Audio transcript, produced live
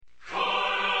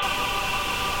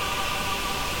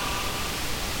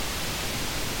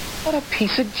What a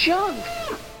piece of junk.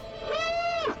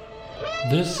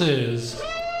 This is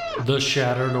the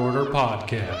Shattered Order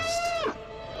Podcast.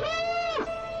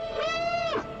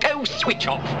 Go switch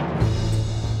off.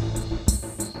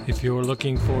 If you're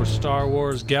looking for Star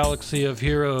Wars Galaxy of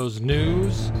Heroes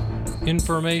news,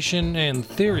 information, and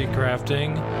theory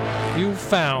crafting, you've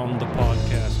found the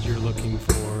podcast you're looking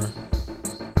for.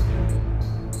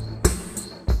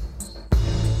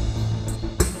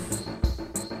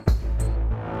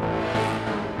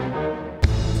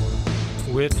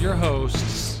 With your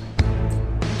hosts,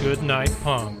 Goodnight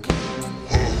Punk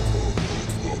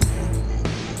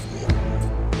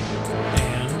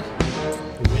and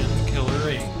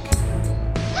Windkiller Inc.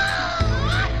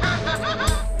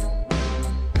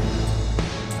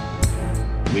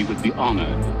 We would be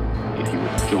honored if you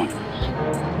would join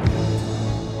us.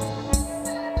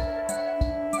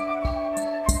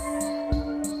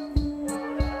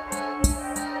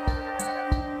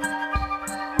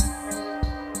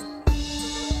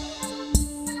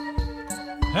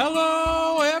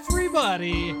 Hello,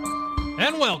 everybody,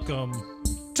 and welcome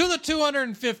to the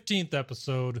 215th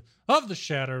episode of the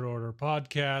Shattered Order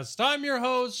Podcast. I'm your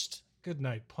host,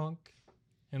 Goodnight Punk,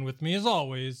 and with me, as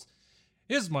always,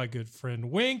 is my good friend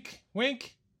Wink.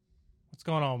 Wink, what's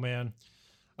going on, man?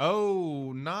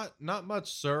 Oh, not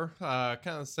much, sir. Kind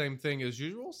of the same thing as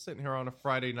usual. Sitting here on a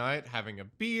Friday night, having a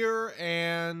beer,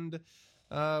 and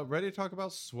ready to talk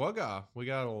about Swugga. We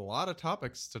got a lot of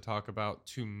topics to talk about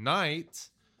tonight.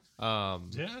 Yeah,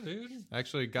 dude.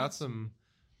 Actually got some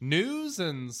news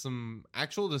and some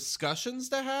actual discussions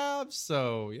to have.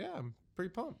 So yeah, I'm pretty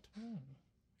pumped.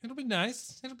 It'll be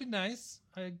nice. It'll be nice.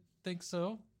 I think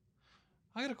so.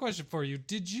 I got a question for you.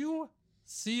 Did you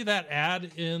see that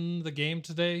ad in the game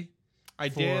today? I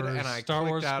did, and I Star clicked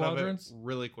Wars out Squadrons? of it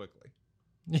really quickly.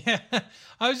 Yeah,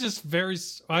 I was just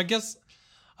I guess,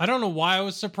 I don't know why I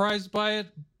was surprised by it,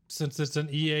 since it's an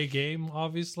EA game,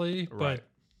 obviously, Right.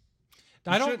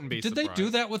 but I don't, shouldn't be did they do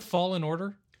surprised. that with Fallen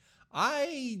Order?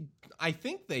 I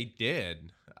think they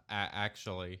did,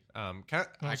 actually. I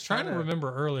was trying to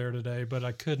remember earlier today, but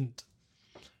I couldn't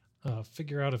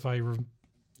figure out if I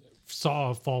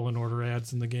saw Fallen Order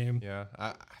ads in the game. Yeah,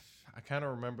 I kind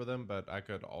of remember them, but I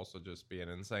could also just be an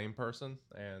insane person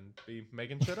and be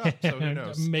making shit up. So who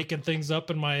knows? Making things up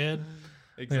in my head.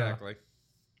 Exactly.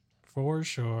 For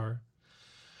sure.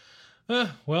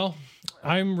 Well,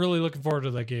 I'm really looking forward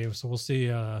to that game, so we'll see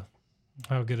how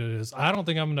good it is. I don't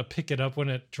think I'm going to pick it up when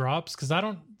it drops, because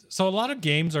so a lot of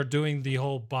games are doing the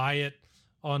whole buy it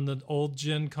on the old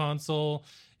gen console,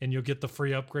 and you'll get the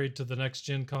free upgrade to the next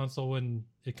gen console when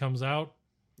it comes out.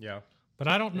 Yeah. But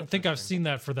I don't think I've seen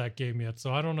that for that game yet,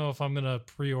 so I don't know if I'm going to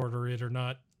pre-order it or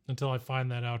not until I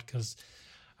find that out, because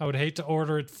I would hate to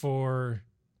order it for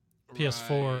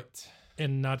PS4 Right.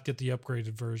 and not get the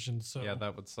upgraded version. So Yeah,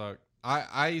 that would suck.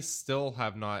 I still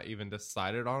have not even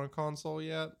decided on a console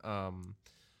yet. I'm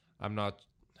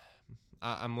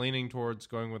leaning towards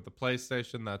going with the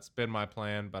PlayStation. That's been my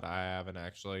plan, but I haven't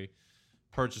actually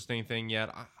purchased anything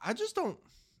yet. I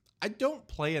don't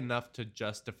play enough to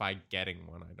justify getting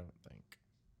one, I don't think.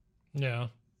 Yeah.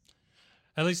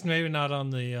 At least maybe not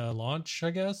on the launch, I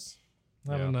guess.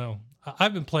 I Yeah. don't know.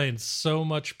 I've been playing so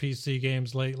much PC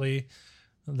games lately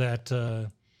that I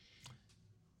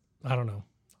don't know.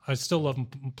 I still love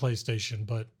PlayStation,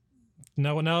 but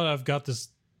now that I've got this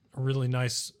really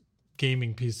nice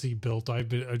gaming PC built, I've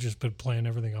just been playing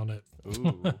everything on it.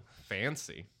 Ooh,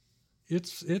 fancy.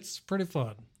 It's pretty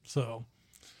fun. So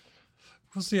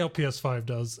we'll see how PS5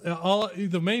 does.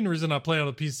 The main reason I play on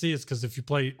a PC is because if you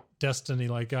play Destiny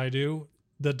like I do,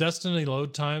 the Destiny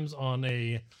load times on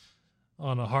a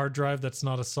hard drive that's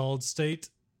not a solid state,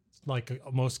 like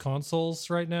most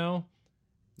consoles right now,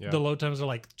 Yeah. the load times are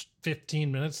like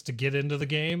 15 minutes to get into the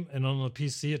game, and on the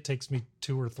PC it takes me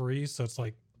 2 or 3. So it's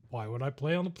like, why would I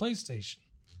play on the PlayStation?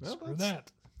 Well, Screw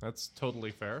that. That's totally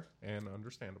fair and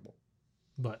understandable.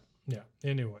 But yeah,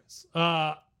 anyways,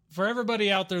 for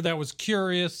everybody out there that was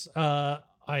curious, I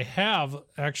have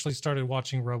actually started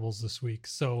watching Rebels this week.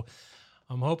 So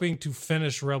I'm hoping to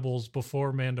finish Rebels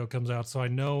before Mando comes out, so I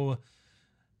know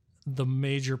the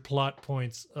major plot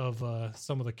points of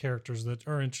some of the characters that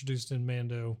are introduced in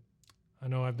Mando. I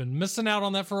know I've been missing out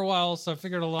on that for a while, so I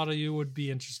figured a lot of you would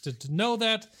be interested to know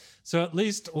that. So at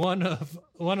least one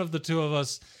of the two of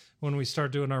us, when we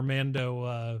start doing our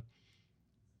Mando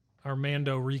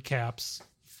recaps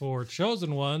for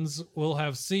Chosen Ones, will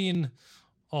have seen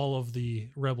all of the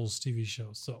Rebels TV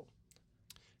shows. So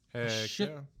Heck Shit.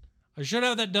 yeah. I should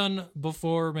have that done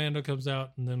before Mando comes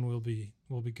out, and then we'll be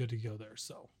good to go there.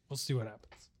 So we'll see what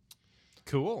happens.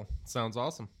 Cool. Sounds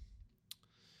awesome.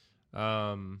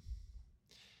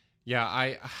 Yeah,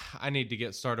 I need to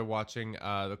get started watching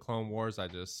the Clone Wars. I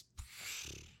just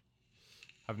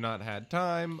have not had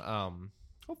time.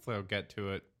 Hopefully I'll get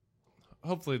to it.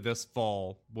 Hopefully this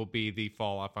fall will be the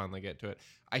fall I finally get to it.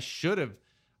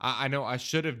 I know I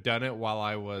should have done it while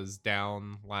I was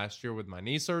down last year with my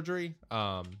knee surgery.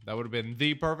 That would have been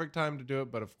the perfect time to do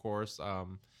it, but of course,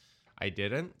 I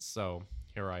didn't. So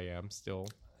here I am, still.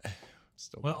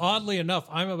 Well, oddly enough,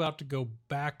 I'm about to go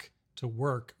back to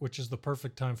work, which is the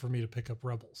perfect time for me to pick up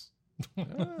Rebels.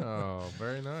 Oh,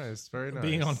 very nice, very nice.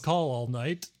 Being on call all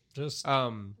night, just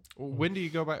when do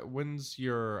you go back? When's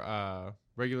your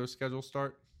regular schedule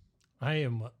start? I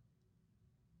am.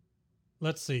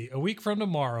 Let's see. A week from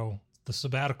tomorrow, the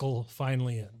sabbatical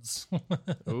finally ends.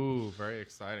 Ooh, very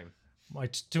exciting. My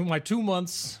 2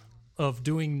 months of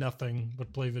doing nothing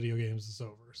but play video games is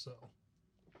over. So,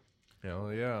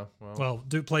 Hell yeah. well,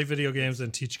 do play video games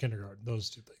and teach kindergarten.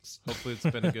 Those two things. Hopefully it's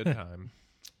been a good time.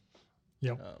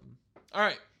 Yep. All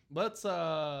right, let's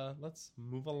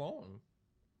move along.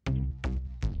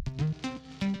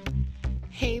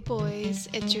 Hey boys,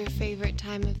 it's your favorite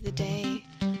time of the day.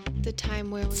 The time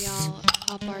where we all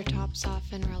pop our tops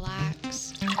off and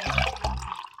relax.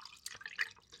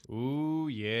 Ooh,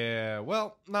 yeah.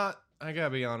 Well, I gotta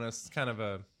be honest, it's kind of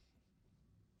a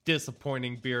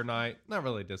disappointing beer night. Not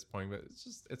really disappointing, but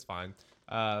it's fine.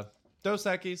 Dos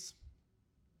Equis.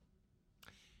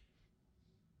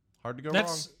 Hard to go wrong.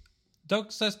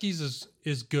 Dos Equis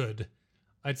is good.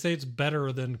 I'd say it's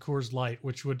better than Coors Light,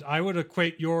 which I would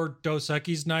equate your Dos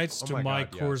Equis nights to my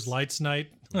Coors Lights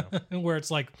night, where it's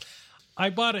like,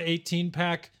 I bought an 18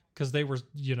 pack because they were,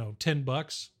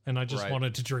 $10, and I just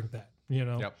wanted to drink that,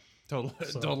 Yep,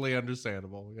 totally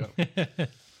understandable.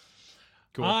 Yep.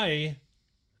 Cool. I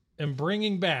am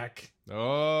bringing back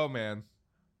Oh man,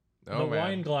 the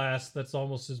wine glass that's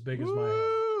almost as big as my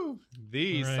head.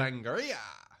 The All right. sangria.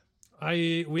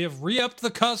 We have re-upped the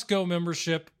Costco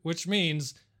membership, which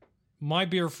means my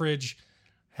beer fridge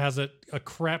has a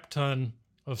crap ton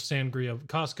of Costco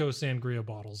sangria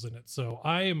bottles in it. So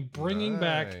I am bringing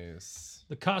back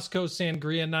the Costco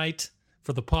sangria night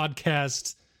for the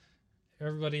podcast.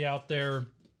 Everybody out there,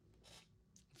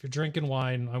 if you're drinking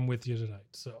wine, I'm with you tonight.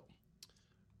 So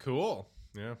Cool.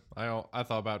 Yeah, I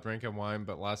thought about drinking wine,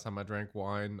 but last time I drank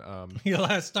wine,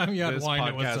 last time you had this wine,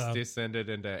 it podcast was descended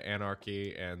into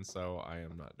anarchy, and so I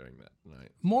am not doing that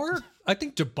tonight. more. I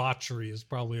think debauchery is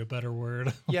probably a better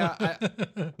word. Yeah,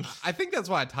 I think that's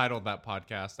why I titled that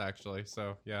podcast, actually.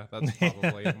 So yeah, that's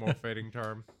probably a more fitting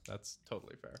term. That's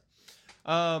totally fair.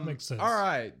 Makes sense. All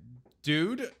right,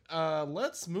 dude.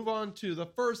 Let's move on to the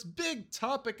first big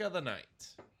topic of the night.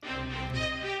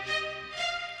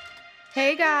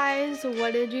 Hey guys,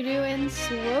 what did you do in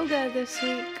SWOGA this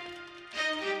week?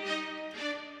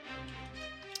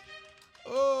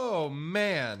 Oh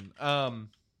man, I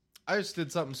just did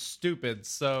something stupid,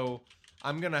 so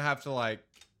I'm gonna have to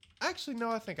actually no,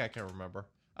 I think I can remember.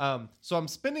 So I'm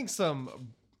spending some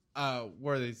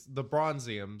where are these, the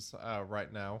bronziums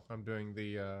right now. I'm doing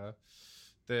the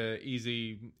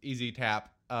easy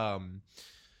tap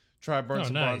try burn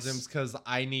some nice. bronziums because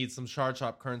I need some shard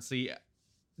shop currency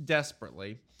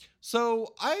desperately.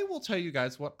 So I will tell you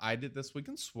guys what I did this week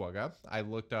in SWOGA. I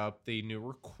looked up the new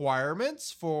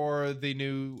requirements for the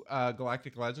new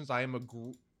Galactic Legends. I'm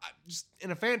just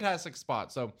in a fantastic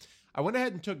spot. So I went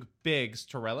ahead and took Biggs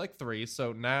to Relic 3.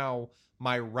 So now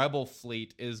my Rebel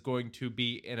fleet is going to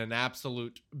be in an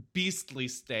absolute beastly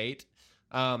state,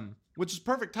 which is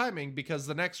perfect timing because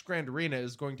the next Grand Arena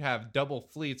is going to have double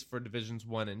fleets for Divisions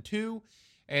 1 and 2.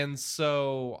 And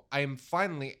so I'm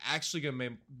finally actually going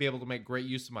to be able to make great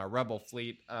use of my Rebel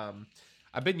fleet.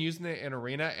 I've been using it in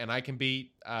Arena, and I can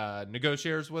beat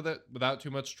negotiators with it without too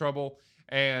much trouble.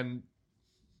 And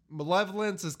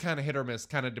Malevolence is kind of hit or miss,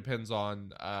 kind of depends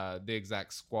on the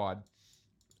exact squad.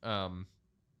 But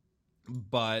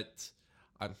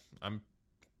I'm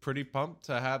pretty pumped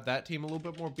to have that team a little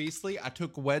bit more beastly. I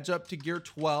took Wedge up to gear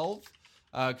 12.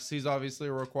 Because he's obviously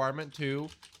a requirement too.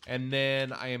 And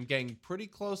then I am getting pretty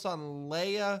close on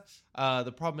Leia.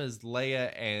 The problem is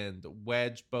Leia and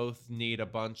Wedge both need a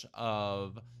bunch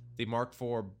of the Mark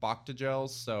IV Bacta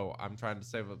gels. So I'm trying to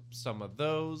save up some of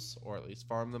those, or at least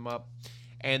farm them up.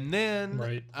 And then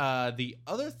the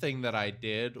other thing that I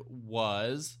did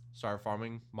was start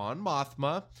farming Mon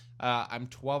Mothma. I'm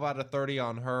 12 out of 30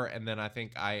 on her. And then I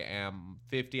think I am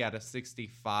 50 out of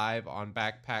 65 on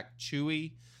Backpack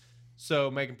Chewie.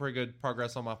 So making pretty good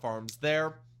progress on my farms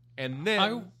there. And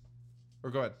then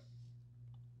or go ahead.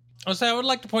 I would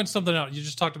like to point something out. You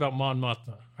just talked about Mon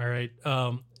Mothma. All right.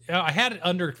 I had it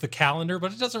under the calendar,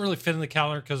 but it doesn't really fit in the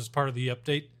calendar because it's part of the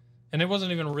update. and it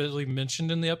wasn't even really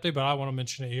mentioned in the update, but I want to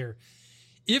mention it here.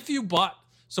 If you bought,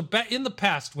 so back in the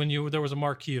past when there was a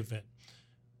marquee event,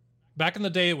 back in the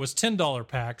day it was $10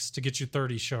 packs to get you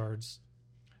 30 shards.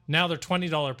 Now they're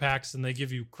 $20 packs and they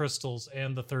give you crystals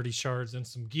and the 30 shards and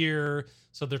some gear,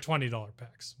 so they're $20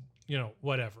 packs. You know,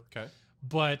 whatever. Okay.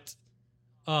 But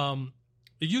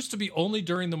it used to be only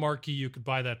during the marquee you could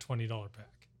buy that $20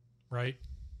 pack, right?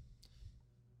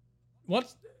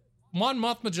 Once Mon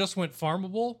Mothma just went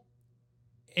farmable,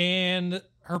 and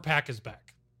her pack is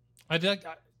back. I did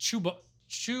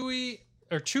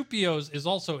Chupio's is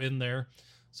also in there,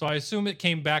 so I assume it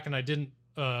came back, and I didn't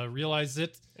realize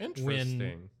it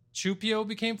when Chupio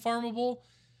became farmable.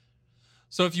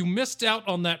 So if you missed out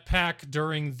on that pack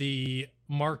during the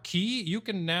marquee, you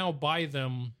can now buy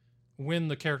them when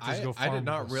the characters go farmable. I did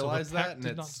not realize so that, and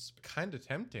it's kind of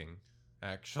tempting,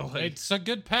 actually. It's a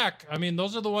good pack. I mean,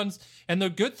 those are the ones. And the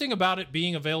good thing about it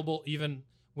being available even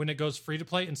when it goes free to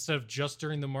play instead of just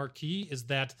during the marquee is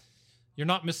that you're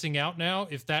not missing out now.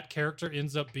 If that character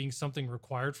ends up being something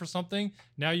required for something,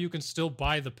 now you can still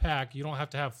buy the pack. You don't have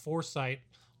to have foresight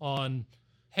on,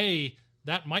 hey,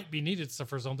 that might be needed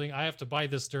for something. I have to buy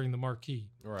this during the marquee.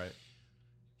 Right.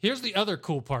 Here's the other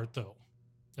cool part, though.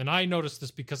 And I noticed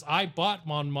this because I bought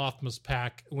Mon Mothma's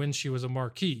pack when she was a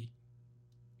marquee.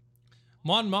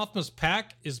 Mon Mothma's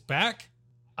pack is back.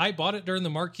 I bought it during the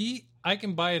marquee. I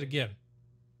can buy it again.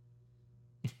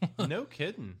 No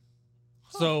kidding.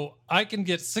 So I can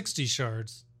get 60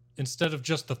 shards instead of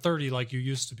just the 30 like you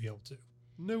used to be able to.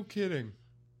 No kidding.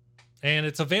 And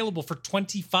it's available for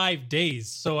 25 days.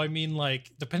 So, I mean,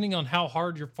 like, depending on how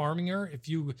hard you're farming her, if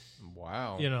you,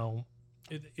 wow, you know,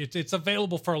 it's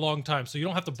available for a long time. So you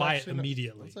don't have to buy it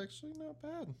immediately. It's actually not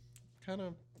bad. Kind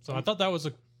of. So I thought that was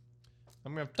I'm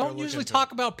gonna have to don't usually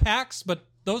talk about packs, but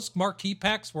those marquee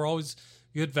packs were always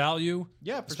good value.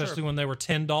 Yeah, for especially when they were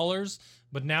 $10.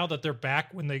 But now that they're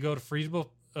back when they go to free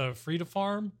to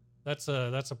farm, that's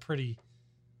a pretty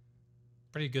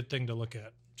good thing to look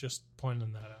at. Just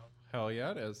pointing that out. Hell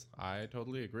yeah, it is. I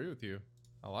totally agree with you.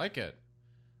 I like it.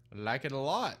 I like it a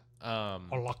lot. I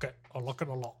like it. I like it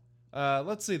a lot.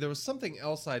 Let's see. There was something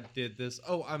else I did this.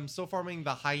 Oh, I'm still farming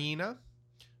the hyena.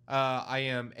 I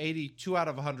am 82 out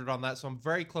of 100 on that, so I'm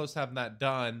very close to having that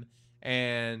done.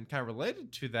 And kind of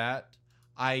related to that,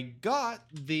 I got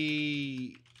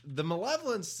the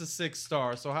Malevolence to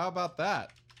 6-star. So how about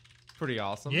that? Pretty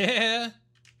awesome. Yeah.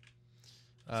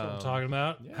 That's what I'm talking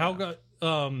about. Yeah. How got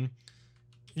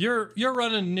you're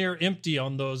running near empty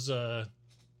on those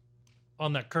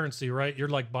on that currency, right? You're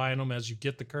like buying them as you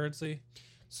get the currency.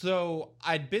 So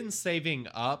I'd been saving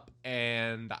up,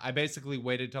 and I basically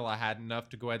waited till I had enough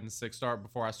to go ahead and 6-star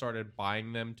before I started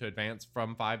buying them to advance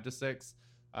from 5 to 6.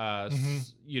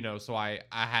 You know, so I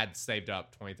had saved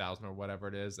up 20,000 or whatever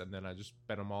it is, and then I just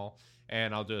spent them all.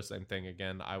 And I'll do the same thing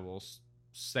again. I will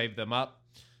save them up.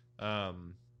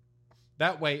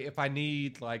 That way, if I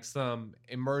need like some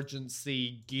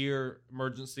emergency gear,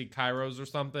 emergency Kairos or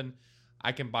something,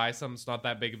 I can buy some. It's not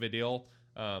that big of a deal.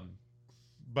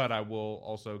 But I will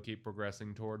also keep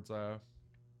progressing towards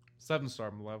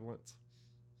 7-star Malevolence.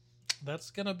 That's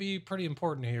gonna be pretty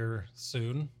important here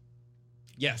soon.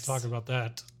 Yes. We'll talk about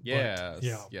that. Yes. But,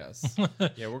 yeah. Yes.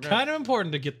 Yeah, we're gonna... kind of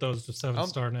important to get those to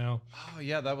 7-star now. Oh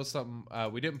yeah, that was something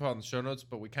we didn't put on the show notes,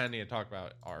 but we kind of need to talk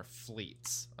about our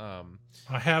fleets. I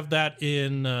have that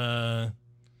in under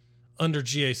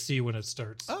GAC when it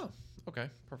starts. Oh, okay,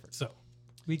 perfect. So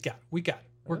we got it.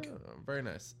 We're good. Very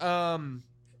nice.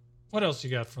 What else you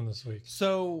got from this week?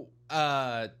 So,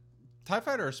 TIE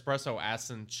Fighter Espresso asks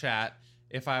in chat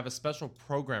if I have a special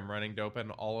program running to open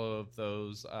all of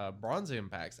those Bronzium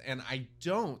packs, and I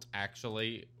don't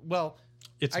actually. Well,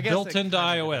 it's built into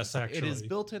iOS. Actually, it is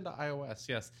built into iOS.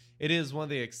 Yes, it is one of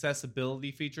the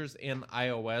accessibility features in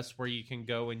iOS where you can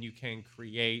go and you can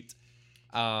create,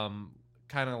 kind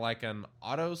of like an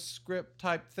auto script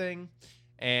type thing,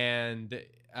 and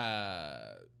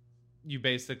you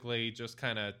basically just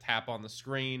kind of tap on the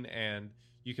screen and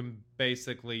you can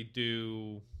basically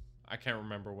do, I can't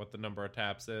remember what the number of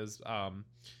taps is.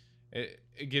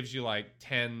 It gives you like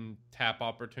 10 tap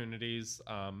opportunities.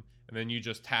 And then you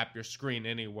just tap your screen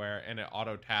anywhere and it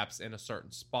auto taps in a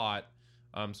certain spot.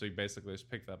 So you basically just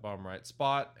pick that bottom right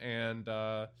spot and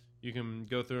you can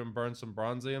go through and burn some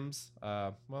Bronziums.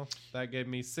 Well, that gave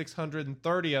me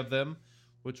 630 of them,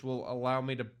 which will allow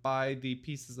me to buy the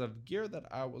pieces of gear that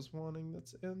I was wanting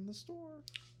that's in the store.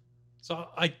 So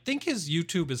I think his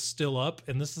YouTube is still up,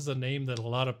 and this is a name that a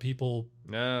lot of people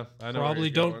I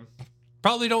know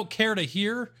probably don't care to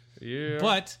hear. Yeah.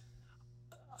 But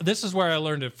this is where I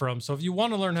learned it from. So if you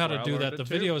want to learn how to do that, the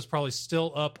video is probably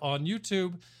still up on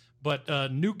YouTube. But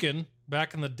Nukin,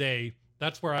 back in the day,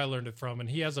 that's where I learned it from. And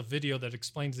he has a video that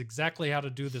explains exactly how to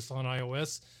do this on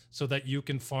iOS so that you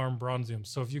can farm bronzium.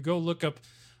 So if you go look up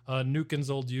Nukin's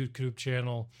old YouTube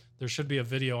channel, there should be a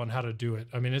video on how to do it.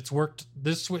 I mean, it's worked.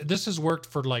 This has worked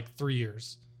for like 3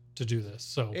 years to do this.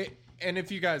 So, and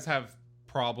if you guys have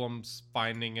problems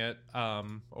finding it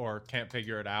or can't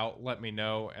figure it out, let me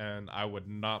know, and I would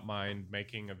not mind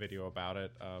making a video about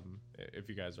it. If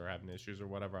you guys are having issues or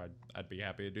whatever, I'd be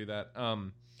happy to do that.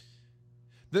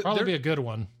 Probably be a good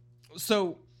one.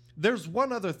 So there's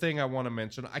one other thing I want to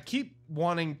mention. I keep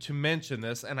wanting to mention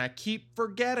this, and I keep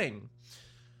forgetting.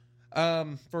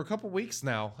 For a couple weeks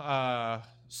now.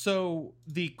 So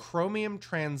the chromium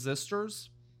transistors,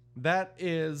 that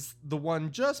is the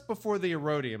one just before the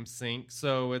erodium sink.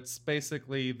 So it's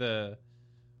basically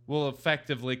we'll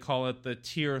effectively call it the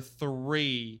tier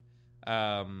 3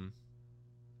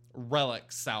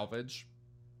 relic salvage.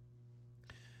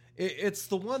 It's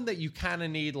the one that you kind of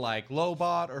need like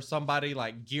Lobot or somebody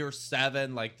like Gear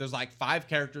 7. Like there's like 5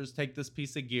 characters take this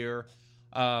piece of gear.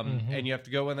 And you have to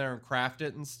go in there and craft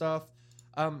it and stuff.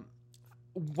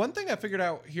 One thing I figured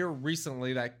out here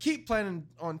recently that I keep planning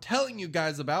on telling you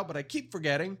guys about, but I keep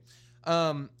forgetting.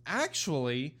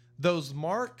 Actually, those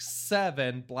Mark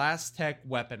 7 Blast Tech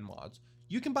weapon mods,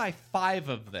 you can buy 5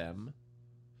 of them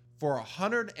for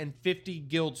 150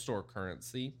 guild store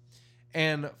currency,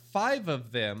 and 5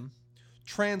 of them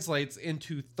translates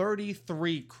into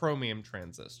 33 chromium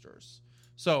transistors.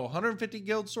 So 150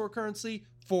 guild store currency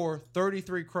for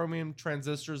 33 chromium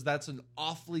transistors. That's an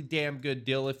awfully damn good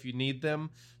deal if you need them.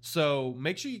 So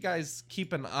make sure you guys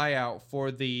keep an eye out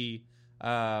for the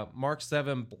Mark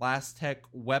 7 Blast Tech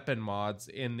weapon mods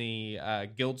in the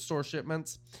guild store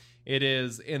shipments. It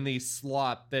is in the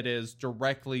slot that is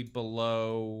directly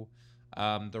below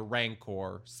the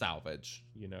Rancor salvage.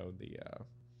 You know,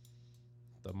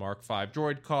 the Mark 5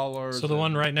 droid collars. So the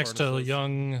one right next to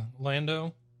young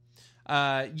Lando?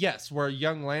 Yes, where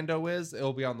young Lando is,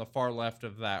 it'll be on the far left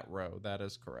of that row. That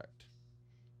is correct.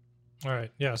 All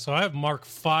right. Yeah, so I have Mark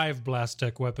 5 Blast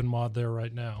Tech weapon mod there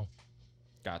right now.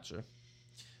 Gotcha.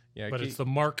 Yeah, but it's the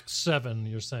Mark 7,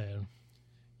 you're saying?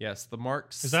 Yes, the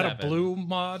Mark 7. Is that a blue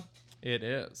mod? It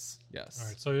is, yes. All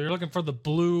right, so you're looking for the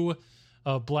blue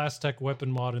Blast Tech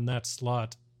weapon mod in that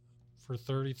slot for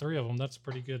 33 of them. That's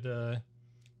pretty good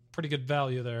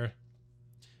value there.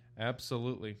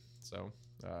 Absolutely. So...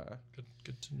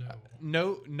 good to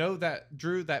know. Know that,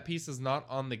 Drew, that piece is not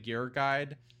on the gear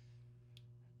guide.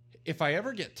 If I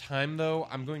ever get time, though,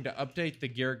 I'm going to update the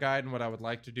gear guide, and what I would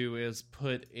like to do is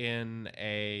put in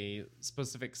a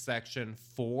specific section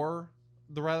for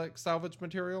the relic salvage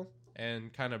material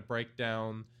and kind of break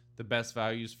down the best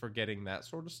values for getting that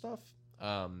sort of stuff.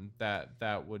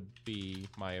 That would be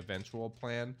my eventual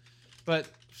plan. But,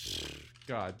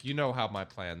 God, you know how my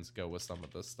plans go with some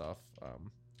of this stuff.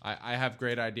 I have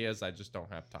great ideas. I just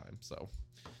don't have time. So,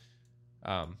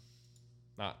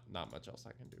 not much else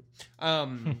I can do.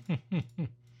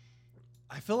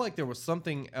 I feel like there was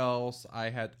something else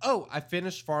I had. Oh, I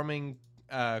finished farming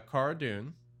Cara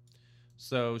Dune.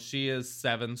 So she is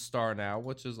 7-star now,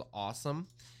 which is awesome.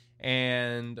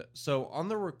 And so on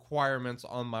the requirements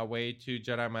on my way to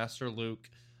Jedi Master Luke,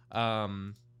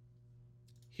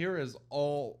 here is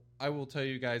all... I will tell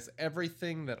you guys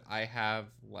everything that I have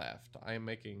left. I am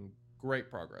making great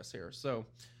progress here. So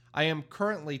I am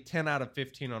currently 10 out of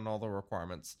 15 on all the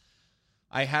requirements.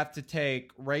 I have to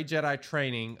take Rey Jedi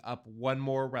training up 1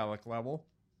 more relic level.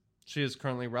 She is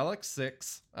currently relic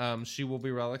 6. She will be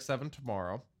relic 7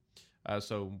 tomorrow.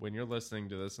 So when you're listening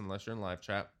to this, unless you're in live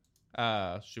chat,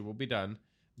 she will be done.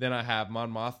 Then I have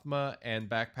Mon Mothma and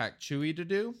Backpack Chewie to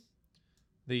do.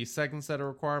 The second set of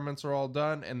requirements are all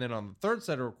done. And then on the third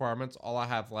set of requirements, all I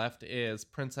have left is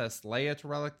Princess Leia to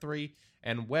Relic 3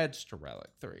 and Wedge to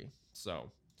Relic 3.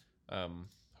 So,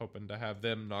 hoping to have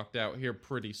them knocked out here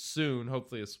pretty soon,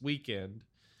 hopefully this weekend.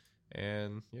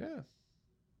 And, yeah.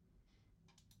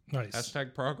 Nice.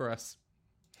 Hashtag progress.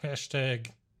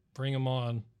 Hashtag bring them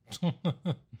on.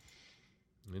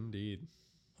 Indeed.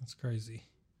 That's crazy.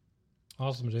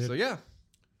 Awesome, dude. So, yeah.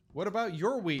 What about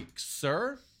your week,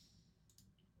 sir?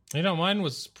 You know, mine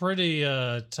was pretty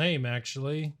tame,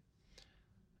 actually.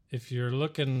 If you're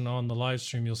looking on the live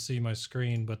stream, you'll see my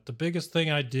screen. But the biggest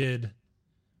thing I did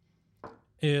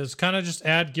is kind of just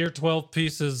add Gear 12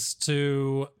 pieces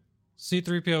to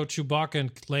C-3PO, Chewbacca,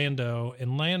 and Lando.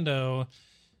 And Lando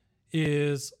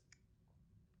is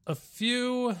a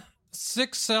few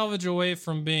 6 salvage away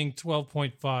from being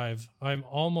 12.5. I'm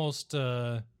almost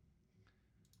done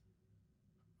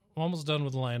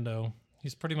with Lando.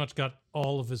 He's pretty much got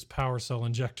all of his power cell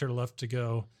injector left to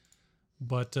go.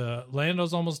 But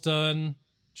Lando's almost done.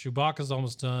 Chewbacca's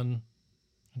almost done.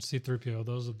 And C-3PO.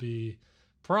 Those will be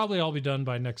probably all be done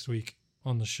by next week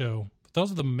on the show. But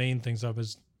those are the main things I've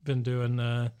been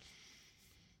doing.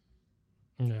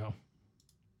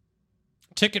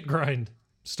 Ticket grind.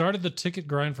 Started the ticket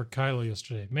grind for Kylo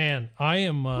yesterday. Man, I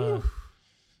am on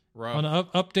an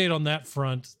update on that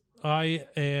front. I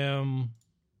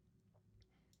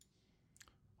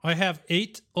have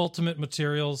 8 ultimate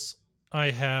materials.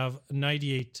 I have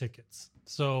 98 tickets.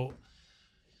 So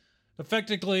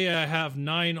effectively, I have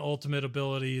 9 ultimate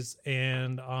abilities,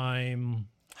 and I'm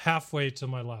halfway to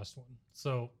my last one.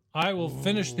 So I will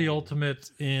finish the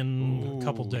ultimate in a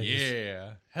couple days.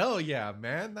 Yeah. Hell yeah,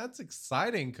 man. That's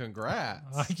exciting.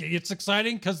 Congrats. It's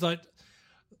exciting because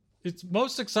it's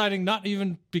most exciting not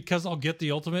even because I'll get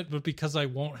the ultimate, but because I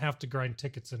won't have to grind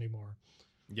tickets anymore.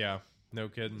 Yeah, no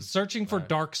kidding. Searching for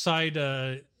dark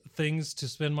side things to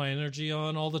spend my energy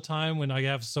on all the time when I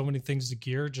have so many things to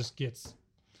gear just gets...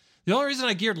 The only reason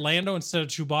I geared Lando instead of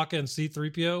Chewbacca and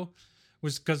C-3PO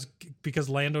was because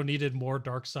Lando needed more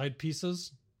dark side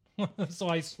pieces. So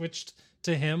I switched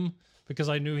to him because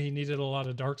I knew he needed a lot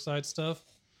of dark side stuff.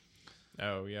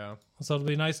 Oh, yeah. So it'll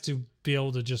be nice to be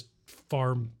able to just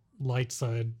farm light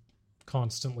side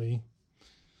constantly.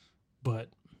 But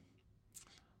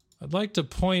I'd like to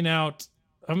point out,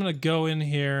 I'm going to go in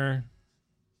here.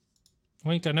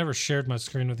 Wink, I never shared my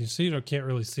screen with you, so you can't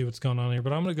really see what's going on here,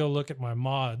 but I'm going to go look at my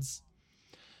mods.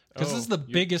 Because this is the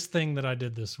biggest thing that I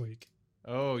did this week.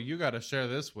 Oh, you got to share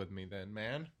this with me then,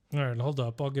 man. All right, hold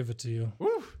up. I'll give it to you.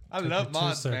 Woo, I love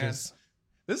mods, man. Seconds.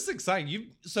 This is exciting.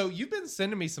 You've been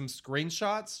sending me some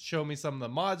screenshots, show me some of the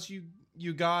mods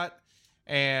you got,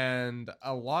 and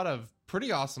a lot of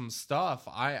pretty awesome stuff.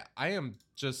 I am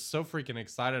just so freaking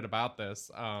excited about this.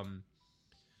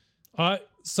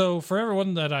 So for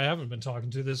everyone that I haven't been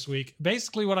talking to this week,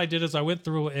 basically what I did is I went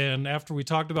through, and after we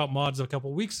talked about mods a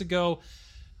couple weeks ago,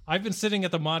 I've been sitting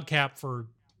at the mod cap for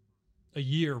a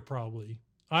year probably.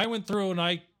 I went through and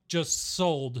I just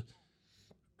sold.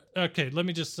 Okay, let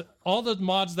me just... All the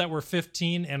mods that were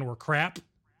 15 and were crap,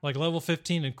 like level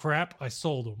 15 and crap, I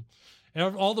sold them.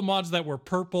 And all the mods that were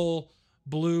purple,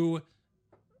 blue,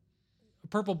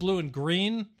 and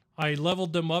green, I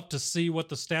leveled them up to see what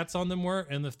the stats on them were,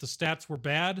 and if the stats were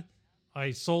bad,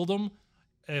 I sold them.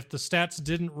 If the stats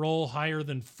didn't roll higher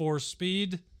than 4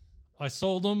 speed, I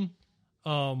sold them.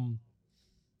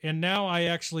 And now I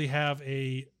actually have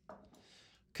a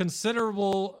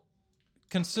considerably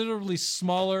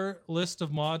smaller list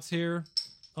of mods here.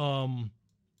 But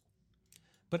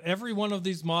every one of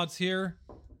these mods here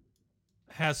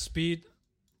has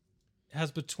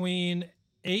between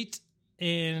 8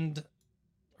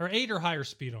 or higher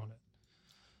speed on it.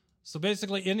 So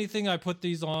basically anything I put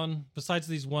these on, besides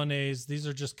these 1As, these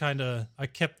are just kind of, I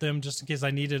kept them just in case I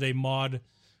needed a mod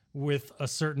with a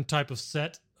certain type of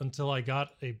set until I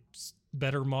got a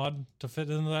better mod to fit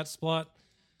into that slot.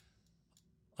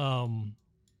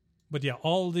 But yeah,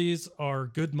 all of these are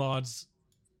good mods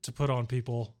to put on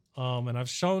people. And I've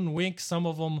shown Wink some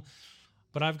of them,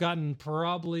 but I've gotten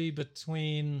probably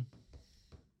between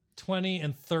 20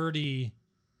 and 30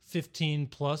 15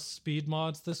 plus speed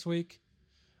mods this week.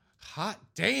 Hot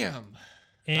damn.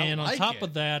 And on top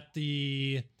of that,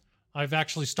 I've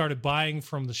actually started buying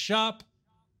from the shop,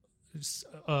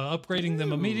 upgrading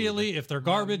them immediately. If they're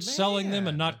garbage, selling them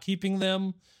and not keeping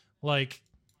them. Like,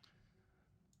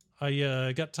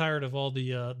 I got tired of all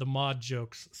the mod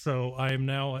jokes, so I am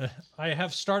now I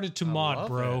have started to mod,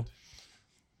 bro. It.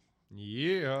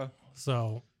 Yeah.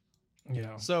 So,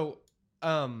 yeah. So,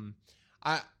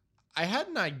 I had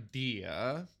an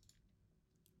idea.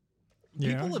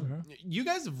 You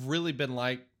guys have really been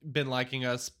liking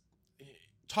us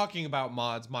talking about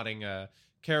modding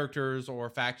characters or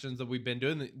factions that we've been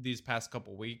doing these past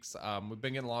couple weeks. We've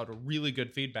been getting a lot of really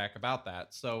good feedback about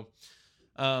that. So,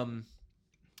 I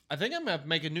think I'm gonna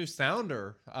make a new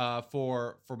sounder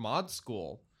for Mod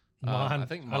School. I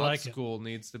think Mod School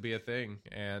needs to be a thing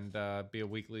and be a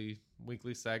weekly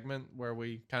segment where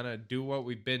we kind of do what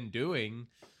we've been doing.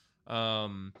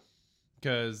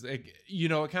 Because it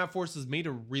kind of forces me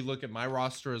to relook at my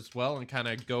roster as well and kind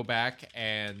of go back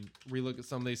and relook at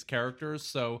some of these characters.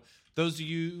 So those of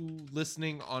you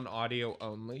listening on audio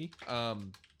only,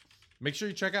 make sure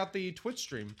you check out the Twitch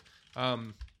stream.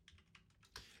 There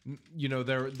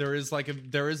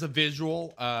is a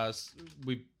visual.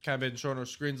 We've kind of been showing our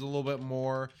screens a little bit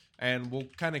more, and we'll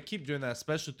kind of keep doing that,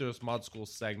 especially through this Mod School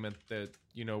segment that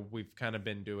we've kind of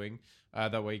been doing.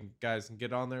 That way, guys can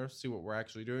get on there, see what we're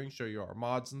actually doing, show you our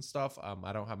mods and stuff.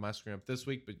 I don't have my screen up this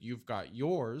week, but you've got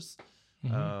yours.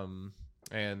 Mm-hmm.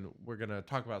 and we're gonna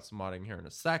talk about some modding here in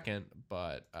a second.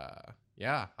 But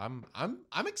yeah, I'm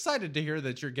excited to hear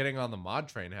that you're getting on the mod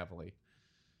train heavily.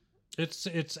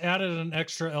 It's added an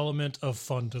extra element of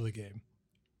fun to the game.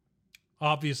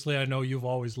 Obviously, I know you've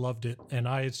always loved it, and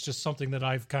it's just something that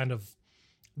I've kind of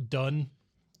done,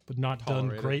 but not done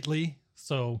greatly.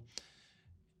 So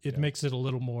it makes it a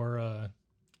little more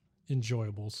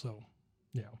enjoyable. So,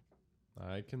 yeah.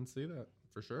 I can see that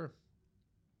for sure.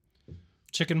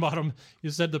 Chicken Bottom,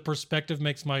 you said the perspective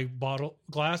makes my bottle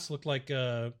glass look like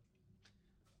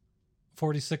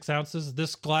 46 ounces.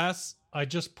 This glass, I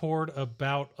just poured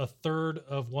about a third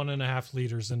of 1.5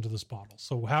 liters into this bottle.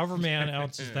 So however many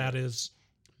ounces that is,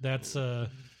 that's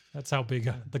how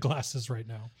big the glass is right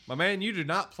now. My man, you do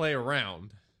not play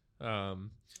around.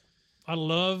 I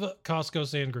love Costco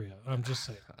sangria. I'm just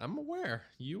saying. I'm aware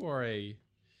you're a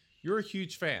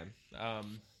huge fan.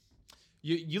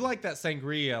 You like that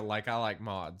sangria like I like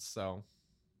mods. So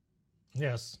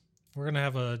yes, we're gonna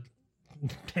have a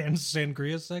Dan's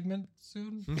sangria segment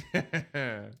soon.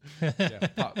 Yeah,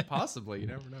 possibly. You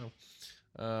never know.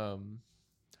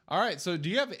 All right. So, do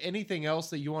you have anything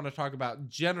else that you want to talk about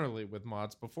generally with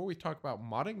mods before we talk about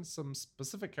modding some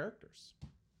specific characters?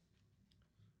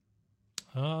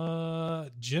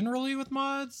 Generally with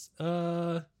mods,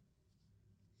 with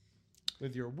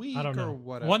your week, I don't know. Or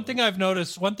whatever. One thing I've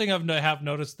noticed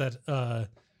that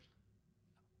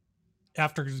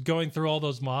after going through all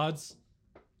those mods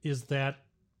is that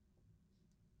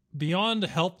beyond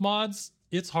health mods,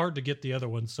 it's hard to get the other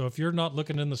ones. So if you're not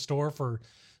looking in the store for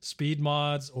speed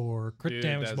mods or crit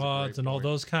damage mods and all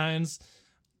those kinds,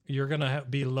 you're going to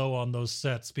be low on those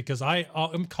sets, because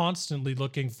I'm constantly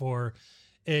looking for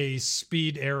a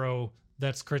speed arrow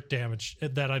that's crit damage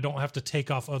that I don't have to take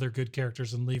off other good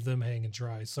characters and leave them hanging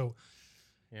dry. So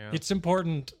it's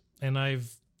important. And I've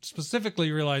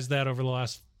specifically realized that over the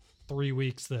last 3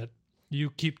 weeks that you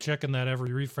keep checking that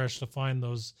every refresh to find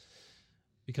those,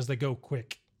 because they go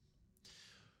quick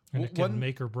and it can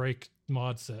make or break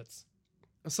mod sets.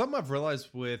 Something I've realized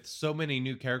with so many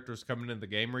new characters coming into the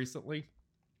game recently,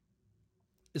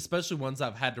 especially ones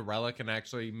I've had to relic and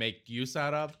actually make use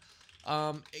out of,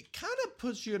 it kind of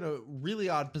puts you in a really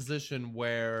odd position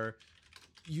where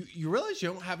you realize you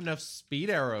don't have enough speed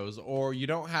arrows, or you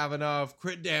don't have enough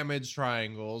crit damage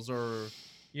triangles, or,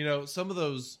 some of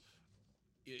those,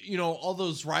 all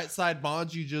those right side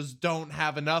mods, you just don't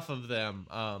have enough of them.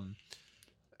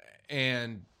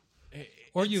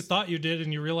 Or you thought you did,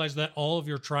 and you realized that all of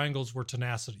your triangles were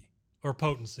tenacity or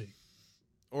potency.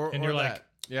 And you're like,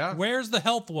 yeah, where's the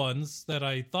health ones that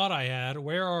I thought I had?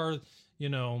 Where are,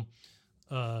 any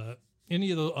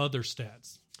of the other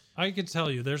stats? I can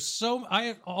tell you,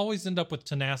 I always end up with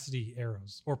tenacity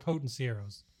arrows or potency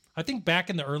arrows. I think back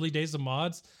in the early days of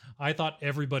mods, I thought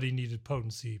everybody needed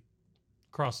potency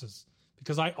crosses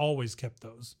because I always kept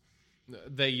those.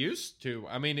 They used to.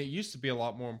 I mean, it used to be a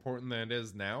lot more important than it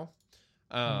is now.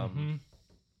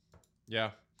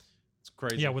 Yeah, it's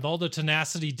crazy. Yeah, with all the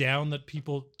tenacity down that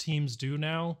teams do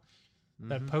now,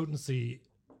 that potency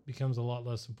becomes a lot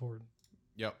less important.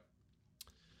 Yep.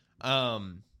 TIE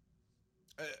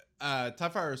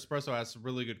Fire Espresso asked a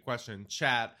really good question in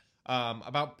chat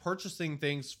about purchasing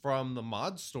things from the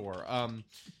mod store.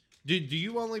 Do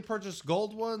you only purchase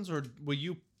gold ones, or will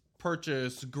you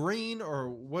purchase green, or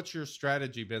what's your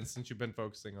strategy been since you've been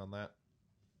focusing on that?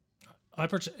 I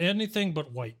purchase anything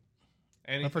but white.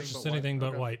 I purchase anything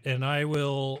but white, and I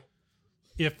will,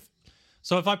 if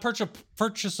I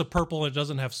purchase a purple and it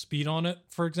doesn't have speed on it,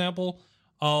 for example,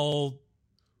 I'll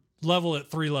level it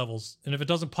 3 levels, and if it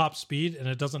doesn't pop speed and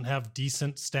it doesn't have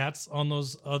decent stats on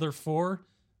those other 4,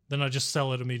 then I just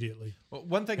sell it immediately. Well,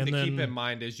 one thing to keep in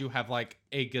mind is you have like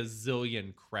a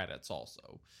gazillion credits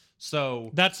also. So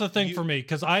that's the thing for me,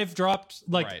 because I've dropped,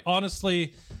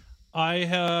 honestly, I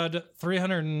had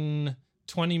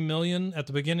 320 million at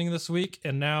the beginning of this week,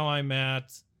 and now I'm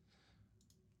at,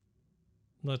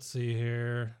 let's see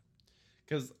here.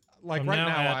 Because right now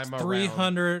I'm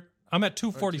 300. I'm at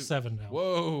 247 now.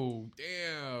 Whoa,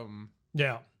 damn.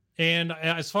 Yeah. And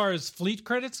as far as fleet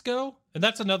credits go, and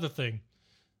that's another thing.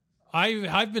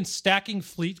 I've been stacking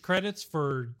fleet credits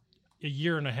for a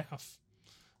year and a half.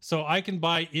 So I can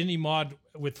buy any mod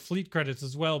with fleet credits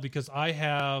as well, because I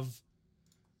have,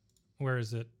 where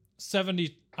is it?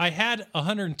 70. I had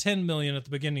 110 million at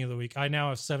the beginning of the week. I now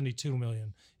have 72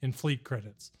 million in fleet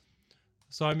credits.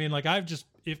 So I mean, I don't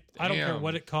care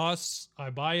what it costs, I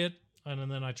buy it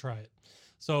and then I try it.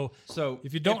 So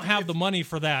if you don't have the money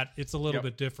for that, it's a little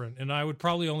bit different. And I would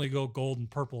probably only go gold and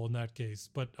purple in that case,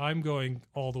 but I'm going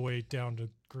all the way down to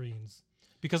greens.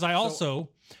 because I also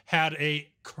had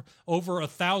over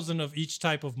 1,000 of each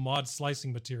type of mod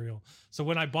slicing material. So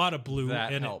when I bought a blue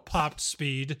That and helps. it popped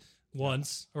speed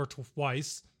once or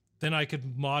twice, then I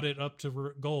could mod it up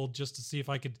to gold just to see if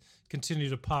I could continue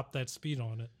to pop that speed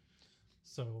on it.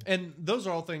 So And those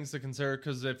are all things to consider,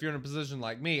 because if you're in a position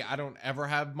like me, I don't ever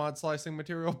have mod slicing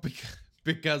material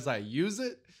because I use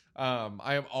it.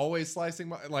 I am always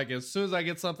slicing, like as soon as I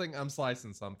get something, I'm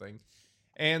slicing something.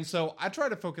 And so I try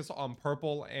to focus on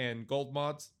purple and gold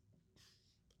mods.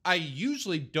 I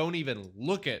usually don't even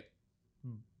look at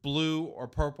blue or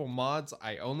purple mods.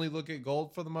 I only look at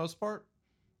gold for the most part.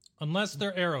 unless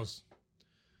they're arrows.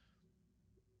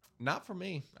 Not for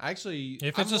me. Actually,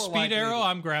 If I'm it's a more speed likely arrow, to-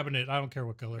 I'm grabbing it. I don't care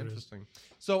what color it is. Interesting.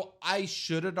 So I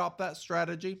should adopt that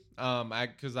strategy,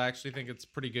 because I actually think it's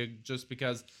pretty good. Just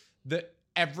because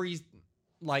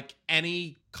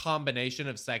any combination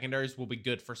of secondaries will be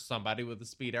good for somebody with a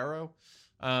speed arrow.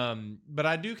 But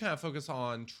I do kind of focus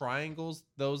on triangles.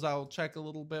 Those I'll check a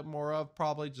little bit more of,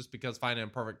 probably just because finding a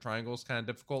perfect triangle is kind of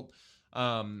difficult.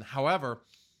 However,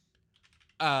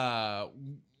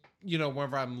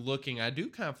 whenever I'm looking, I do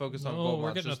kind of focus on gold we're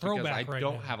mods getting a just because I throwback right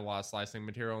don't now. have a lot of slicing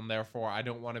material, and therefore I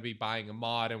don't want to be buying a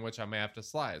mod in which I may have to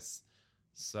slice.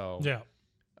 So Yeah,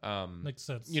 makes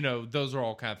sense. those are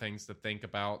all kind of things to think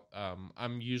about.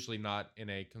 I'm usually not in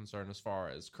a concern as far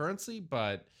as currency,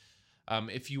 but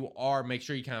if you are, make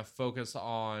sure you kind of focus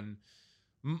on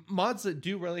mods that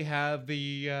do really have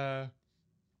the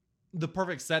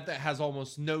perfect set that has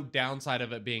almost no downside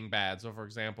of it being bad. So for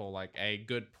example, like a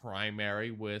good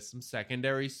primary with some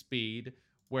secondary speed,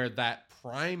 where that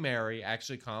primary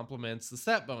actually complements the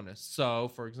set bonus. So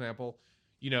for example,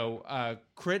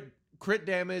 crit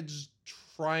damage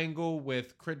triangle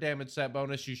with crit damage set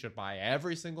bonus, you should buy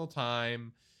every single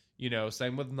time.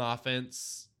 Same with an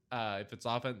offense. If it's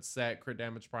offense set, crit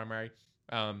damage primary,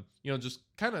 just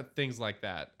kind of things like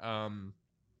that.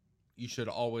 You should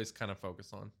always kind of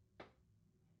focus on.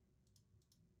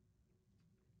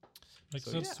 Makes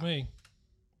So, sense yeah. to me.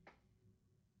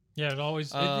 Yeah, it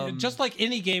always Um, just like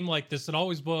any game like this, it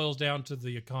always boils down to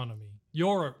the economy,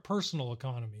 your personal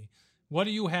economy. What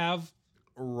do you have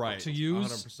Right. to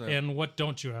use, 100%. and what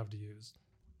don't you have to use?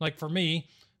 Like for me,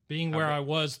 being where Okay. I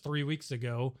was 3 weeks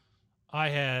ago, I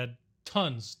had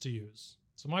tons to use.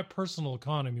 So my personal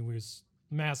economy was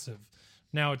massive.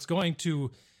 Now it's going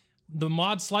to, the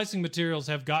mod slicing materials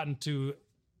have gotten to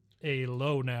a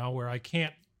low now where I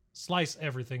can't slice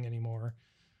everything anymore.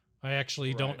 I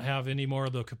actually don't Right. have any more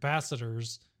of the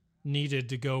capacitors needed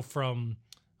to go from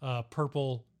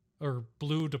purple or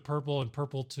blue to purple and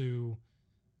purple to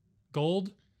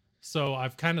gold. So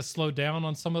I've kind of slowed down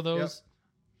on some of those.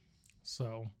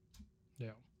 So,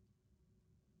 yeah.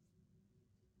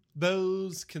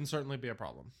 Those can certainly be a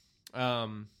problem.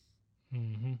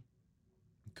 hmm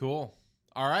Cool.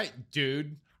 All right,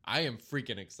 dude. I am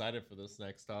freaking excited for this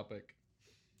next topic.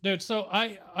 Dude, so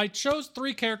I chose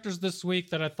 3 characters this week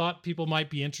that I thought people might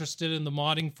be interested in the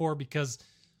modding for, because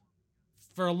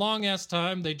for a long ass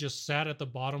time they just sat at the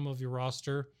bottom of your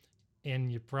roster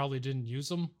and you probably didn't use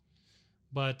them.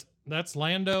 But that's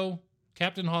Lando,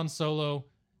 Captain Han Solo,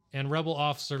 and Rebel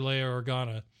Officer Leia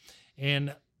Organa.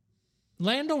 And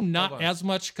Lando not on. as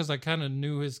much because I kind of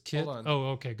knew his kit. Hold on. Oh,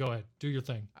 okay, go ahead. Do your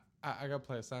thing. I gotta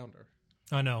play a sounder.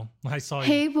 I know. I saw you.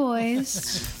 Hey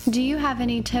boys, do you have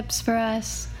any tips for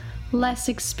us less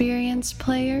experienced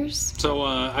players? So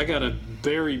I got a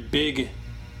very big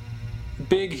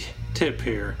tip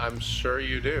here. I'm sure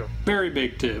you do. Very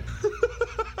big tip.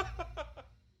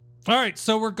 All right,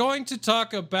 so we're going to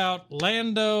talk about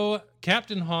Lando,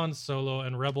 Captain Han Solo,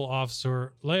 and Rebel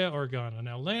Officer Leia Organa.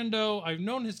 Now, Lando, I've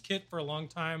known his kit for a long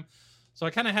time, so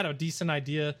I kind of had a decent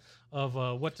idea of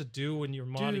what to do when you're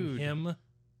modding Dude. him.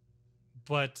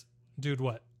 But, dude,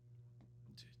 what?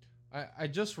 I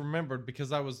just remembered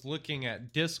because I was looking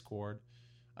at Discord.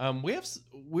 We're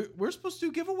supposed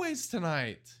to do giveaways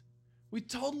tonight. We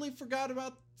totally forgot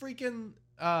about freaking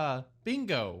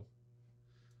bingo.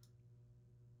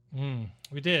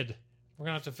 We did. We're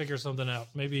going to have to figure something out.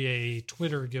 Maybe a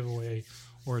Twitter giveaway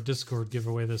or a Discord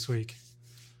giveaway this week.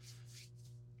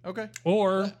 Okay.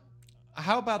 Or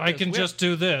How about I this? can just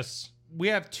do this. We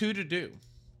have 2 to do.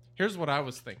 Here's what I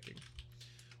was thinking.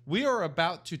 We are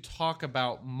about to talk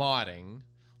about modding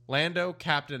Lando,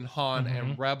 Captain Han,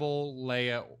 and Rebel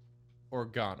Leia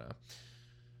Organa.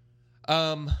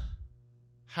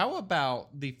 How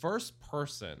about the first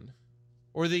person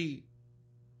or the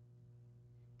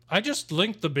I just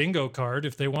linked the bingo card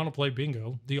if they want to play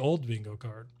bingo, the old bingo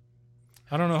card.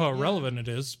 I don't know how relevant it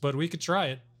is, but we could try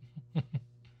it.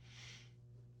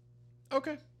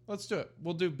 Okay, let's do it.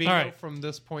 We'll do bingo All right. from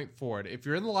this point forward. If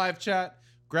you're in the live chat,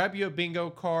 grab you a bingo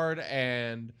card,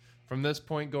 and from this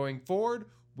point going forward,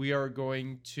 we are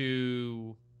going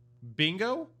to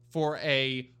bingo for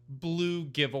a blue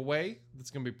giveaway. That's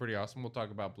going to be pretty awesome. We'll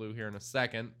talk about blue here in a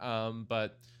second.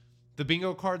 But the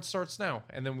bingo card starts now,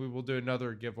 and then we will do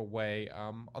another giveaway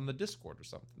on the Discord or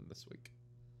something this week.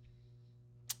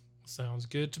 Sounds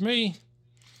good to me.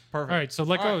 Perfect. All right, so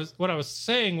what I was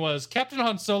saying was Captain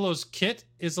Han Solo's kit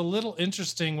is a little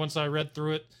interesting once I read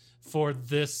through it for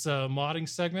this modding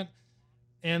segment.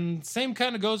 And same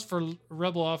kind of goes for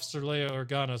Rebel Officer Leia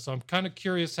Organa. So I'm kind of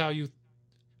curious how you're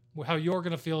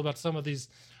going to feel about some of these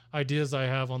ideas I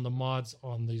have on the mods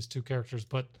on these two characters,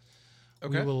 but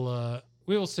Okay.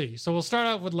 we will see. So we'll start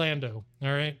out with Lando,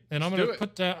 all right? And I'm going to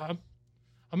put down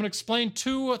I'm going to explain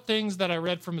two things that I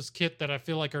read from his kit that I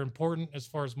feel like are important as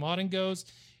far as modding goes,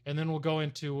 and then we'll go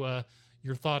into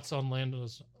your thoughts on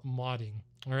Lando's modding.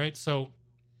 All right? So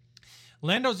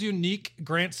Lando's unique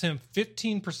grants him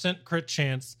 15% crit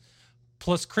chance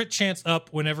plus crit chance up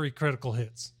whenever he critical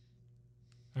hits.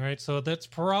 All right, so that's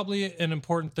probably an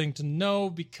important thing to know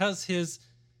because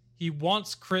he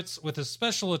wants crits with his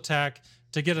special attack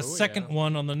to get a second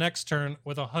one on the next turn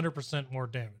with 100% more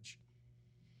damage.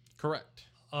 Correct.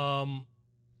 Not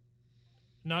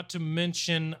to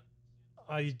mention,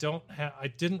 I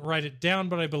didn't write it down,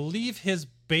 but I believe his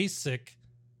basic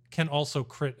can also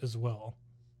crit as well.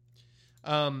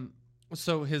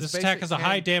 So this attack has a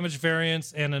high damage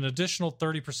variance and an additional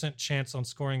 30% chance on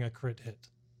scoring a crit hit.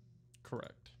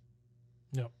 Correct.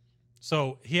 Yep.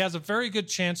 So he has a very good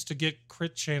chance to get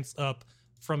crit chance up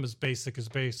from his basic is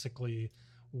basically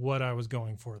what I was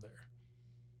going for there.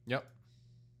 Yep.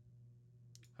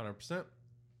 100%.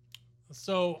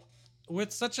 So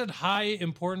with such a high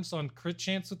importance on crit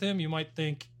chance with him, you might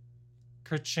think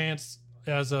crit chance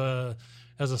as a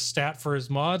stat for his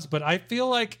mods, but I feel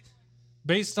like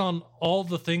based on all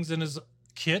the things in his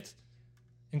kit,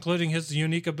 including his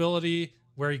unique ability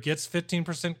where he gets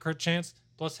 15% crit chance,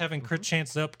 plus having crit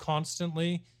chance up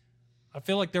constantly, I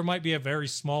feel like there might be a very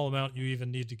small amount you even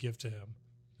need to give to him.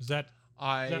 Is that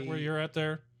where you're at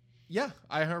there? Yeah,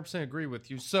 I 100% agree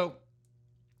with you. So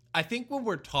I think when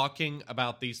we're talking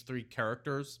about these three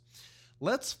characters,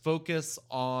 let's focus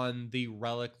on the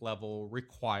relic level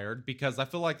required because I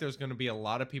feel like there's going to be a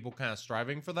lot of people kind of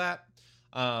striving for that.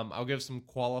 I'll give some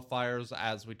qualifiers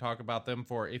as we talk about them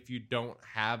for if you don't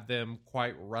have them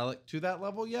quite relic to that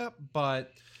level yet,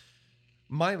 but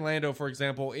my Lando, for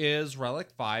example, is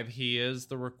Relic 5. He is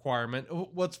the requirement.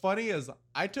 What's funny is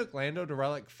I took Lando to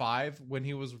Relic 5 when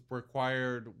he was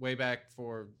required way back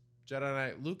for Jedi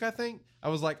Knight Luke, I think. I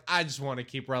was like, I just want to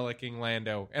keep relicking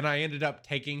Lando. And I ended up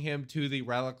taking him to the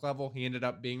Relic level he ended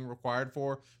up being required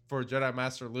for Jedi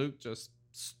Master Luke. Just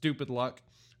stupid luck.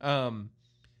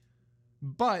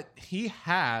 But he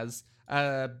has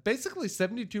basically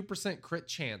 72% crit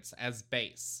chance as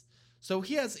base. So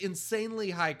he has insanely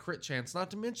high crit chance,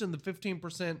 not to mention the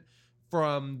 15%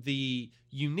 from the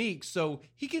unique. So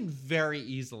he can very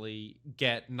easily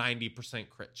get 90%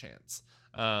 crit chance.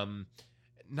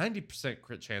 90%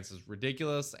 crit chance is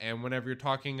ridiculous. And whenever you're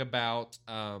talking about,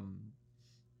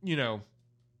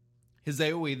 his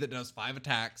AoE that does 5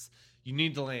 attacks, you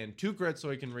need to land 2 crits so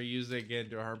he can reuse it again,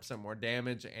 do 100% more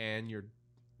damage. And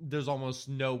there's almost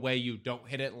no way you don't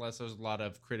hit it unless there's a lot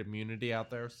of crit immunity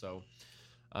out there. So,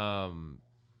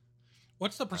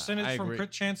 what's the percentage from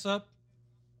crit chance up?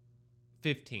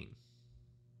 15.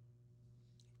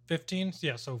 15?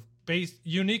 Yeah, so base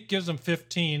unique gives him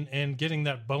 15, and getting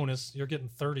that bonus, you're getting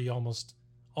 30 almost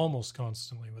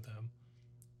constantly with him.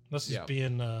 Unless he's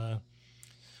being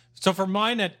so for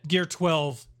mine at gear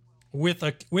 12 with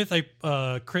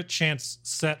a crit chance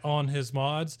set on his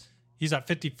mods, he's at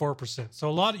 54%.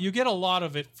 So you get a lot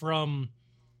of it from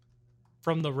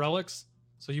the relics.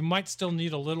 So you might still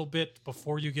need a little bit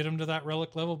before you get him to that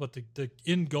relic level, but the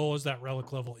end goal is that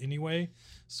relic level anyway.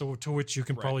 So to which you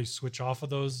can probably switch off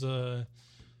of those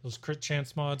crit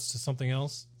chance mods to something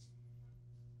else.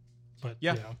 But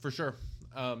yeah. For sure.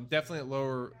 Definitely at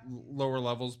lower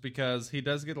levels because he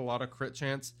does get a lot of crit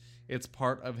chance. It's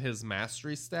part of his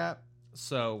mastery stat.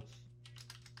 So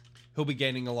he'll be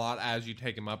gaining a lot as you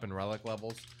take him up in relic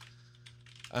levels.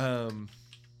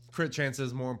 Crit chance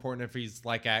is more important if he's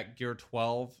like at gear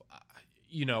 12.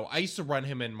 I used to run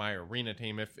him in my arena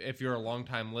team. If you're a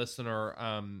longtime listener,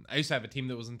 I used to have a team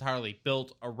that was entirely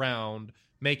built around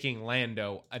making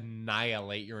Lando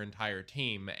annihilate your entire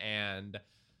team. And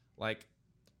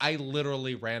I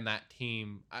literally ran that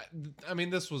team. I mean,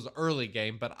 this was early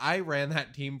game, but I ran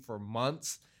that team for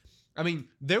months. I mean,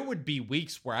 there would be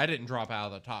weeks where I didn't drop out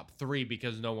of the top 3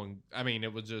 because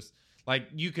it was just Like,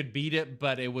 you could beat it,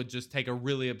 but it would just take a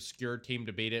really obscure team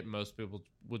to beat it. Most people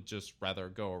would just rather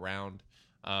go around.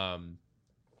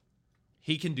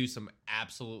 He can do some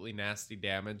absolutely nasty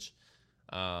damage.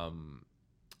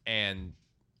 And,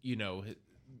 you know,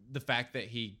 the fact that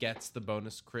he gets the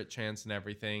bonus crit chance and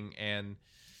everything, and,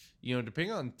 you know,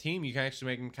 depending on the team, you can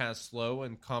actually make him kind of slow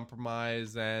and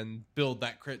compromise and build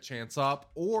that crit chance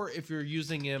up. Or if you're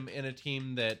using him in a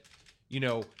team that, you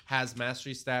know, has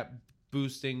mastery stat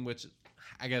boosting, which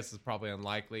I guess is probably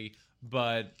unlikely,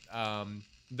 but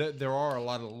there are a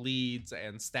lot of leads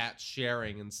and stat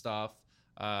sharing and stuff.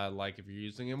 Like if you're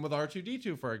using him with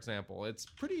R2-D2, for example, it's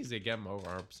pretty easy to get him over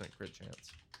 100% crit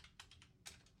chance.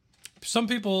 Some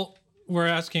people were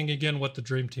asking again what the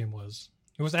dream team was.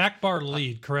 It was Akbar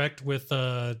lead, correct? With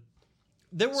There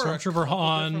were Stormtrooper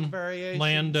Han,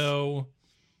 Lando,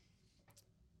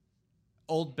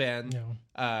 Old Ben,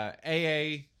 yeah.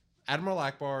 AA, Admiral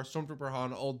Akbar, Stormtrooper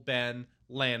Han, Old Ben,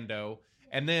 Lando.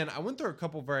 And then I went through a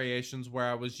couple variations where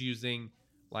I was using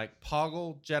like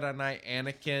Poggle, Jedi Knight,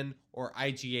 Anakin, or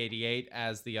IG-88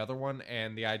 as the other one.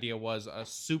 And the idea was a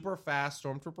super fast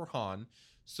Stormtrooper Han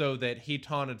so that he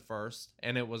taunted first.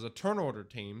 And it was a turn order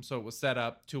team. So it was set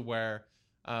up to where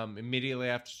immediately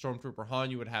after Stormtrooper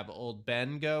Han, you would have Old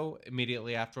Ben go.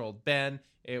 Immediately after Old Ben,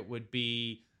 it would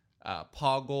be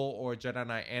Poggle or Jedi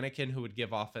Knight Anakin who would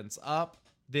give offense up.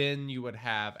 Then you would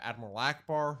have Admiral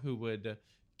Akbar who would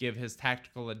give his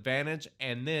tactical advantage.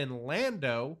 And then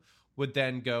Lando would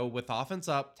then go with offense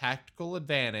up, tactical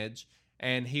advantage,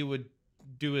 and he would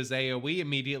do his AoE,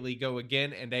 immediately go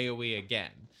again, and AoE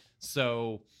again.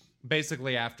 So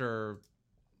basically after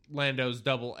Lando's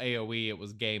double AoE, it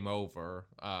was game over,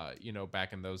 you know,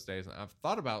 back in those days. And I've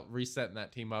thought about resetting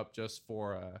that team up just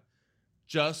for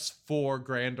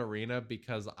Grand Arena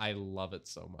because I love it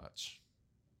so much.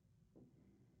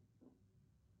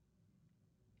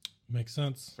 Makes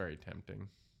sense. Very tempting.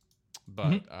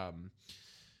 But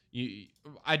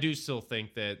I do still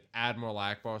think that Admiral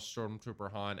Akbar, Stormtrooper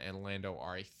Han, and Lando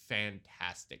are a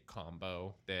fantastic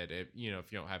combo. That if you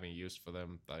don't have any use for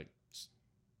them, like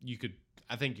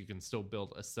I think you can still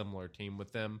build a similar team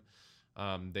with them.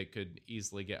 They could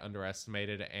easily get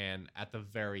underestimated, and at the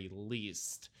very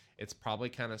least, it's probably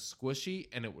kind of squishy,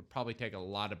 and it would probably take a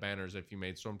lot of banners if you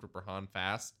made Stormtrooper Han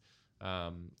fast.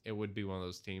 It would be one of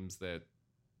those teams that,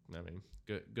 I mean,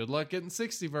 good luck getting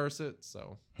 60 versus it.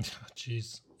 So,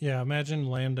 jeez, yeah. Imagine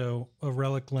Lando, a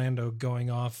relic Lando, going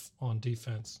off on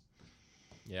defense.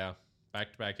 Yeah,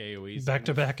 back-to-back AOEs.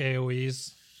 Back-to-back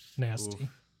AOEs, nasty. Oof.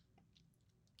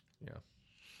 Yeah,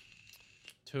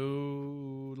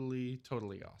 totally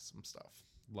awesome stuff.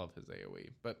 Love his AOE,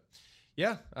 but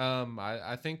yeah,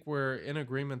 I think we're in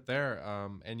agreement there.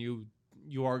 And you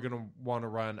are gonna want to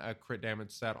run a crit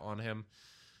damage set on him.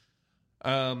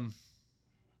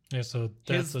 Yeah, so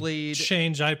that's his lead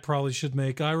change I probably should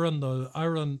make. I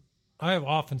have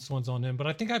offense ones on him, but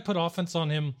I think I put offense on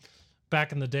him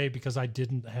back in the day because I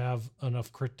didn't have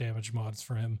enough crit damage mods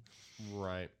for him.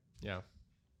 Right. Yeah.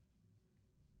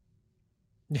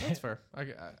 That's fair.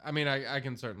 I mean, I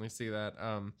can certainly see that.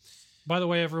 By the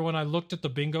way, everyone, I looked at the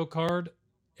bingo card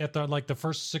at the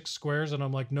first 6 squares, and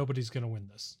I'm like, nobody's gonna win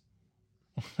this.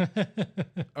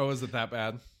 Oh, is it that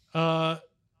bad?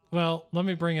 Well, let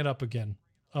me bring it up again.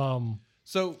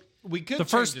 So we could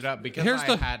change it up because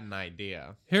I had an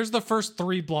idea. Here's the first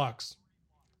 3 blocks: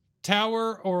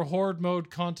 Tower or Horde mode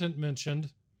content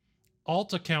mentioned,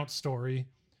 alt account story,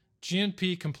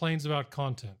 GNP complains about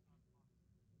content.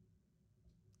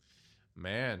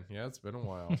 Man, yeah, it's been a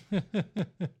while.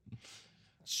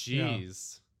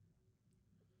 Jeez.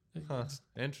 Yeah. Huh,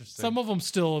 interesting. Some of them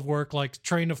still work, like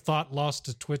train of thought lost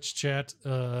to Twitch chat,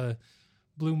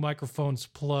 blue microphones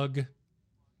plug.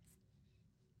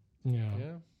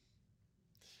 Yeah.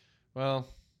 Well,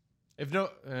 if no,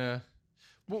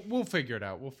 we'll figure it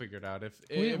out. We'll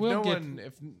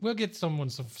get someone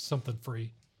something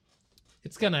free.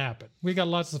 It's gonna happen. We got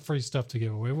lots of free stuff to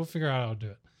give away. We'll figure out how to do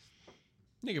it.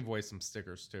 You give away some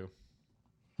stickers too.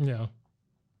 Yeah.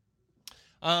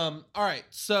 All right.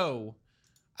 So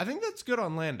I think that's good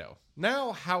on Lando.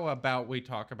 Now, how about we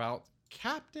talk about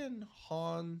Captain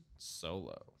Han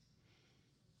Solo?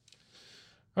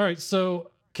 All right. So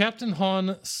Captain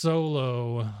Han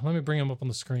Solo. Let me bring him up on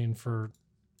the screen for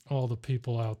all the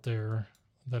people out there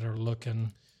that are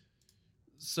looking.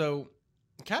 So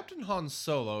Captain Han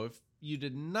Solo, if you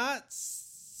did not...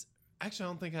 Actually, I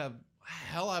don't think I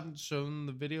haven't shown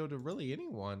the video to really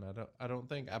anyone. I don't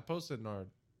think. I posted in our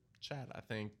chat, I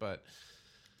think, but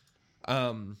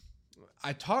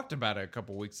I talked about it a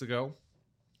couple weeks ago,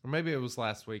 or maybe it was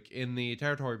last week in the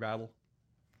territory battle,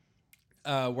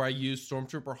 where I used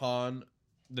Stormtrooper Han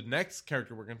the next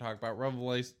character we're going to talk about,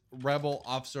 Rebel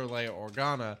Officer Leia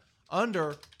Organa,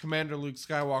 under Commander Luke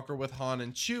Skywalker with Han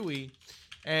and Chewie.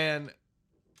 And,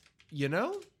 you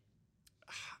know,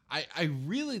 I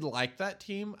really like that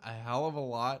team a hell of a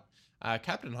lot.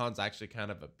 Captain Han's actually kind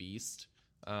of a beast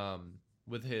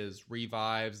with his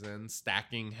revives and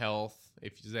stacking health,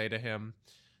 if you say to him.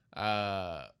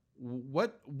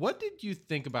 What did you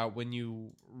think about when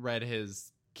you read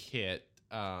his kit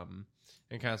and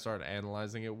kind of started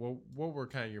analyzing it? What were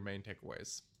kind of your main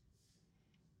takeaways?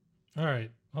 All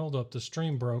right, hold up. The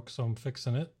stream broke, so I'm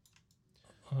fixing it.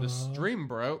 The stream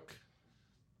broke.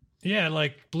 Yeah,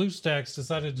 like BlueStacks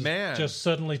decided to just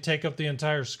suddenly take up the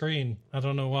entire screen. I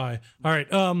don't know why. All right.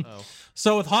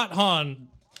 So with Hot Han,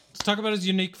 let's talk about his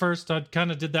unique first. I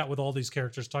kind of did that with all these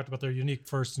characters. Talked about their unique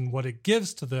first and what it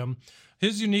gives to them.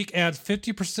 His unique adds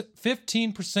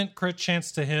 15% crit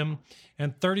chance to him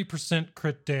and 30%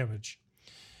 crit damage.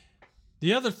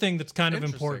 The other thing that's kind of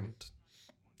important.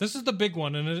 This is the big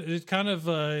one, and it kind of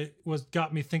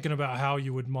got me thinking about how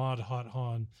you would mod Hot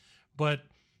Han. But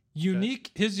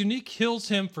his unique heals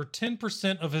him for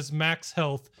 10% of his max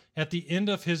health at the end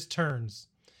of his turns.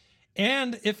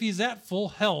 And if he's at full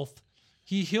health,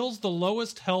 he heals the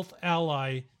lowest health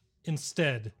ally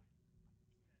instead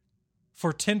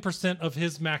for 10% of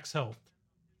his max health.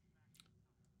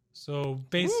 So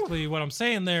basically what I'm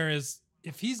saying there is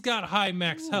if he's got high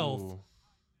max health,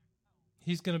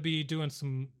 he's going to be doing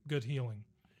some good healing.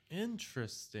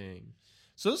 Interesting.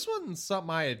 So this wasn't something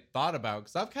I had thought about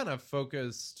because I've kind of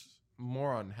focused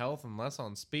more on health and less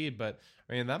on speed. But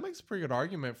I mean, that makes a pretty good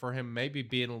argument for him maybe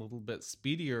being a little bit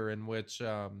speedier, in which,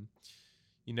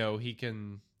 you know, he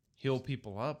can heal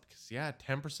people up. Because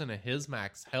 10% of his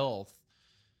max health.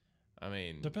 I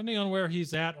mean, depending on where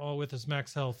he's at, all with his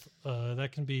max health, that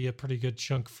can be a pretty good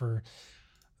chunk for.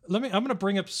 I'm going to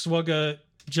bring up Swugga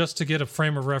just to get a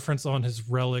frame of reference on his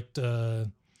relic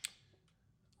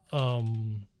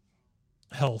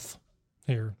health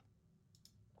here.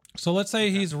 So let's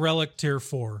say he's relic tier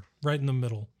 4, right in the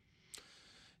middle.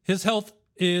 His health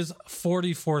is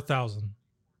 44,000.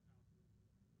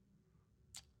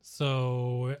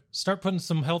 So start putting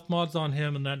some health mods on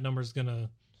him, and that number's gonna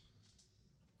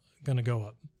go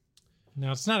up.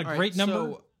 Now it's not a great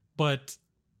number, but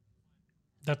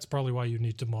that's probably why you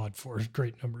need to mod for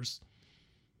great numbers.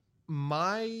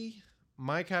 My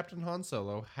Captain Han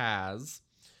Solo has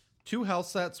 2 health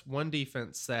sets, 1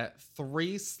 defense set,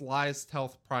 3 sliced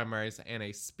health primaries, and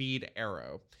a speed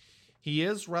arrow. He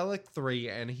is Relic 3,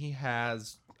 and he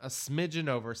has a smidgen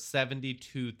over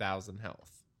 72,000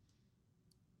 health.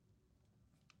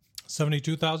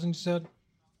 72,000, you said?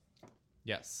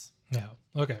 Yes. Yeah.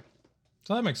 Okay.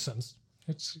 So that makes sense.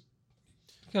 It's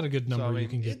got a good number you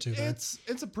can get to there. It's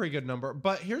a pretty good number,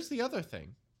 but here's the other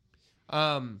thing.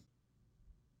 10%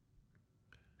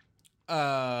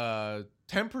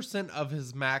 of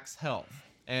his max health.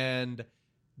 And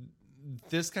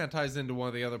this kind of ties into one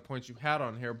of the other points you had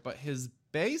on here, but his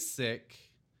basic,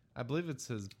 I believe it's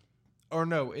his, or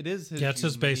no, it is his. Yeah, it's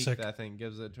his basic. That I think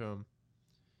gives it to him.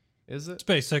 Is it? It's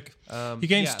basic. He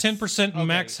gains 10%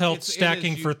 max health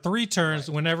stacking for 3 turns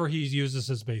whenever he uses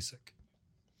his basic.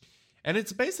 And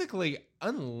it's basically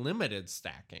unlimited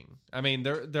stacking. I mean,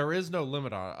 there is no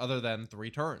limit on it other than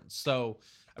 3 turns. So,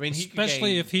 I mean,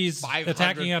 especially if he's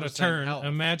attacking out a turn, health.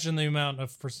 Imagine the amount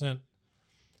of percent.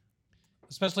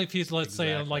 Especially if he's, let's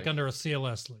say, like under a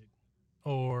CLS lead,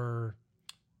 or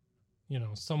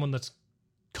someone that's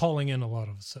calling in a lot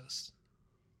of assists.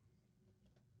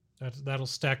 That'll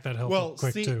stack that health up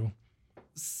quick too.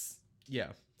 Yeah,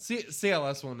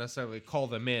 CLS won't necessarily call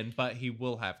them in, but he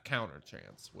will have counter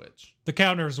chance. Which the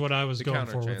counter is what I was going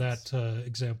for with that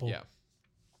example. Yeah,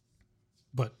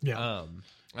 but yeah.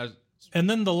 And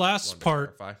then the last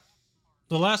part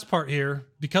here,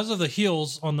 because of the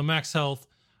heals on the max health,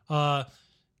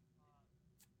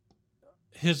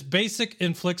 his basic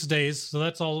inflicts daze, so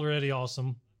that's already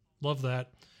awesome. Love that.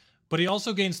 But he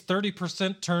also gains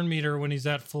 30% turn meter when he's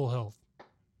at full health.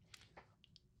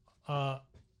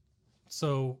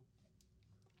 So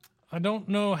I don't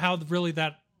know how really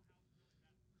that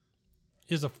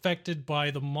is affected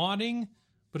by the modding,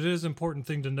 but it is an important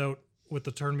thing to note with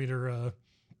the turn meter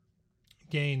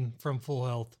gain from full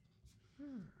health,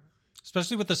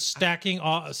 especially with the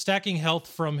stacking health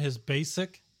from his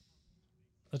basic.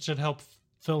 That should help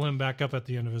fill him back up at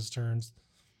the end of his turns.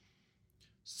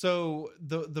 So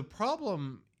the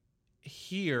problem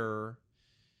here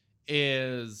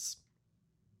is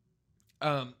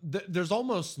there's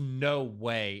almost no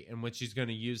way in which he's going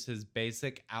to use his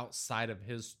basic outside of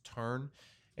his turn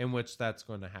in which that's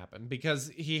going to happen, because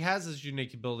he has his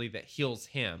unique ability that heals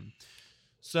him.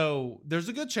 So there's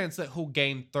a good chance that he'll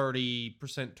gain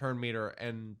 30% turn meter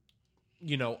and,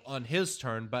 on his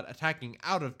turn, but attacking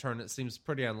out of turn, it seems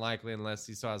pretty unlikely unless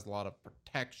he still has a lot of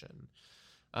protection.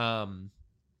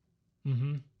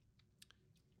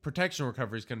 Protection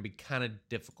recovery is going to be kind of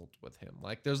difficult with him.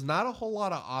 Like, there's not a whole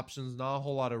lot of options, not a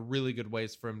whole lot of really good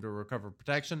ways for him to recover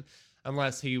protection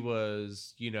unless he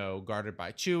was, guarded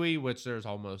by Chewie, which there's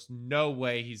almost no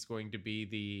way he's going to be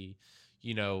the,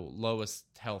 lowest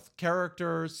health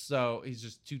character. So he's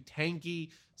just too tanky.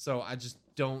 So I just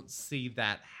don't see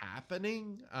that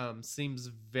happening. Seems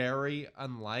very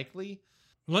unlikely.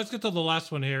 Let's get to the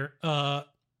last one here.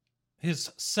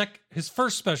 His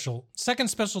first special, second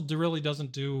special really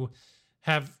doesn't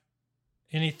have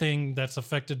anything that's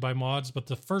affected by mods, but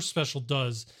the first special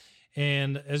does.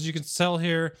 And as you can tell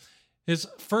here, his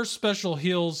first special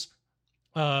heals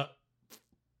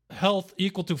health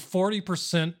equal to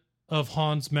 40% of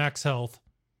Han's max health.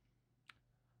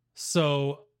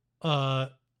 So,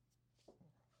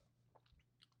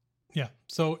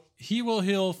 so he will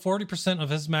heal 40% of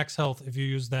his max health if you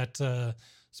use that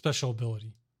special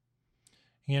ability.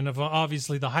 And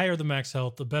obviously, the higher the max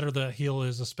health, the better the heal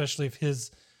is, especially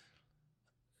if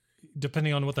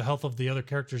depending on what the health of the other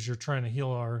characters you're trying to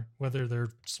heal are, whether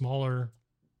they're smaller,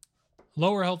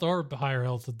 lower health or higher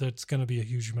health, that's going to be a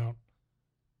huge amount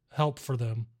help for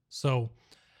them. So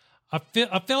I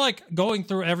feel like going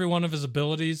through every one of his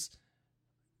abilities,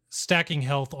 stacking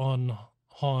health on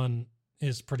Han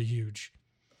is pretty huge.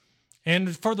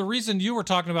 And for the reason you were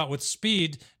talking about with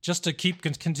speed, just to keep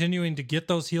continuing to get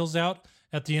those heals out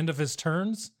at the end of his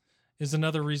turns is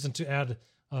another reason to add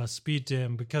speed to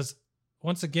him, because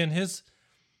once again,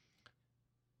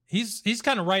 he's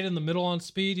kind of right in the middle on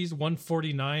speed. He's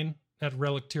 149 at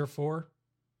Relic Tier 4.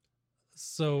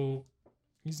 So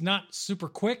he's not super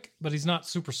quick, but he's not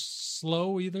super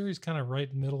slow either. He's kind of right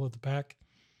in the middle of the pack.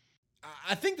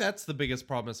 I think that's the biggest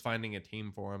problem, is finding a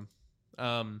team for him.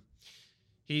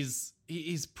 He's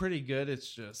pretty good.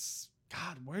 It's just,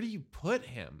 God, where do you put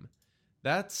him?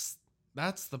 That's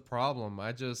the problem.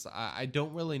 I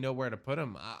don't really know where to put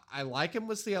him. I like him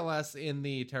with CLS in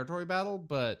the territory battle,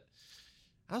 but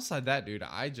outside that, dude,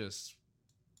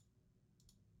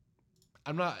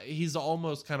 he's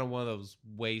almost kind of one of those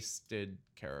wasted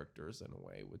characters in a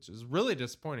way, which is really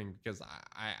disappointing because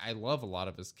I love a lot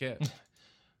of his kit.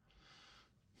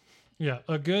 Yeah,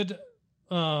 a good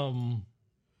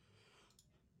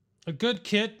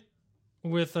kit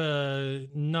with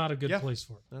not a good place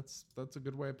for it. That's a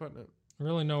good way of putting it.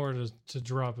 Really nowhere to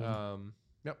drop it.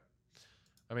 Yep.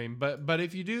 I mean, but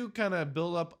if you do kind of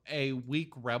build up a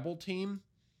weak rebel team,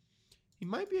 he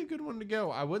might be a good one to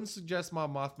go. I wouldn't suggest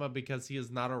Mon Mothma because he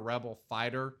is not a rebel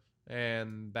fighter,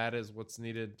 and that is what's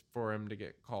needed for him to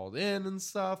get called in and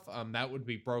stuff. That would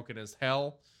be broken as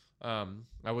hell.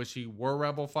 I wish he were a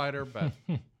rebel fighter, but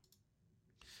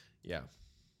yeah,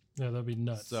 that'd be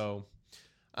nuts. So,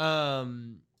 how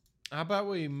about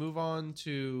we move on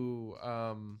to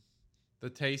the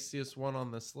tastiest one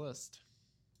on this list?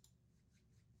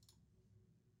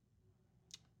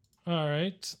 All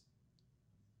right.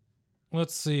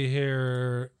 Let's see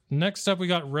here. Next up, we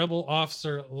got Rebel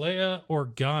Officer Leia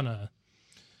Organa.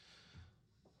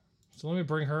 So let me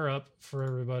bring her up for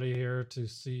everybody here to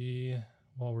see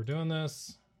while we're doing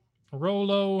this.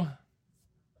 Rolo.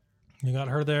 You got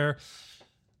her there.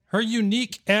 Her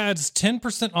unique adds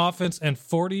 10% offense and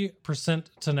 40%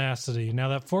 tenacity. Now,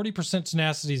 that 40%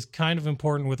 tenacity is kind of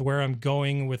important with where I'm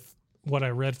going with what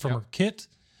I read from her kit.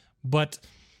 But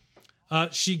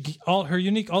her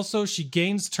unique also, she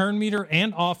gains turn meter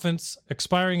and offense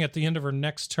expiring at the end of her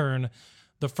next turn.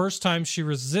 The first time she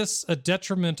resists a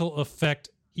detrimental effect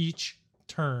each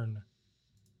turn.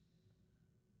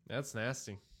 That's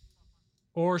nasty.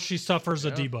 Or she suffers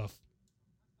a debuff.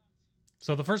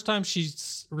 So the first time she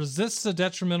resists a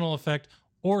detrimental effect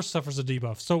or suffers a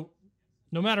debuff. So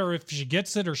no matter if she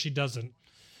gets it or she doesn't,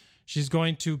 she's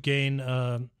going to gain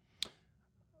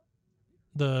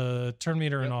the turn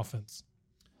meter and offense.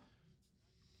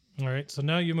 All right, so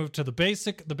now you move to the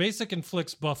basic. The basic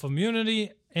inflicts buff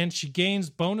immunity, and she gains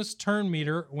bonus turn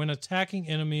meter when attacking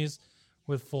enemies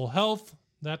with full health.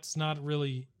 That's not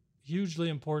really hugely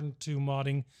important to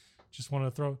modding. Just want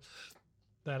to throw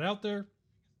that out there.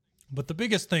 But the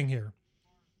biggest thing here,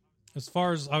 as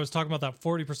far as I was talking about that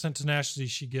 40% tenacity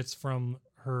she gets from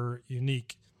her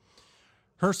unique,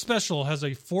 her special has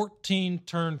a 14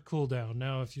 turn cooldown.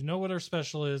 Now, if you know what her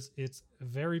special is, it's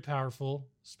very powerful,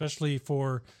 especially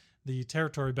for the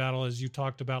territory battle, as you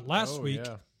talked about last week.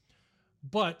 Yeah.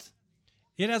 But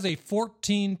it has a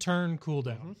 14 turn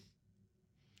cooldown.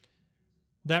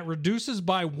 that reduces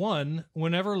by 1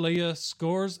 whenever Leia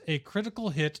scores a critical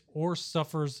hit or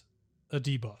suffers a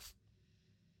debuff.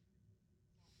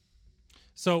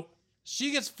 So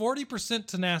she gets 40%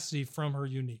 tenacity from her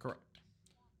unique. Correct.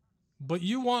 But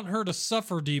you want her to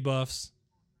suffer debuffs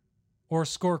or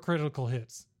score critical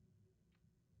hits.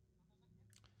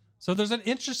 So there's an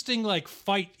interesting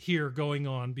fight here going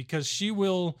on, because she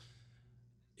will,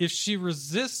 if she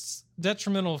resists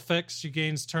detrimental effects, she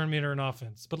gains turn meter and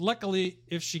offense. But luckily,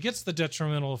 if she gets the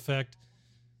detrimental effect,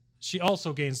 she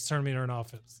also gains turn meter and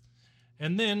offense.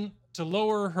 And then to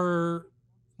lower her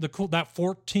that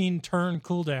 14 turn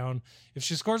cooldown, if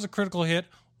she scores a critical hit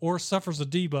or suffers a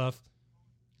debuff,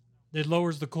 it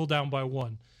lowers the cooldown by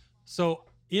 1. So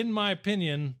in my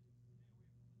opinion,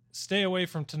 stay away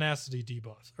from tenacity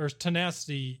debuffs or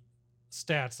tenacity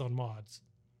stats on mods.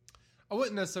 I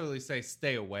wouldn't necessarily say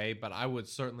stay away, but I would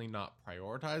certainly not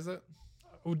prioritize it.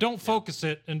 Don't focus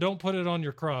it and don't put it on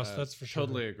your cross. That's for sure.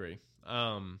 Totally agree.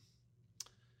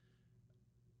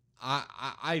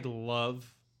 I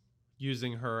love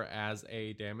using her as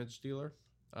a damage dealer.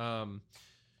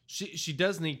 She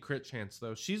does need crit chance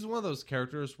though. She's one of those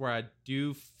characters where I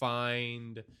do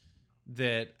find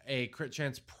that a crit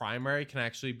chance primary can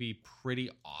actually be pretty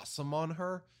awesome on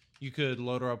her. You could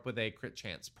load her up with a crit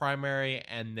chance primary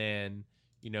and then,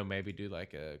 maybe do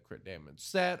like a crit damage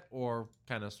set, or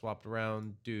kind of swapped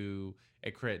around, do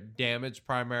a crit damage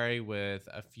primary with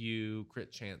a few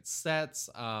crit chance sets.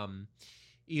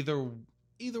 Either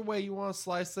way you want to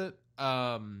slice it.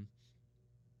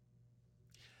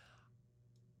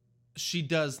 She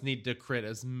does need to crit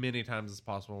as many times as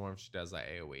possible when she does that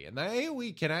AoE. And that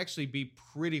AoE can actually be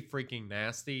pretty freaking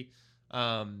nasty.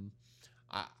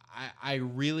 I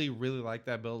really, really like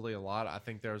that ability a lot. I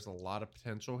think there's a lot of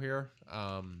potential here.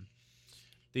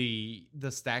 The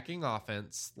stacking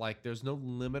offense, there's no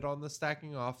limit on the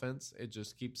stacking offense. It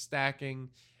just keeps stacking.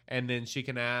 And then she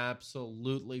can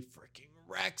absolutely freaking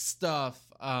wreck stuff.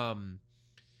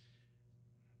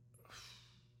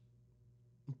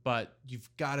 But you've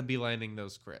got to be landing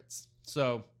those crits.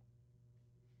 So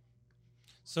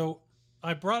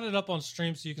I brought it up on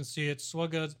stream so you can see it.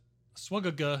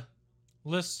 Swagaga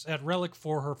lists at Relic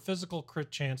for her physical crit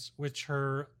chance, which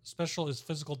her special is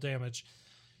physical damage,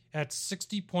 at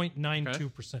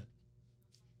 60.92%. Okay.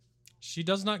 She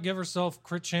does not give herself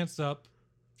crit chance up.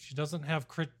 She doesn't have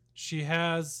crit. She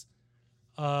has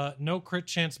no crit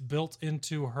chance built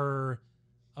into her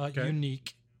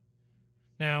unique.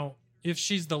 Now, if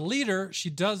she's the leader, she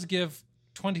does give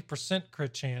 20%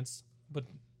 crit chance, but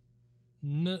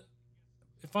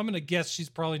if I'm going to guess, she's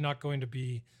probably not going to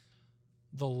be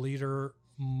the leader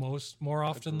more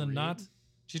often than not.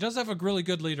 She does have a really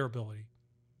good leader ability,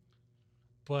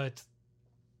 but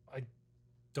I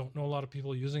don't know a lot of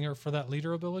people using her for that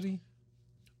leader ability.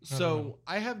 So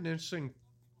I have an interesting...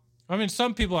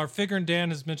 some people are. Figure and Dan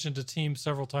has mentioned a team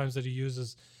several times that he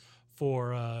uses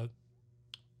for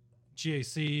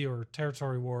GAC or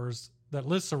Territory Wars that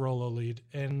lists a Rolo lead,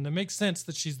 and it makes sense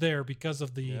that she's there because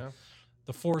of the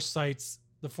foresight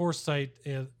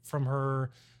from her,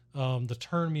 the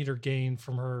turn meter gain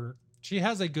from her. She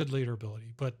has a good leader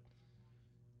ability, but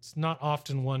it's not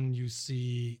often one you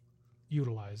see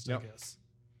utilized. I guess.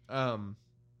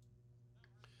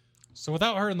 So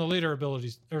without her in the leader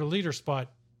abilities or leader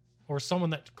spot, or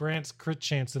someone that grants crit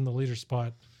chance in the leader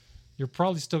spot, you're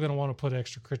probably still going to want to put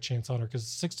extra crit chance on her, because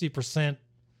 60%,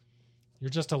 you're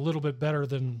just a little bit better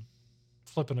than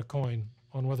flipping a coin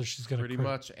on whether she's going to crit. Pretty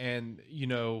much. And,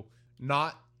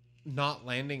 not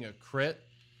landing a crit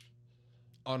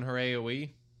on her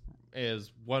AoE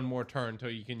is one more turn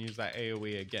until you can use that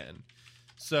AoE again.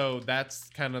 So that's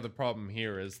kind of the problem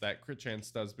here, is that crit chance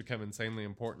does become insanely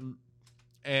important.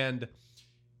 And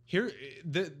here,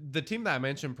 the team that I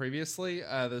mentioned previously,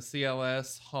 the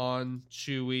CLS, Han,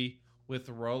 Chewie with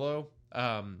Rolo,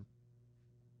 I've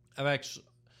actually,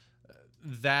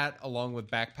 that along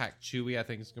with Backpack Chewie, I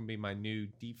think is going to be my new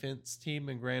defense team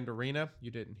in Grand Arena.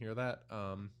 You didn't hear that,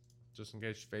 just in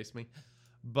case you face me.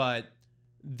 But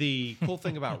the cool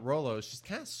thing about Rolo is she's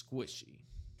kind of squishy.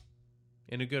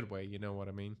 In a good way, you know what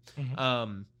I mean?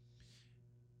 Mm-hmm.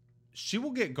 She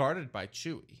will get guarded by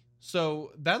Chewie.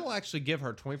 So that'll actually give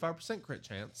her 25% crit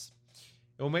chance.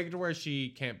 It will make it to where she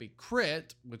can't be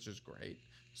crit, which is great.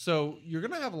 So you're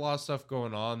going to have a lot of stuff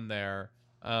going on there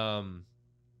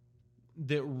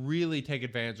that really take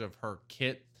advantage of her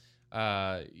kit,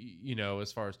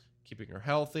 as far as keeping her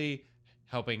healthy,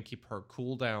 helping keep her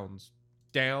cooldowns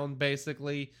down,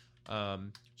 basically.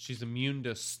 She's immune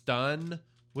to stun,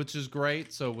 which is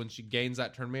great. So when she gains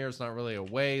that turn meter, it's not really a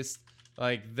waste.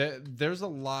 There's a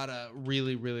lot of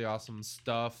really, really awesome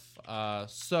stuff.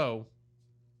 So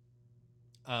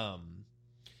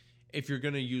if you're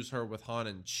going to use her with Han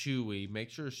and Chewie, make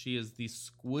sure she is the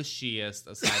squishiest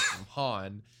aside from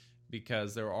Han,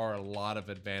 because there are a lot of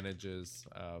advantages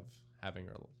of having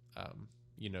her,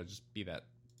 just be that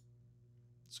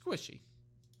squishy.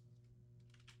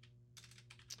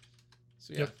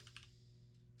 So, yeah.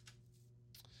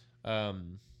 Yep.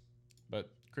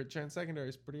 But crit chance secondary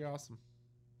is pretty awesome.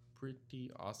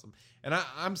 And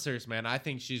I'm serious, man. I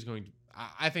think she's going to,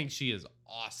 I think she is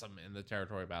awesome in the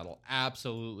territory battle.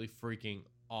 Absolutely freaking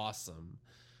awesome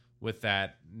with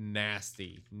that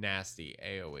nasty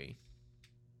AoE.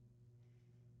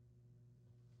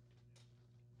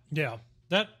 Yeah,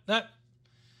 that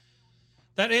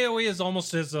AoE is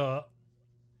almost as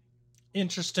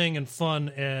interesting and fun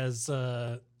as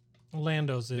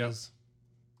Lando's is. Yep.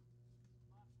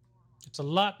 It's a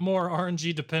lot more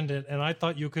RNG dependent, and I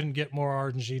thought you couldn't get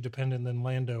more RNG dependent than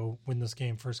Lando when this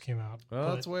game first came out.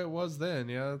 Well, that's the way it was then.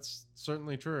 Yeah, that's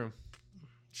certainly true.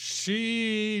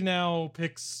 She now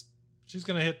picks, she's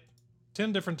going to hit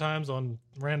 10 different times on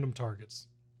random targets.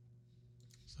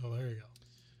 So there you go.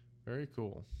 Very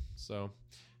cool. So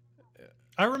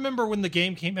I remember when the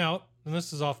game came out, and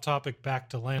this is off topic back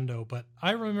to Lando, but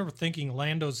I remember thinking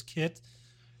Lando's kit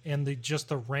and the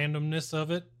randomness of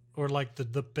it, or like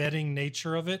the betting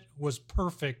nature of it, was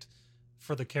perfect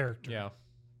for the character. Yeah.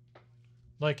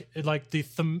 Like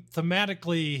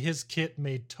thematically, his kit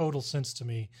made total sense to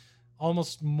me,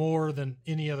 almost more than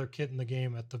any other kit in the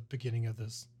game at the beginning of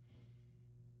this.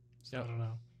 So Yep. I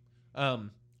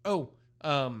don't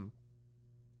know.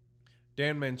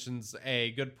 Dan mentions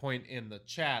a good point in the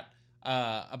chat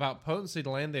about potency to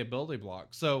land the ability block.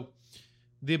 So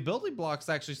the ability block is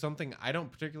actually something I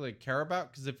don't particularly care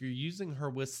about, because if you're using her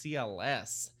with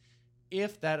CLS,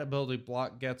 if that ability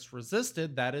block gets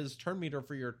resisted, that is turn meter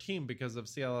for your team because of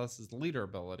CLS's leader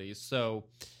ability. So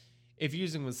if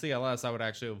using with CLS, I would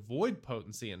actually avoid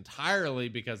potency entirely,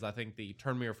 because I think the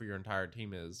turn meter for your entire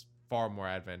team is far more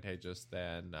advantageous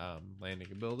than landing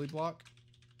ability block.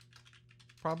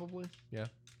 Probably. Yeah,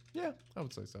 I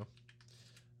would say so.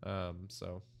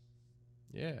 So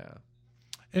yeah.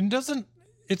 And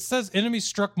it says enemies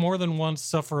struck more than once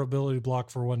suffer ability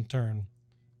block for one turn.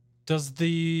 Do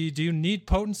you need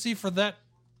potency for that,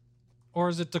 or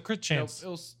is it the crit chance?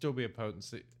 It'll still be a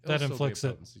potency. That inflicts it.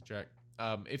 Potency check.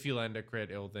 If you land a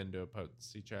crit, it'll then do a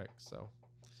potency check. So,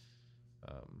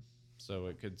 so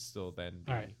it could still then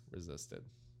be resisted.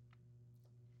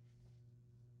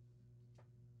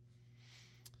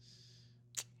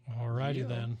 Alrighty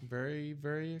then. Very,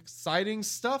 very exciting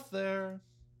stuff there.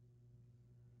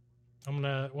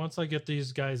 Once I get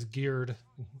these guys geared,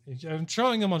 I'm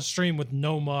showing them on stream with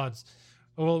no mods.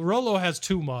 Well, Rolo has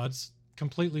 2 mods,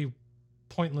 completely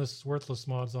pointless, worthless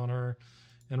mods on her.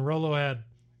 And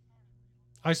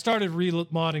I started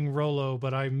remodding Rolo,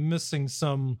 but I'm missing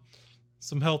some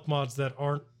health mods that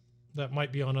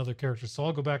might be on other characters. So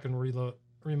I'll go back and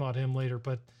remod him later,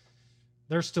 but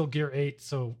they're still gear 8,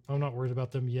 so I'm not worried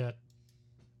about them yet.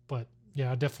 But yeah,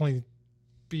 I'll definitely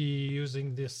be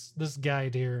using this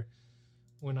guide here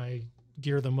when I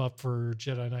gear them up for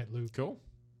Jedi Knight Luke. Cool.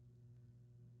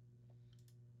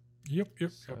 Yep.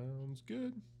 Sounds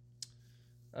good.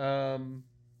 All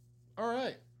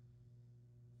right.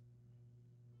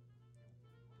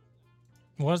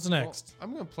 What's next? Well,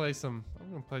 I'm gonna play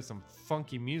some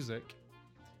funky music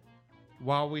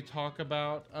while we talk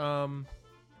about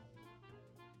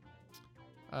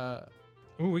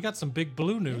Ooh, we got some big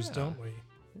blue news, don't we?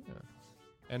 Yeah.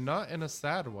 And not in a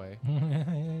sad way.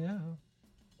 Yeah.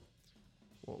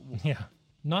 Yeah.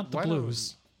 Not the Why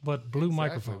blues, but blue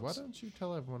microphones. Why don't you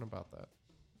tell everyone about that?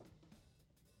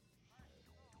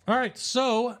 All right,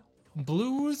 so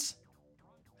Blues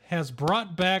has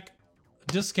brought back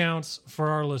discounts for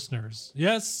our listeners.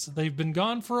 Yes, they've been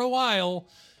gone for a while,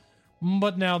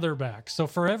 but now they're back. So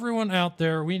for everyone out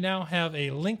there, we now have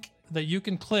a link that you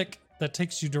can click that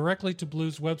takes you directly to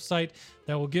Blues' website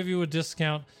that will give you a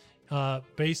discount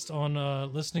based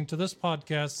on listening to this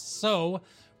podcast. So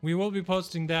we will be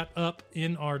posting that up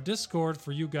in our Discord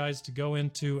for you guys to go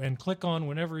into and click on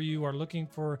whenever you are looking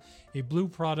for a Blue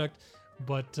product.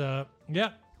 But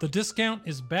yeah, the discount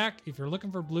is back. If you're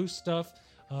looking for Blue stuff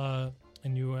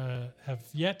and you have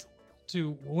yet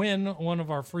to win one of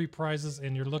our free prizes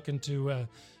and you're looking to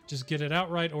just get it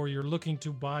outright, or you're looking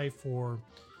to buy for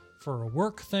a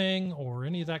work thing or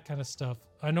any of that kind of stuff,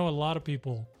 I know a lot of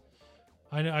people,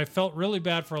 I felt really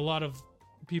bad for a lot of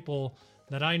people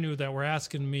that I knew that were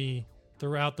asking me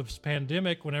throughout this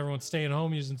pandemic when everyone's staying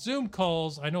home using Zoom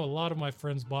calls. I know a lot of my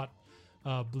friends bought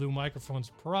Blue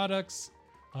Microphones products.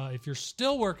 If you're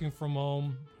still working from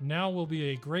home, now will be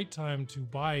a great time to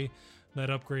buy that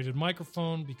upgraded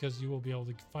microphone because you will be able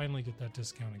to finally get that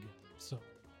discount again. So,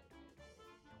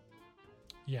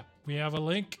 yeah, we have a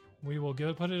link. We will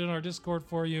put it in our Discord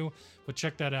for you, but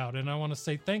check that out. And I want to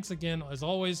say thanks again, as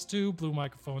always, to Blue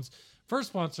Microphones for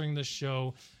sponsoring this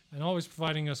show and always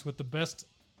providing us with the best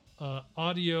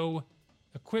audio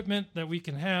equipment that we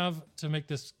can have to make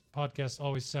this podcast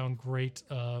always sound great.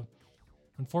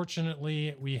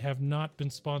 Unfortunately, we have not been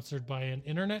sponsored by an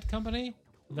internet company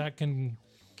that can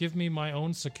give me my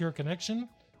own secure connection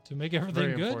to make everything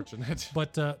Very good. Unfortunate.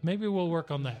 But maybe we'll work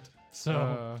on that.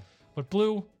 So, but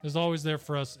Blue is always there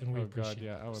for us, and we Oh appreciate god,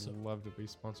 yeah, I would it. So, love to be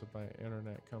sponsored by an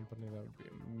internet company. That would be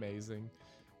amazing.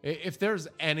 If there's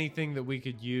anything that we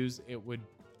could use, it would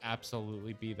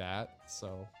absolutely be that.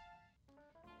 So,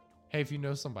 hey, if you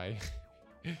know somebody,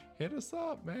 hit us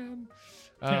up, man.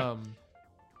 Yeah.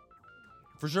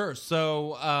 For sure.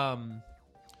 So,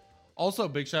 also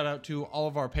big shout out to all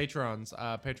of our patrons.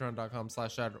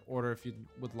 Patreon.com/shoutorder if you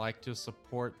would like to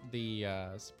support the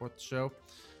show.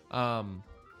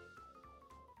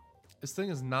 This thing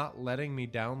is not letting me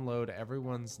download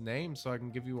everyone's name so I can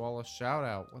give you all a shout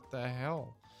out. What the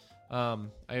hell? I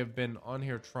have been on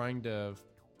here trying to...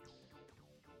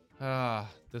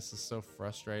 this is so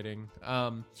frustrating.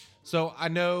 So I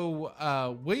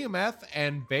know William F.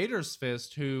 and Bader's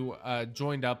Fist, who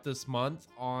joined up this month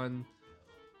on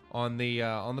the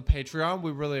Patreon. We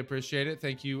really appreciate it.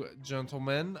 Thank you,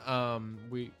 gentlemen.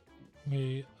 we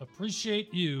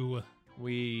appreciate you.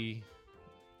 We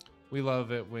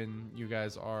love it when you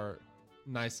guys are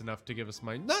nice enough to give us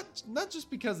money. Not just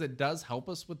because it does help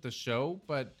us with the show,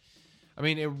 but I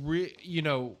mean it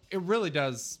really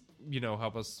does,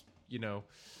 help us,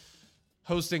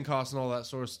 hosting costs and all that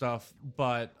sort of stuff,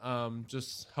 but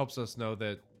just helps us know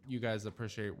that you guys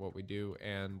appreciate what we do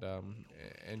and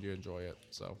you enjoy it.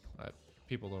 So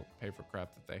people don't pay for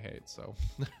crap that they hate. So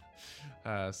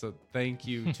so thank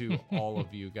you to all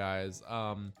of you guys.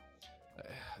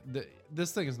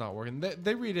 This thing is not working.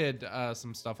 They redid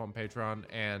some stuff on Patreon,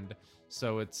 and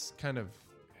so it's kind of...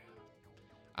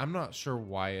 I'm not sure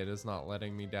why it is not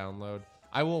letting me download.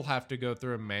 I will have to go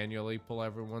through and manually pull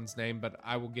everyone's name, but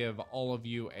I will give all of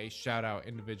you a shout out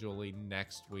individually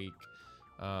next week.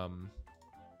 This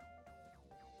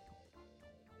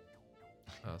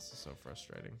is so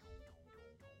frustrating.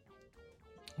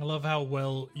 I love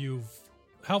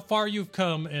how far you've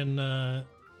come in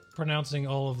pronouncing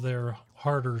all of their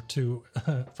harder to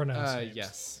pronounce names.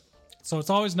 Yes. So it's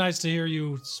always nice to hear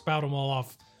you spout them all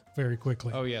off very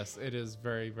quickly. Oh yes, it is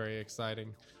very, very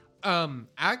exciting.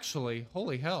 Actually,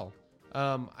 holy hell.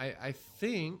 I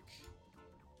think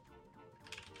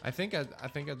I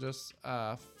just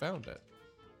found it.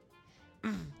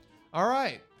 All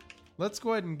right, let's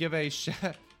go ahead and give a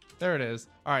shout. There it is.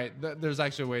 All right, there's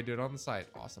actually a way to do it on the site.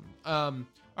 Awesome. All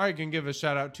right, can give a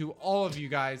shout out to all of you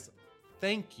guys.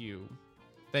 Thank you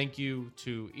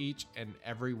to each and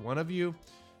every one of you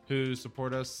who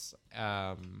support us.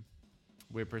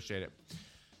 We appreciate it.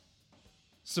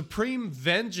 Supreme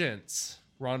Vengeance,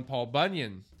 Ron Paul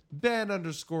Bunyan,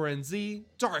 Ben_NZ,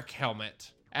 Dark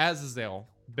Helmet, Azazel,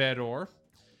 Bedor,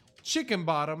 Chicken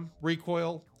Bottom,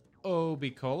 Recoil,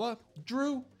 Obicola,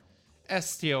 Drew,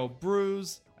 STL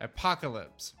Bruise,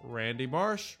 Apocalypse, Randy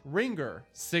Marsh, Ringer,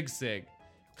 Sig,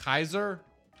 Kaiser,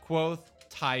 Quoth,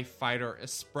 TIE Fighter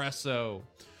Espresso,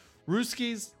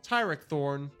 Ruskies, Tyrek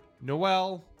Thorn,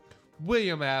 Noel,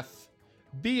 William F.,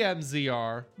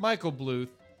 BMZR, Michael Bluth,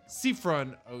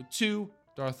 Seafront02,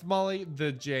 Darth Molly,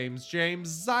 The James,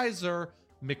 Zyzer,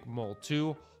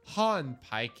 McMull2, Han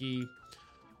Pikey,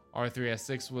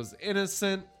 R3S6 was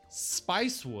Innocent,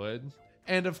 Spicewood,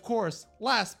 and of course,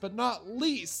 last but not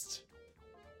least,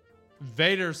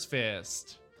 Vader's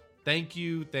Fist. Thank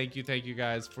you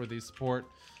guys for the support.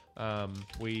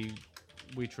 We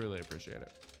truly appreciate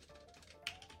it.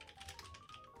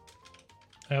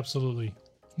 Absolutely.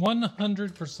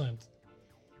 100%.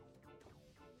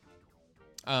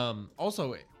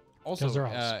 Also, Those are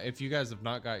awesome. if you guys have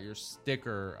not got your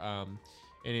sticker,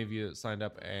 any of you that signed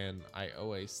up and I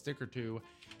owe a sticker to,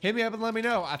 hit me up and let me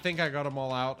know. I think I got them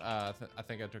all out. I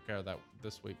think I took care of that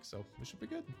this week, so we should be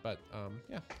good. But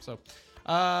yeah. So,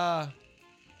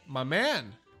 my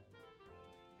man,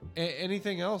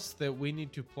 anything else that we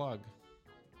need to plug?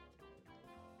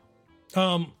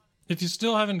 If you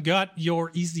still haven't got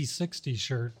your Easy 60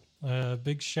 shirt,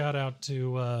 big shout out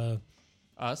to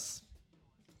Us.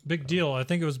 Big Deal. I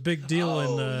think it was Big Deal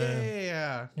in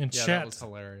Yeah, chat. that was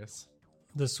hilarious.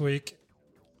 This week.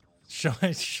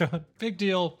 Big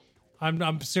Deal.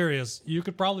 I'm serious. You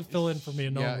could probably fill in for me.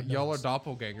 And no one Y'all are knows.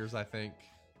 doppelgangers, I think.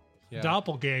 Yeah.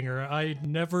 Doppelganger. I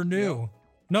never knew.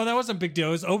 No, that wasn't a big deal.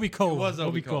 It was Obi Cola. It was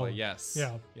Obi Cola. Yes.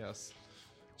 Yeah. Yes.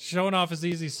 Showing off his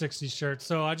Easy 60 shirt.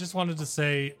 So I just wanted to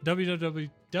say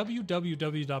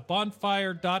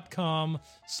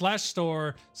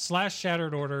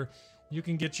www.bonfire.com/store/shattered order. You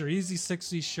can get your Easy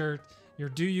 60 shirt, your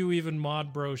Do You Even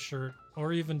Mod Bro shirt,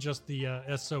 or even just the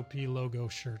SOP logo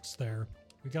shirts there.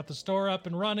 We got the store up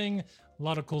and running. A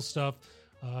lot of cool stuff.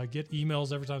 I get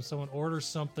emails every time someone orders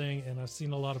something, and I've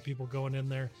seen a lot of people going in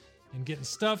there and getting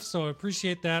stuff. So I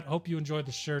appreciate that. Hope you enjoyed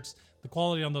the shirts. The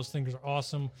quality on those things are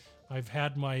awesome. I've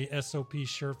had my SOP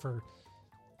shirt for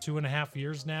 2.5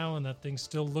 years now, and that thing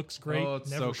still looks great. Oh, it's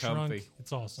Never so shrunk. comfy.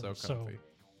 It's awesome. So comfy.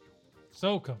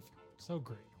 So comfy. So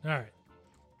great. All right.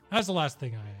 That's the last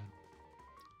thing I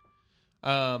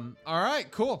had. All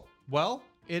right, cool. Well,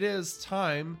 it is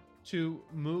time to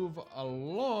move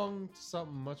along to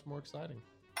something much more exciting.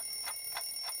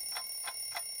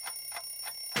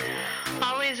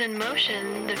 Always in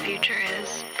motion, the future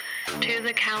is. To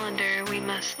the calendar we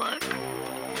must look.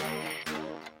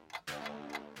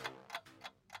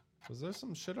 Was there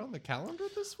some shit on the calendar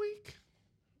this week?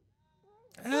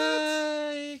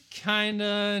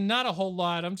 Kinda, not a whole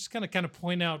lot. I'm just gonna kind of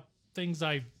point out things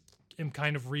I am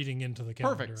kind of reading into the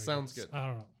calendar. Perfect. I Sounds guess. good. I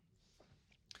don't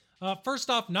know. First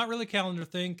off, not really a calendar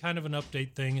thing, kind of an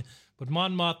update thing, but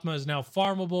Mon Mothma is now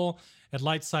farmable at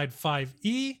Lightside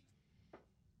 5E.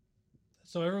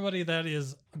 So everybody that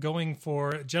is going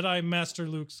for Jedi Master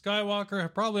Luke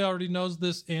Skywalker probably already knows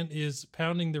this and is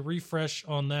pounding the refresh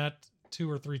on that 2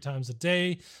 or 3 times a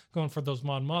day, going for those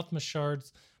Mon Mothma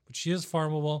shards. But she is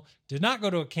farmable. Did not go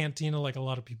to a cantina like a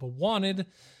lot of people wanted.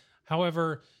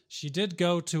 However, she did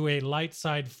go to a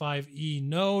Lightside 5E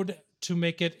node to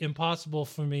make it impossible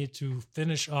for me to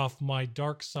finish off my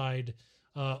dark side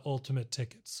ultimate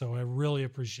ticket. So I really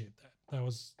appreciate that. That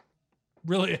was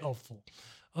really helpful.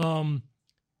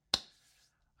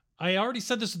 I already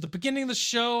said this at the beginning of the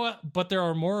show, but there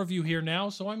are more of you here now,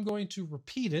 so I'm going to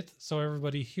repeat it so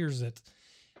everybody hears it.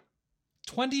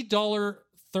 $20,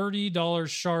 $30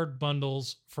 shard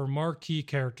bundles for marquee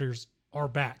characters are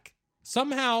back.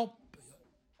 Somehow,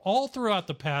 all throughout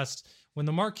the past, when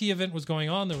the marquee event was going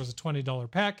on, there was a $20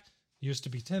 pack. It used to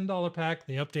be $10 pack.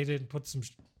 They updated and put some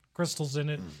crystals in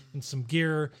it and some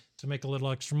gear to make a little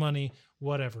extra money,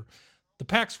 whatever. The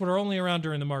packs were only around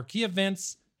during the marquee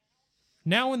events.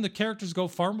 Now when the characters go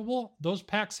farmable, those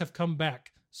packs have come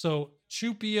back. So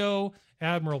Chupio,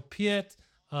 Admiral Piet,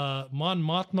 Mon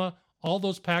Mothma, all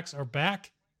those packs are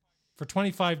back for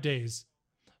 25 days.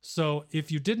 So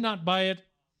if you did not buy it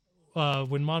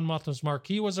when Mon Mothma's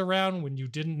marquee was around, when you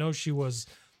didn't know she was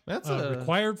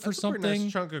required for that's a pretty something,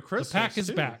 nice chunk of crystals, the pack is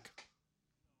too. back.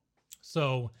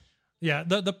 So yeah,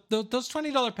 those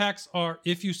 $20 packs are,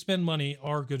 if you spend money,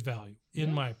 are good value,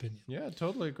 in my opinion. Yeah,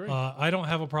 totally agree. I don't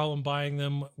have a problem buying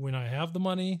them when I have the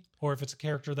money, or if it's a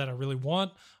character that I really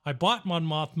want. I bought Mon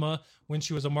Mothma when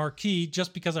she was a marquee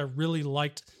just because I really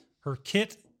liked her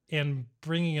kit and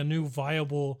bringing a new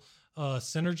viable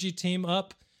synergy team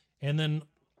up, and then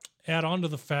add on to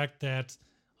the fact that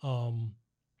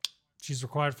she's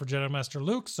required for Jedi Master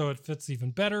Luke, so it fits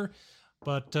even better.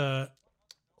 But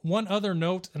one other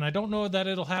note, and I don't know that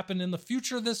it'll happen in the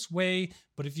future this way,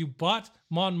 but if you bought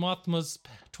Mon Mothma's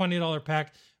 $20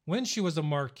 pack when she was a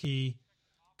marquee,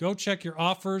 go check your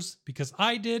offers, because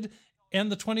I did,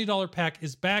 and the $20 pack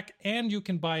is back, and you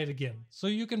can buy it again. So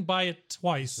you can buy it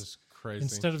twice This is crazy.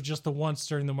 instead of just the once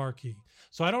during the marquee.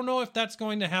 So I don't know if that's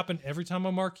going to happen every time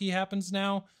a marquee happens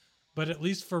now, but at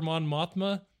least for Mon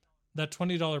Mothma, that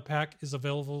 $20 pack is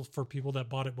available for people that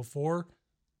bought it before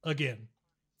again.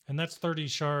 And that's 30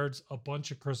 shards, a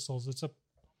bunch of crystals.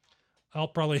 I'll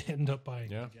probably end up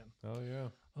buying it again. Oh yeah.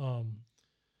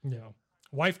 Yeah.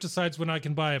 Wife decides when I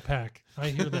can buy a pack. I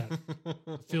hear that.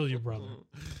 Feel you, brother.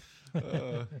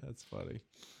 That's funny.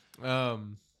 Yeah,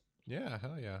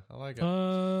 hell yeah. I like it.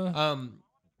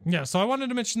 Yeah, so I wanted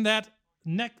to mention that.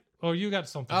 Oh, you got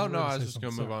something. Oh You no, were I was say just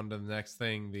gonna something. move on to the next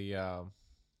thing. The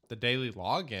daily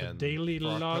login. The daily for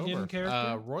login October.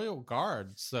 character? Royal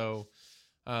Guard. So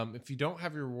if you don't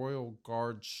have your Royal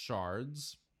Guard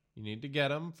shards, you need to get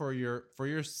them for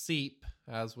your seep,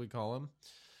 as we call them.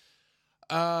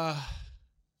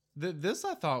 This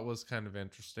I thought was kind of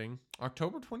interesting.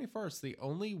 October 21st, the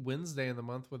only Wednesday in the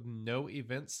month with no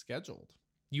events scheduled.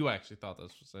 You actually thought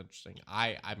this was interesting.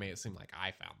 I made it seem like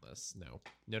I found this. No.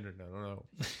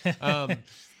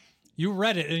 You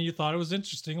read it and you thought it was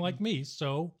interesting, like me.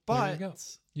 So there But you go.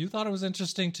 You thought it was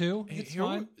interesting too. It's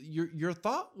fine. your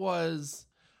thought was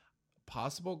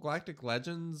possible Galactic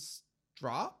Legends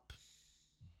drop.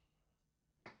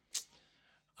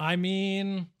 I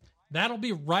mean, that'll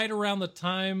be right around the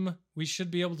time we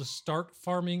should be able to start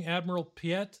farming Admiral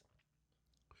Piet.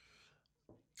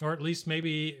 Or at least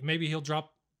maybe he'll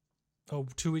drop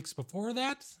 2 weeks before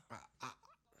that.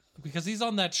 Because he's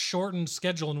on that shortened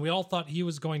schedule, and we all thought he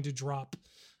was going to drop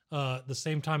the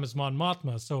same time as Mon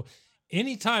Mothma. So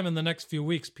anytime in the next few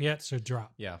weeks, Piet should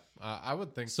drop. Yeah, I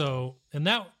would think so. And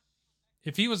that,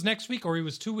 if he was next week or he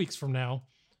was 2 weeks from now,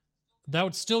 that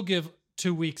would still give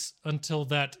 2 weeks until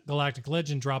that Galactic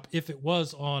Legend drop if it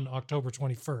was on October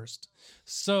 21st.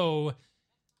 So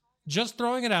just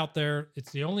throwing it out there,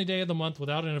 it's the only day of the month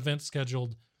without an event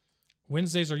scheduled.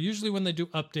 Wednesdays are usually when they do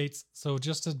updates, so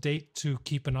just a date to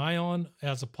keep an eye on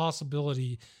as a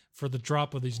possibility for the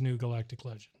drop of these new Galactic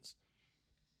Legends.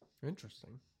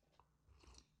 Interesting.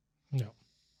 No.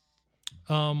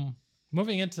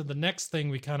 Moving into the next thing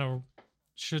we kind of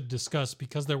should discuss,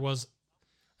 because there was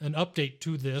an update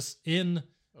to this in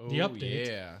the update.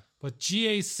 Yeah. But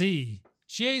GAC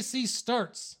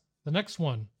starts, the next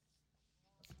one.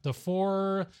 The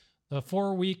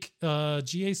 4-week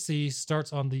GAC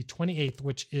starts on the 28th,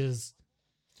 which is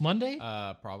Monday.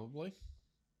 Probably.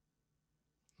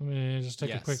 Let me just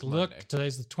take a quick look. Monday.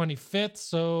 Today's the 25th,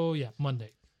 so yeah,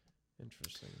 Monday.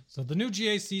 Interesting. So the new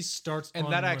GAC starts And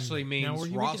on that actually Monday. means Now, were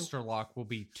you roster lock will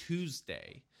be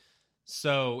Tuesday.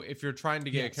 So if you're trying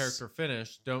to get a character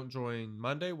finished, don't join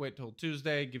Monday. Wait till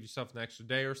Tuesday. Give yourself an extra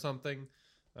day or something.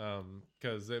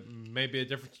 Because it may be a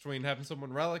difference between having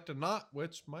someone relic and not,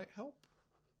 which might help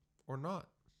or not.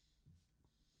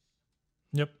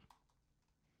 Yep.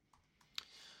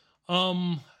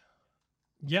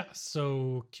 Yeah,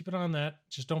 so keep it on that.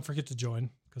 Just don't forget to join,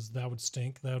 because that would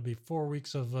stink. That would be 4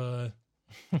 weeks of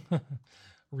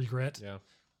regret. Yeah.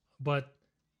 But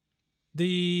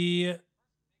the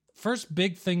first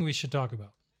big thing we should talk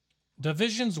about,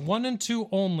 Divisions 1 and 2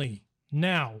 only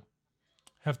now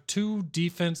have 2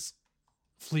 defense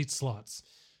fleet slots.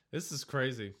 This is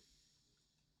crazy.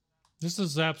 This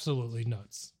is absolutely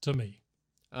nuts to me.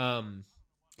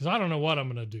 Because I don't know what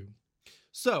I'm going to do.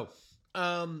 So,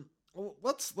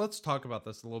 let's talk about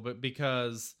this a little bit,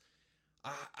 because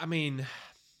I mean,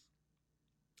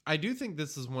 I do think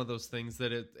this is one of those things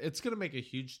that it's going to make a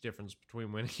huge difference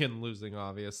between winning and losing,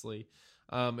 obviously.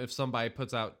 If somebody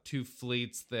puts out 2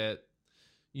 fleets that,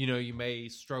 you may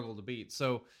struggle to beat.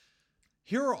 So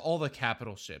here are all the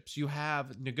capital ships. You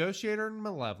have Negotiator and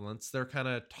Malevolence. They're kind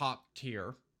of top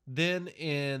tier. Then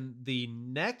in the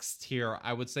next tier,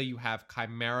 I would say you have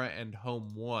Chimera and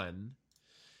Home 1.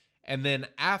 And then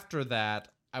after that,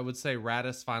 I would say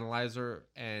Radis, Finalizer,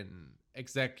 and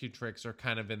Executrix are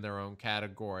kind of in their own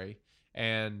category.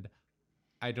 And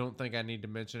I don't think I need to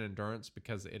mention Endurance,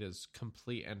 because it is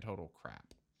complete and total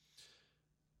crap.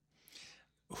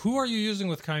 Who are you using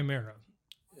with Chimera?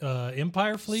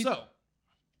 Empire fleet? So,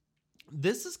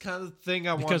 this is kind of the thing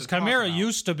I wanted because to talk Chimera about.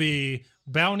 used to be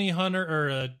Bounty Hunter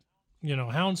or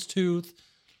Houndstooth.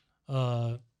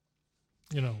 And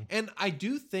I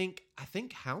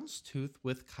think Houndstooth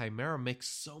with Chimera makes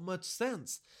so much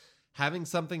sense. Having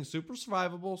something super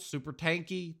survivable, super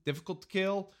tanky, difficult to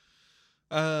kill,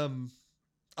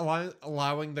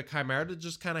 allowing the Chimera to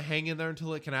just kind of hang in there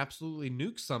until it can absolutely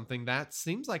nuke something, that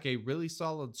seems like a really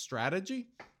solid strategy.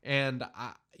 And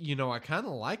I kind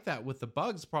of like that with the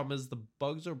bugs. Problem is, the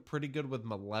bugs are pretty good with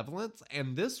Malevolence,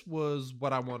 and this was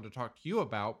what I wanted to talk to you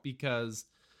about, because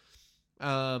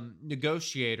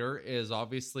Negotiator is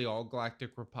obviously all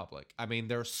Galactic Republic. I mean,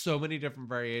 there are so many different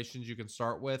variations you can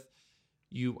start with.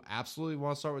 You absolutely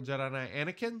want to start with Jedi Knight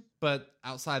Anakin, but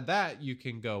outside that, you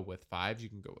can go with 5. You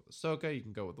can go with Ahsoka. You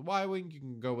can go with the Y-Wing. You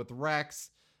can go with Rex.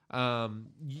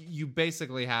 You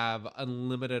basically have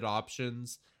unlimited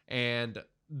options, and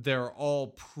they're all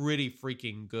pretty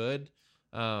freaking good.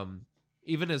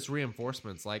 Even as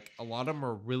reinforcements, like a lot of them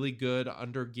are really good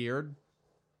under geared.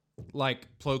 Like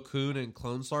Plo Koon and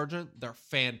Clone Sergeant, they're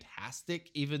fantastic,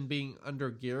 even being under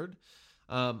geared.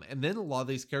 And then a lot of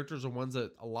these characters are ones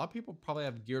that a lot of people probably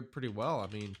have geared pretty well.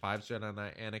 I mean, 5's Jedi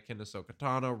Knight Anakin, Ahsoka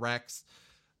Tano, Rex.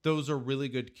 Those are really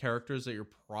good characters that you're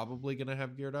probably going to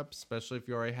have geared up, especially if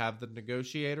you already have the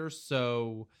Negotiator.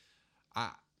 So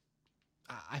I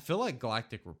feel like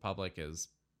Galactic Republic is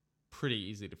pretty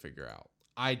easy to figure out.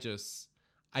 I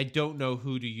don't know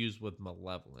who to use with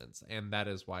Malevolence, and that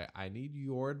is why I need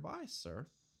your advice, sir.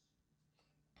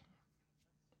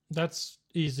 That's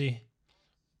easy.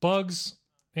 Bugs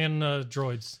and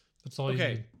droids. That's all you need.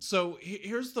 Okay, so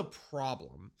here's the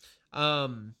problem.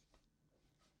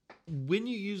 When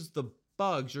you use the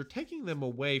bugs, you're taking them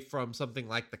away from something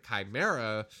like the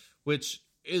Chimera, which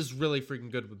is really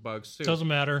freaking good with bugs too. Doesn't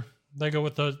matter. They go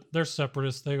with they're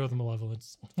separatists. They go with the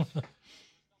Malevolence.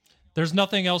 there's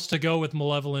nothing else to go with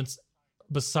Malevolence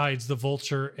besides the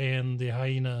Vulture and the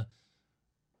Hyena.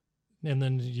 And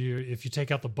then if you take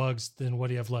out the bugs, then what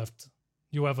do you have left?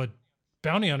 You have a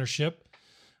bounty hunter ship.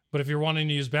 But if you're wanting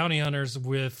to use bounty hunters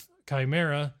with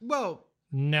Chimera, Well,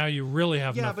 now you really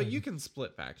have yeah, nothing. but you can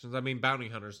split factions. I mean, bounty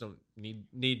hunters don't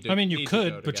need to. I mean, you need to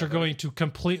could, go but you're together. going to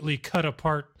completely cut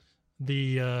apart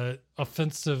the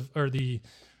offensive or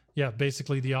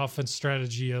basically the offense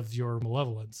strategy of your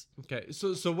Malevolence. Okay,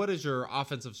 so what is your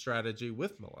offensive strategy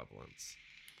with Malevolence?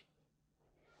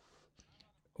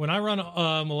 When I run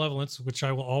Malevolence, which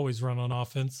I will always run on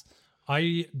offense,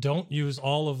 I don't use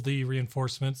all of the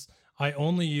reinforcements. I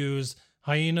only use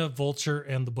Hyena, Vulture,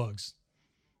 and the bugs.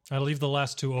 I leave the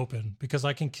last two open because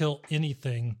I can kill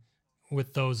anything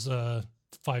with those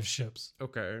 5 ships.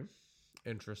 Okay,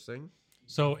 interesting.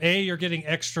 So you're getting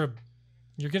extra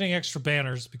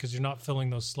banners because you're not filling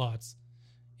those slots,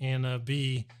 and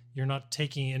B, you're not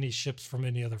taking any ships from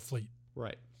any other fleet.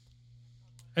 Right.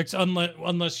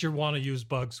 Unless you want to use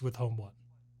bugs with Home One.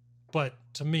 But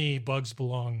to me, bugs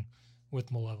belong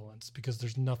with Malevolence because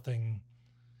there's nothing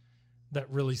that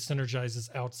really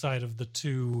synergizes outside of the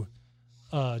 2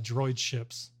 droid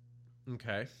ships.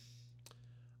 Okay.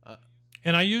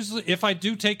 And I usually, if I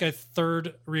do take a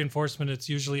 3rd reinforcement, it's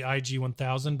usually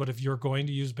IG-1000. But if you're going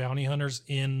to use bounty hunters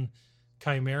in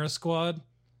Chimera Squad,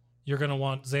 you're going to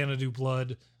want Xanadu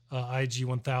Blood,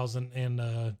 IG-1000,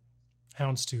 and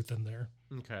Houndstooth in there.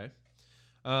 Okay.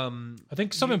 I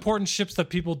think some important ships that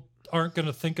people aren't going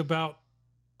to think about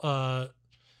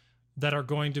that are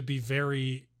going to be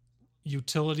very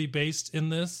utility based in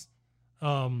this.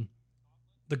 The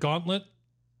Gauntlet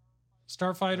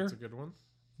Starfighter. That's a good one.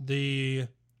 The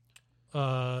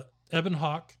Ebon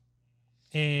Hawk,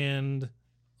 and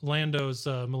Lando's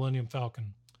Millennium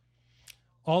Falcon.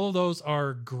 All of those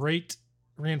are great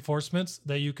reinforcements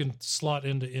that you can slot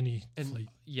into any fleet.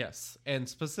 Yes, and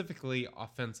specifically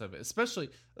offensive, especially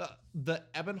the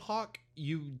Ebon Hawk.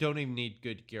 You don't even need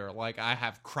good gear. Like, I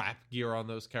have crap gear on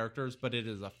those characters, but it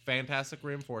is a fantastic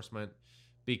reinforcement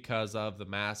because of the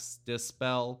mass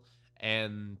dispel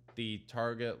and the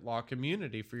target lock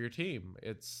immunity for your team.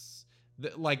 It's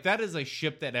like, that is a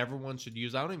ship that everyone should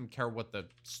use. I don't even care what the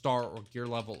star or gear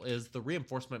level is. The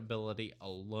reinforcement ability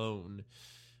alone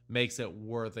makes it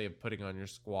worthy of putting on your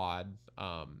squad,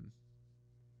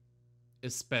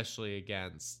 especially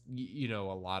against a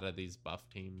lot of these buff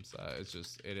teams.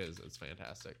 It's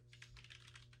fantastic.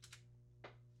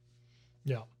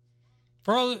 Yeah.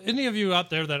 For any of you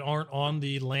out there that aren't on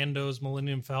the Lando's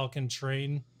Millennium Falcon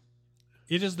train,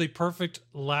 it is the perfect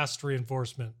last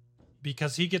reinforcement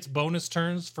because he gets bonus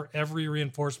turns for every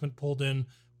reinforcement pulled in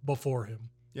before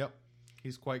him. Yep,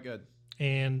 he's quite good.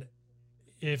 And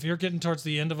if you're getting towards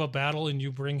the end of a battle and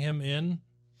you bring him in,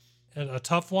 a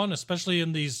tough one, especially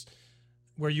in these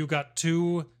where you got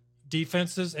 2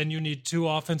 defenses and you need 2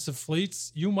 offensive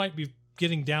fleets, you might be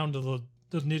getting down to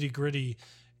the nitty gritty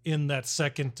in that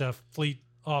second fleet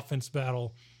offense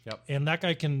battle. Yep. And that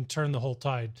guy can turn the whole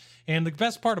tide. And the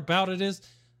best part about it is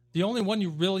the only one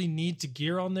you really need to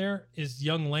gear on there is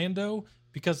young Lando,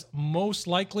 because most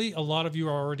likely a lot of you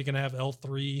are already going to have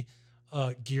L3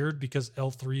 geared because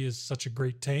L3 is such a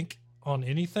great tank on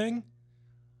anything.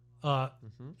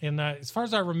 And as far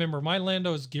as I remember, my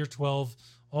Lando is gear 12,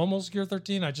 almost gear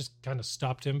 13. I just kind of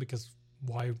stopped him because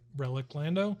why Relic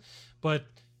Lando? But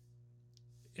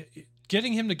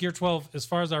getting him to gear 12, as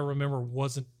far as I remember,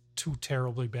 wasn't too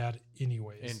terribly bad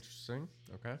anyways. Interesting.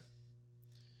 Okay.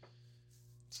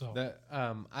 So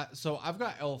so I've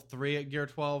got L3 at gear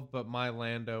 12, but my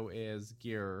Lando is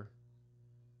gear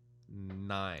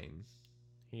 9.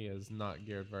 He is not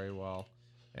geared very well,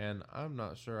 and I'm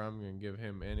not sure I'm going to give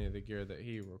him any of the gear that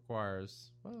he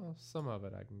requires. Well, some of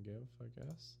it I can give, I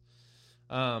guess.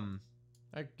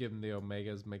 I could give him the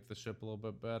Omegas, make the ship a little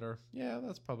bit better. Yeah,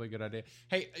 that's probably a good idea.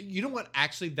 Hey, you know what?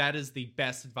 Actually, that is the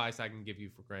best advice I can give you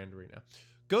for Grand Arena.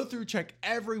 Go through, check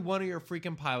every one of your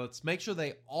freaking pilots. Make sure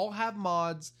they all have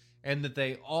mods and that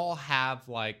they all have,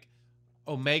 like,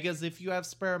 Omegas if you have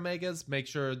spare Omegas. Make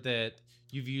sure that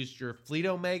you've used your fleet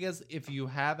Omegas if you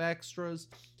have extras.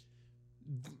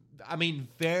 I mean,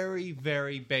 very,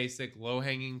 very basic,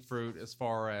 low-hanging fruit as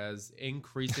far as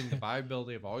increasing the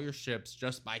viability of all your ships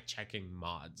just by checking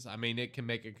mods. I mean, it can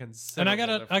make a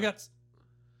considerable difference.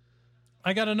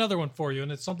 I got another one for you,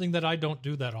 and it's something that I don't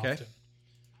do that often.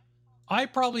 I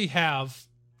probably have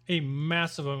a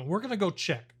massive amount. We're going to go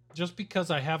check, just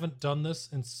because I haven't done this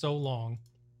in so long.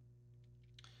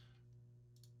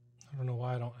 I don't know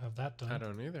why I don't have that done. I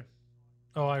don't either.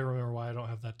 Oh, I remember why I don't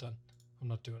have that done. I'm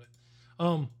not doing it.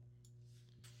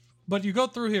 But you go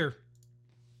through here,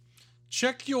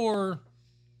 check your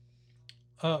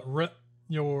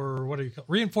your what do you call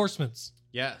reinforcements?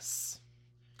 Yes.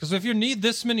 Because if you need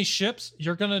this many ships,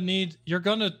 you're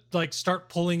gonna like start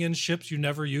pulling in ships you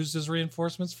never used as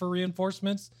reinforcements for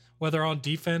reinforcements, whether on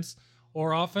defense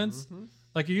or offense. Mm-hmm.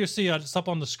 Like you see it's up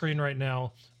on the screen right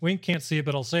now. Wink can't see it,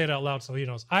 but I'll say it out loud so he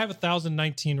knows. I have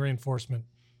 1,019 reinforcement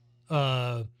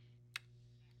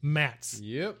mats.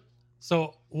 Yep.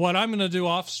 So what I'm gonna do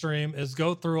off stream is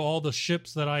go through all the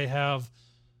ships that I have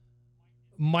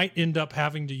might end up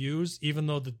having to use, even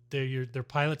though their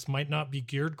pilots might not be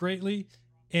geared greatly,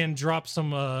 and drop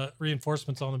some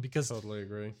reinforcements on them, because Totally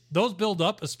agree. those build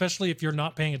up, especially if you're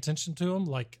not paying attention to them.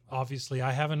 Like obviously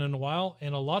I haven't in a while,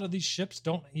 and a lot of these ships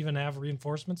don't even have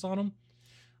reinforcements on them.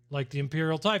 Like the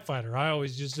Imperial TIE Fighter, I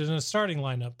always used it in a starting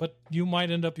lineup, but you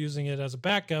might end up using it as a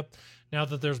backup now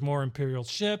that there's more Imperial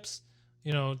ships.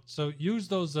 So use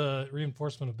those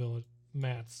reinforcement ability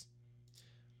mats,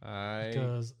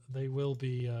 because they will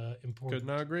be important. Could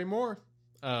not agree more.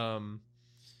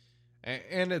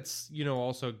 And it's,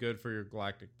 also good for your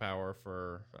galactic power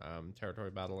for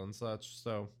territory battle and such.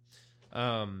 So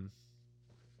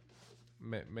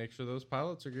make sure those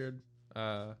pilots are good.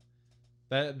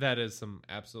 That is some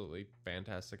absolutely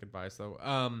fantastic advice, though.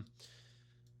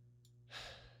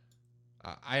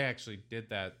 I actually did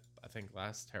that, I think,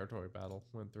 last territory battle.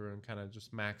 Went through and kind of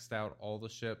just maxed out all the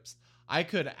ships. I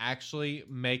could actually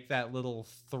make that little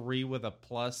 3 with a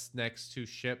plus next to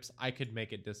ships. I could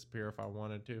make it disappear if I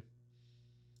wanted to.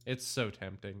 It's so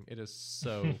tempting. It is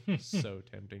so, so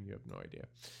tempting. You have no idea.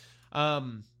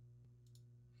 I'll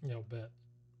bet.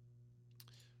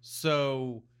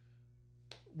 So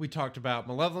we talked about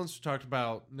Malevolence. We talked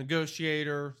about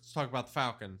Negotiator. Let's talk about the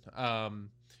Falcon.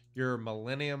 Your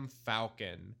Millennium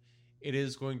Falcon. It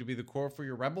is going to be the core for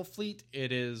your Rebel fleet.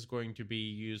 It is going to be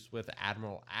used with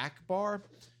Admiral Akbar.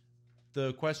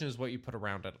 The question is what you put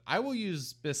around it. I will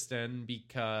use Bistan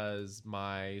because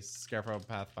my Scarecrow,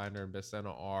 Pathfinder, and Bistan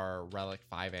are Relic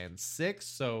 5 and 6,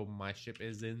 so my ship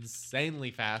is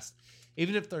insanely fast.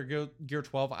 Even if they're Gear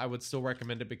 12, I would still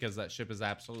recommend it because that ship is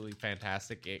absolutely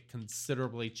fantastic. It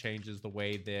considerably changes the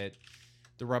way that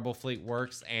the Rebel fleet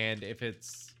works, and if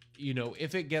it's,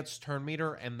 if it gets turn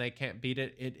meter and they can't beat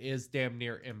it, it is damn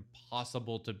near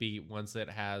impossible to beat once it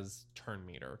has turn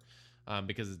meter.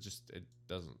 Because it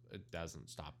doesn't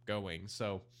stop going.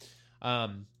 So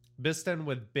Bistan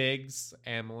with Biggs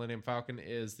and Millennium Falcon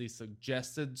is the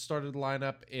suggested started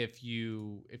lineup if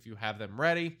you have them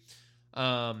ready.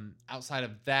 Outside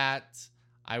of that,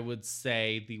 I would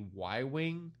say the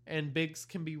Y-Wing and Biggs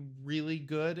can be really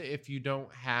good if you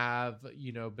don't have,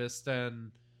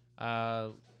 Bistan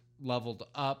leveled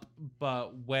up,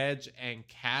 but Wedge and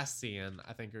Cassian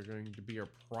I think are going to be your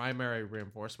primary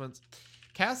reinforcements.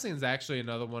 Cassian's actually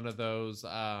another one of those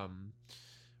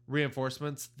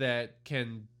reinforcements that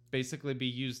can basically be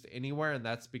used anywhere, and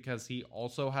that's because he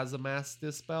also has a mass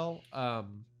dispel.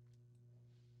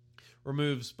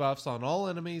 Removes buffs on all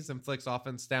enemies, inflicts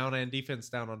offense down and defense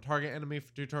down on target enemy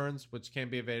for 2 turns, which can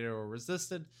be evaded or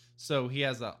resisted. So he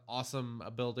has an awesome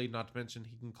ability, not to mention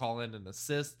he can call in an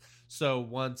assist. So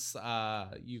once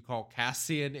you call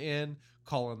Cassian in,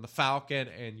 call in the Falcon,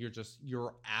 and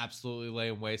you're absolutely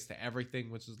laying waste to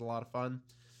everything, which is a lot of fun.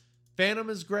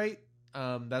 Phantom is great.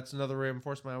 That's another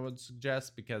reinforcement I would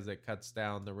suggest because it cuts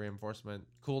down the reinforcement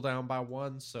cooldown by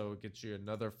 1, so it gets you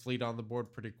another fleet on the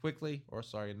board pretty quickly,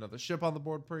 another ship on the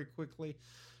board pretty quickly.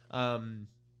 What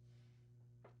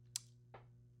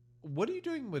are you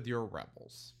doing with your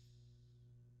rebels?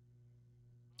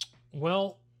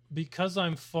 Well, because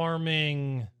I'm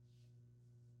farming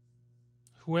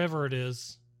whoever it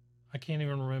is, I can't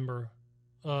even remember.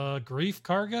 Grief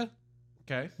Karga?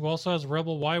 Okay. Who also has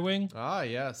Rebel Y-Wing. Ah,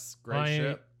 yes. Great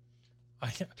ship.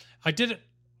 I did it.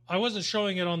 I wasn't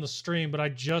showing it on the stream, but I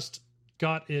just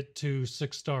got it to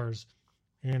 6 stars.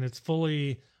 And it's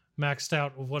fully maxed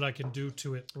out with what I can do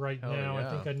to it right now. Yeah.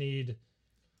 I think I need...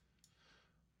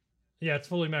 Yeah, it's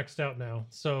fully maxed out now.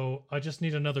 So I just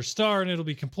need another star and it'll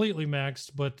be completely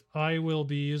maxed. But I will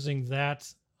be using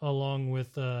that along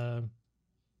with... I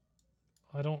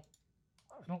don't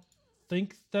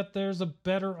think that there's a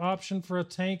better option for a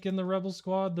tank in the Rebel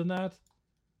squad than that.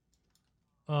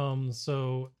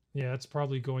 So yeah, it's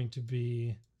probably going to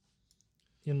be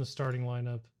in the starting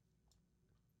lineup.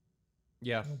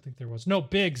 Yeah. I don't think there was. No,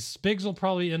 Biggs. Biggs will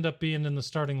probably end up being in the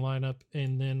starting lineup,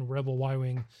 and then Rebel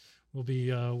Y-Wing will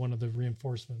be one of the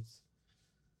reinforcements.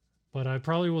 But I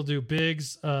probably will do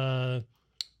Biggs. If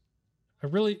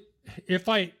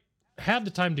I had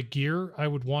the time to gear, I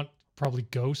would want probably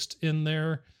Ghost in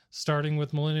there, starting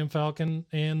with Millennium Falcon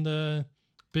and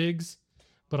Biggs,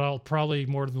 but I'll probably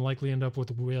more than likely end up with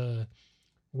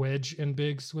Wedge and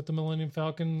Biggs with the Millennium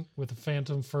Falcon with the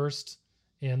Phantom first,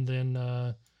 and then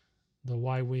the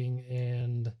Y-Wing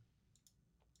and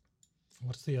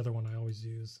what's the other one I always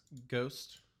use?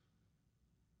 Ghost.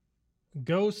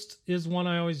 Ghost is one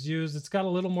I always use. It's got a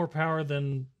little more power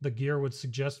than the gear would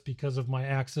suggest because of my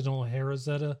accidental hair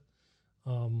Rosetta.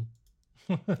 Oh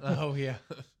yeah.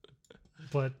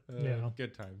 But yeah,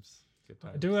 Good times. Good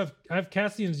times. I have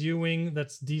Cassian's U-Wing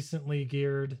that's decently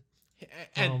geared.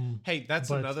 And hey, that's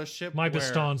but another ship. My where,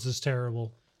 Baston's is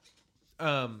terrible.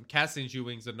 Cassian's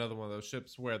U-Wing's another one of those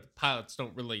ships where the pilots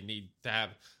don't really need to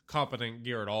have competent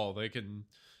gear at all. They can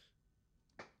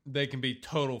be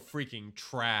total freaking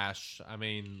trash. I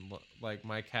mean, like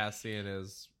my Cassian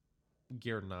is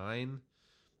gear 9.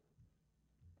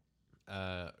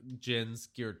 Jin's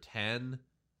gear 10.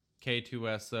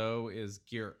 K2SO is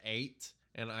gear 8,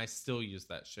 and I still use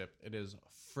that ship. It is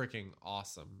freaking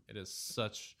awesome. It is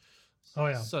such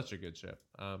a good ship.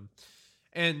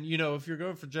 And if you're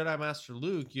going for Jedi Master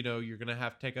Luke, you're gonna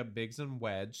have to take up Biggs and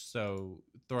Wedge. So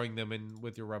throwing them in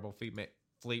with your Rebel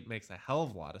fleet makes a hell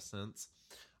of a lot of sense.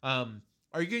 Are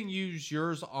you going to use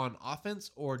yours on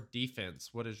offense or defense?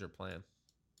 What is your plan?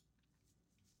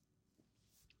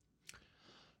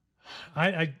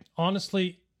 I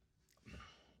honestly,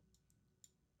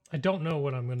 I don't know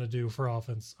what I'm going to do for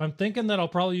offense. I'm thinking that I'll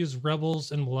probably use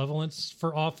Rebels and Malevolence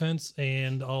for offense,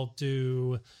 and I'll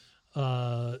do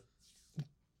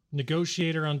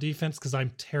Negotiator on defense because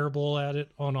I'm terrible at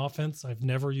it on offense. I've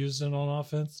never used it on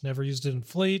offense, never used it in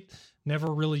fleet,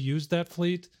 never really used that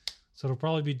fleet. So it'll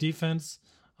probably be defense.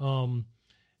 And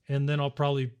then I'll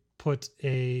probably put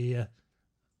a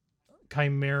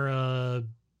Chimera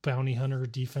Bounty Hunter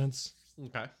defense.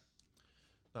 Okay.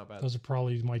 Not bad. Those are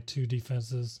probably my 2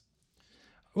 defenses.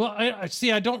 Well, I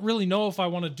see. I don't really know if I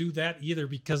want to do that either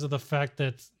because of the fact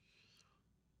that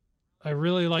I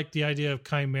really like the idea of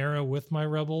Chimera with my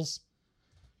Rebels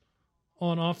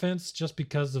on offense, just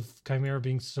because of Chimera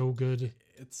being so good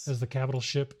as the capital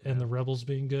ship and the Rebels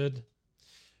being good.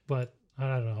 But I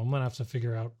don't know. I'm gonna have to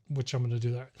figure out which I'm gonna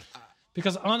do there,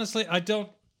 because honestly, I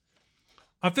feel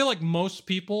like most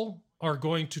people are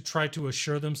going to try to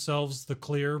assure themselves the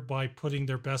clear by putting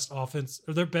their best offense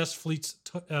or their best fleets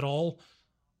at all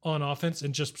on offense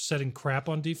and just setting crap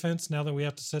on defense now that we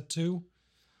have to set 2.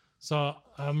 So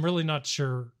I'm really not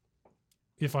sure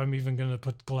if I'm even going to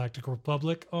put Galactic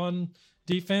Republic on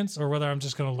defense or whether I'm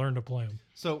just going to learn to play them.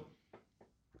 So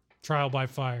trial by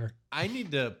fire. I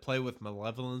need to play with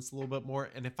Malevolence a little bit more.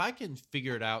 And if I can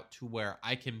figure it out to where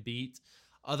I can beat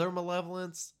other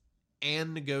Malevolence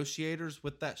and Negotiators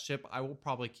with that ship, I will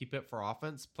probably keep it for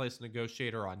offense, place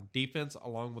Negotiator on defense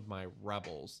along with my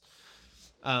Rebels.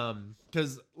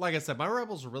 Because like I said, my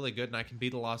Rebels are really good and I can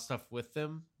beat a lot of stuff with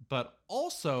them. But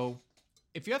also,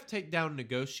 if you have to take down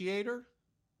Negotiator,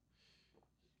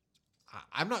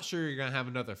 I'm not sure you're going to have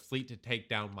another fleet to take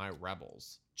down my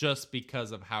Rebels just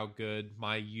because of how good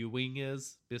my U-Wing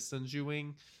is, Biston's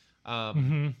U-Wing.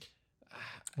 Right.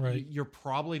 You're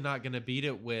probably not going to beat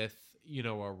it with, a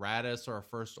Raddus or a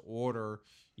First Order.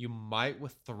 You might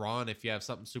with Thrawn if you have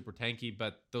something super tanky,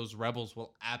 but those Rebels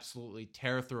will absolutely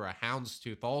tear through a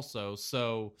Houndstooth also.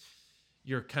 So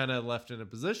you're kind of left in a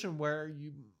position where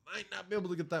you might not be able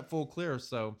to get that full clear.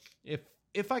 So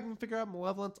if I can figure out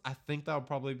Malevolence, I think that would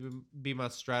probably be my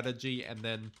strategy. And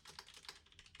then,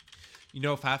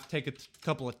 if I have to take a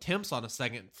couple attempts on a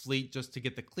second fleet just to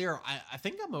get the clear, I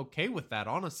think I'm okay with that,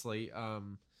 honestly.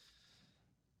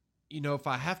 If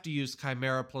I have to use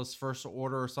Chimera plus First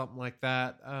Order or something like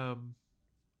that, I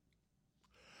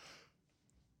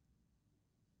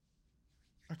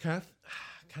kind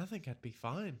of think I'd be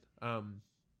fine. I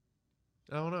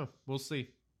don't know. We'll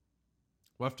see.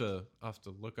 We'll have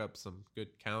to look up some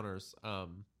good counters.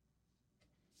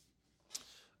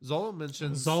 Zoldo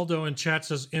mentions Zaldo in chat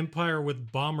says Empire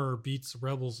with Bomber beats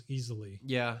Rebels easily.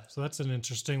 Yeah. So that's an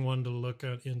interesting one to look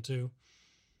into.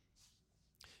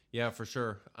 Yeah, for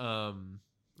sure. Yeah,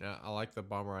 I like the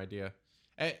Bomber idea.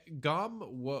 Hey, Gom,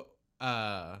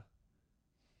 how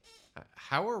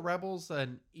are Rebels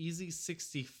an easy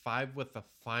 65 with a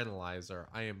finalizer?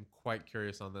 I am quite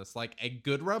curious on this. Like a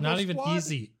good Rebel Not even squad?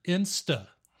 easy. Insta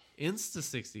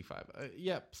 65.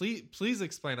 Yeah, please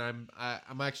explain. I'm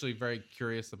actually very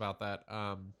curious about that.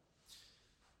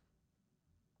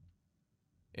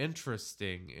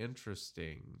 Interesting.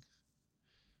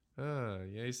 Yeah,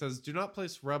 he says, do not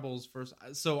place Rebels first.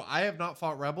 So I have not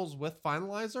fought Rebels with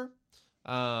Finalizer.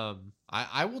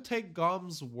 I will take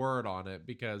Gom's word on it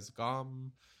because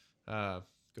Gom,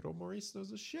 good old Maurice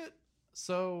knows his shit.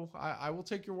 So I will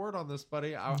take your word on this,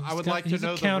 buddy. I would like to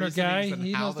know the counter the guy. and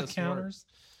He how knows the this counters. works.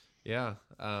 Yeah.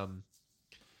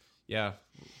 Yeah.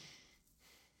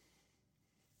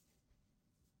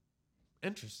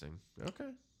 Interesting. Okay.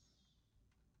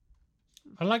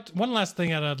 One last thing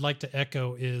that I'd like to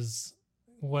echo is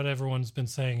what everyone's been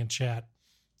saying in chat.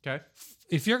 Okay.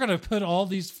 If you're going to put all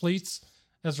these fleets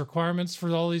as requirements for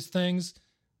all these things,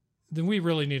 then we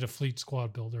really need a fleet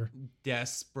squad builder.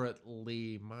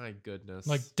 Desperately, my goodness.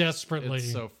 Like desperately.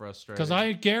 It's so frustrating. Because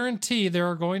I guarantee there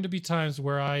are going to be times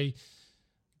where I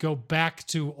go back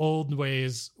to old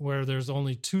ways where there's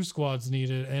only 2 squads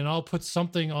needed, and I'll put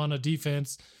something on a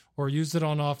defense or use it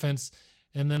on offense,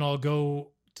 and then I'll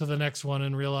go to the next one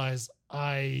and realize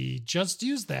I just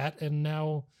used that, and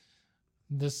now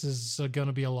this is going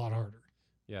to be a lot harder.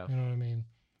 Yeah. You know what I mean?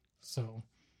 So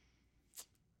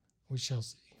we shall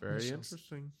see. Very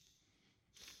interesting.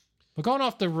 But going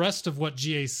off the rest of what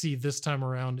GAC this time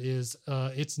around is,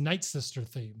 it's Night Sister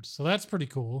themed. So that's pretty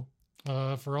cool.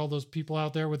 For all those people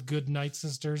out there with good Night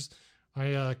Sisters,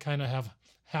 I kind of have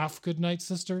half good Night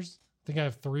Sisters. I think I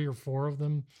have 3 or 4 of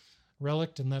them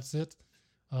relicked, and that's it.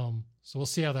 So we'll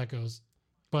see how that goes.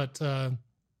 But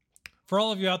for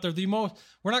all of you out there,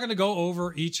 we're not going to go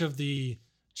over each of the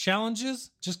challenges,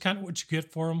 just kind of what you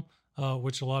get for them,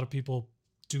 which a lot of people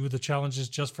do the challenges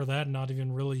just for that and not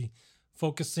even really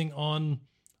focusing on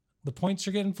the points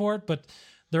you're getting for it. But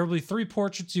there will be 3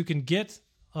 portraits you can get.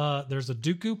 There's a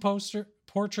Dooku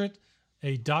portrait,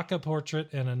 a Daka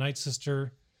portrait, and a Night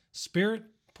Sister spirit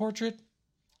portrait.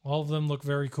 All of them look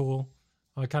very cool.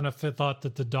 I kind of thought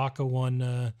that the Daka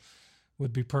one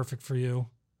would be perfect for you.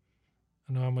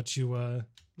 I know how much you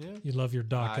love your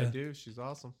Daka. I do. She's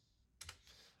awesome.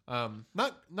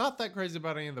 Not that crazy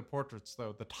about any of the portraits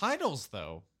though. The titles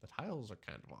are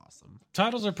kind of awesome.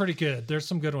 Titles are pretty good. There's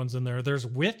some good ones in there. There's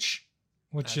Witch,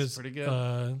 which That's is pretty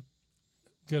good.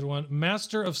 Good one.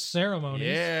 Master of Ceremonies.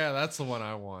 Yeah, that's the one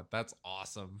I want. That's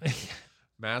awesome.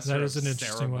 Master That is of an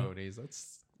interesting one. Ceremonies.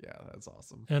 That's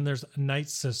awesome. And there's Night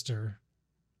Sister.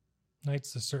 Night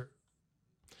Sister.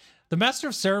 The Master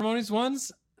of Ceremonies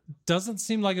ones doesn't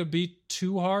seem like it'd be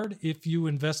too hard if you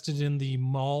invested in the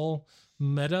Maul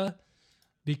meta,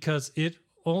 because it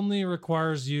only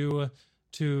requires you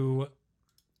to,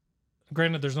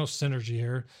 granted there's no synergy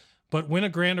here, but win a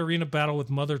grand arena battle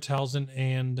with Mother Talzin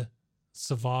and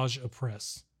Savage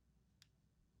Oppress.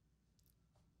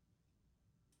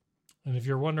 And if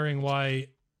you're wondering why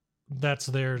that's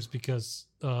theirs, because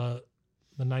the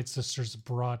Night Sisters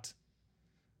brought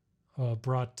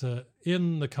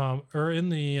in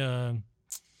the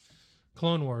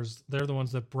Clone Wars, they're the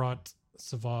ones that brought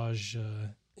Savage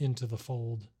into the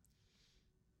fold.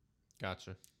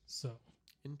 Gotcha. So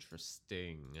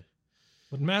Interesting.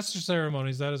 but Master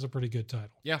Ceremonies, that is a pretty good title.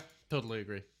 Yeah, totally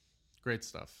agree. Great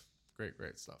stuff.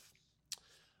 Great stuff.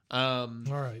 All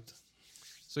right.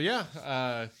 So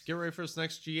yeah, get ready for this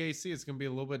next GAC. It's going to be a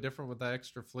little bit different with that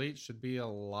extra fleet. Should be a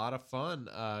lot of fun.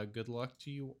 Good luck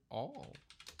to you all.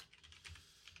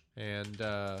 And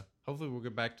hopefully we'll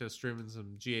get back to streaming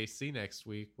some GAC next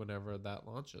week whenever that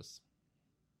launches.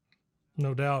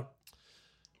 No doubt.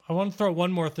 I want to throw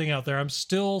one more thing out there. I'm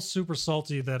still super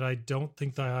salty that I don't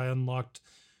think that I unlocked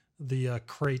the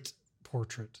crate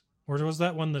portrait. Or was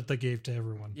that one that they gave to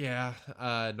everyone? Yeah,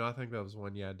 no, I think that was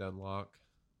one you had to unlock.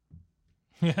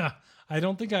 Yeah, I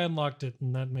don't think I unlocked it,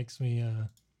 and that makes me a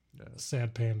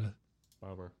sad panda.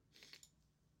 Bummer.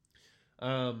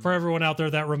 For everyone out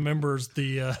there that remembers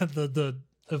the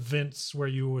events where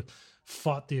you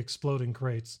fought the exploding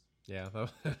crates. Yeah,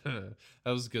 that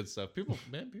was good stuff. People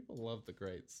love the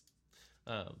crates.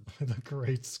 The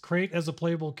crates. Crate as a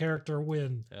playable character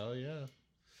win. Hell yeah.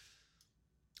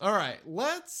 All right,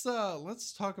 let's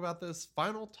talk about this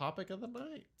final topic of the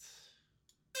night.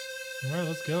 All right,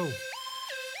 let's go.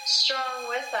 Strong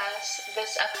with us,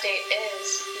 this update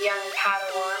is Young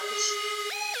Padawans.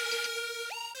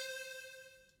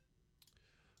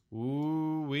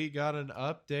 Ooh, we got an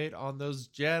update on those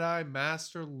Jedi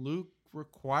Master Luke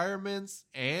requirements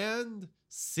and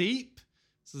Seep.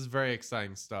 This is very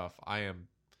exciting stuff. I am.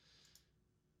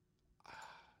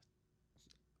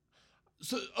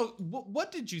 So,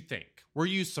 what did you think? Were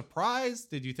you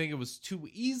surprised? Did you think it was too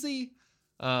easy?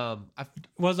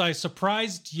 Was I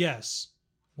surprised? Yes.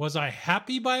 Was I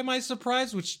happy by my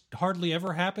surprise, which hardly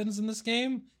ever happens in this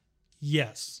game?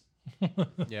 Yes.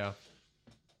 Yeah.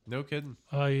 No kidding.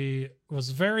 I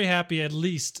was very happy, at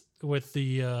least with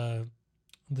the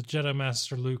Jedi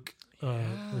Master Luke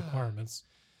requirements.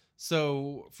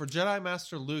 So for Jedi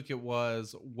Master Luke, it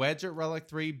was Wedge at Relic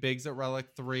 3, Biggs at Relic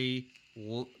 3,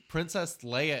 Princess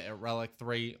Leia at Relic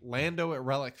 3, Lando at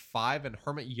Relic 5, and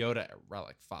Hermit Yoda at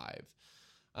Relic 5.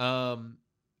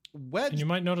 Wedge. And you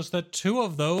might notice that 2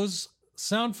 of those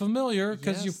sound familiar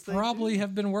because Yes, you they probably do.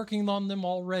 have been working on them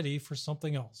already for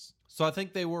something else. So I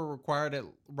think they were required at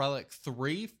Relic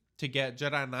 3 to get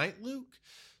Jedi Knight Luke.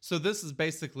 So this is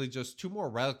basically just 2 more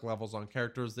Relic levels on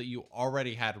characters that you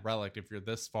already had Relic if you're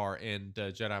this far in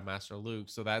Jedi Master Luke.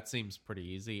 So that seems pretty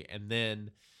easy. And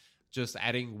then just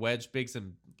adding Wedge, Biggs,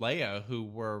 and Leia, who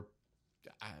were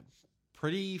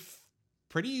pretty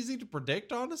easy to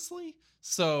predict, honestly.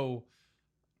 So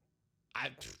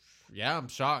I'm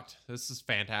shocked. This is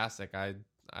fantastic.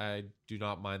 I do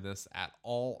not mind this at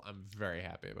all. I'm very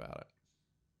happy about it.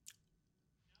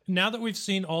 Now that we've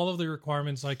seen all of the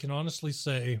requirements, I can honestly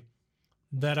say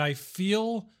that I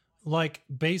feel like,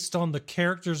 based on the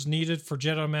characters needed for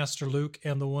Jedi Master Luke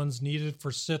and the ones needed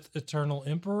for Sith Eternal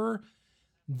Emperor,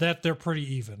 that they're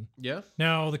pretty even. Yeah.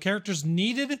 Now, the characters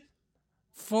needed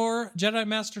for Jedi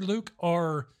Master Luke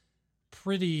are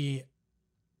pretty...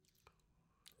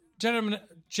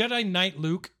 Jedi Knight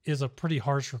Luke is a pretty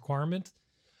harsh requirement,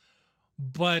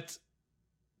 but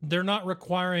they're not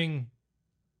requiring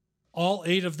all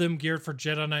 8 of them geared for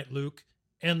Jedi Knight Luke,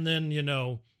 and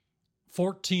then,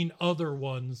 14 other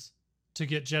ones to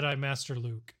get Jedi Master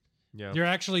Luke. Yeah. You're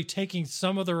actually taking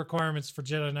some of the requirements for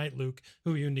Jedi Knight Luke,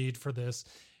 who you need for this,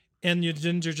 and you're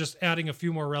just adding a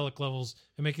few more relic levels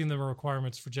and making them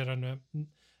requirements for Jedi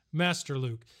Master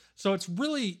Luke. So it's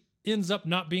really ends up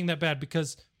not being that bad,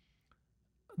 because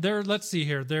let's see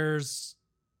here.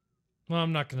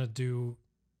 I'm not going to do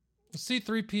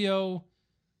C-3PO.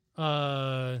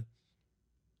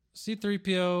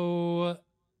 C-3PO.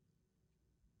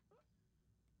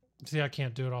 See, I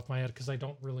can't do it off my head because I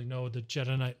don't really know the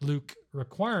Jedi Knight Luke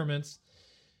requirements.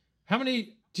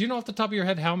 Do you know off the top of your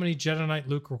head how many Jedi Knight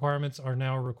Luke requirements are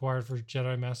now required for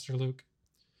Jedi Master Luke?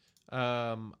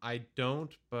 I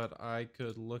don't, but I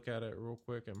could look at it real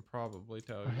quick and probably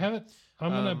tell you. I have it.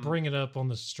 I'm going to bring it up on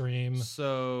the stream.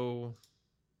 So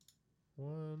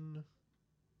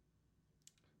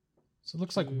it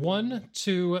looks like 1,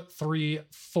 2, 3,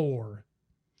 4.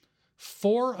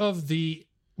 4 of the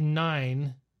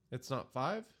 9. It's not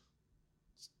 5?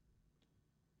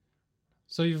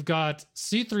 So you've got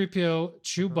C-3PO,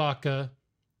 Chewbacca,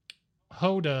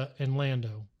 Hoda, and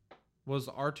Lando. Was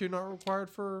R2 not required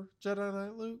for Jedi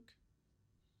Knight Luke?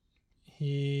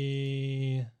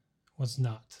 He was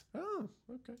not. Oh,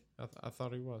 okay. I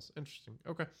thought he was. Interesting.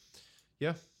 Okay.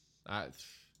 Yeah.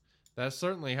 That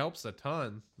certainly helps a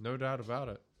ton. No doubt about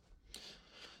it.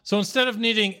 So instead of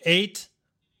needing 8,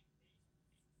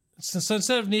 so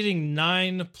instead of needing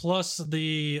 9 plus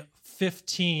the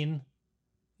 15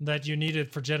 that you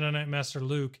needed for Jedi Knight Master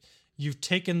Luke, you've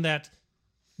taken that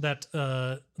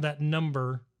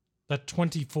number, that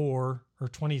 24 or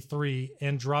 23,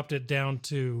 and dropped it down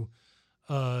to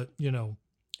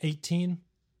 18,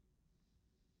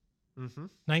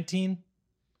 19.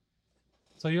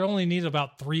 So you only need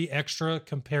about 3 extra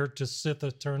compared to Sith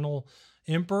Eternal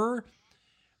Emperor.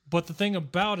 But the thing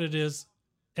about it is,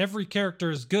 every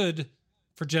character is good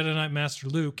for Jedi Knight Master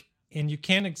Luke, and you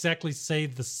can't exactly say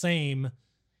the same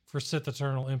for Sith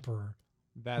Eternal Emperor,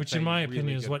 which in my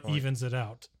opinion is what evens it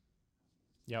out.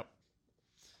 Yep.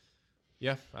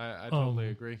 Yeah, I totally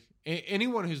agree.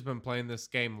 Anyone who's been playing this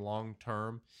game long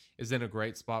term is in a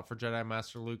great spot for Jedi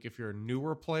Master Luke. If you're a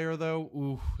newer player,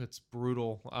 though, it's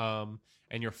brutal.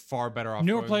 And you're far better off.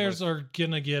 Newer players are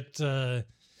gonna get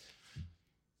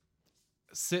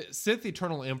Sith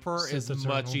Eternal Emperor is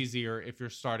much easier if you're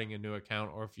starting a new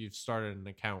account or if you've started an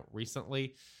account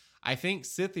recently. I think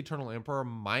Sith Eternal Emperor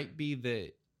might be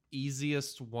the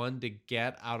easiest one to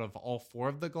get out of all 4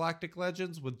 of the Galactic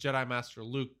Legends, with Jedi Master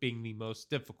Luke being the most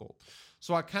difficult.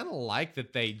 So I kind of like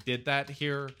that they did that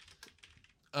here.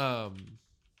 They're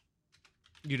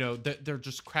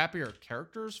just crappier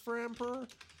characters for Emperor,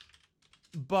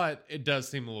 but it does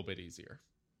seem a little bit easier.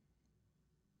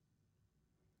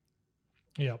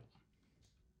 Yep.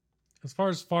 As far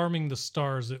as farming the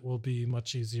stars, it will be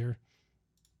much easier.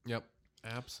 Yep,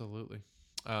 absolutely.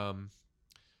 What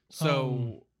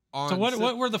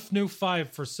were the new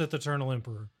 5 for Sith Eternal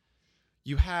Emperor?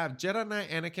 You have Jedi Knight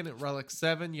Anakin at Relic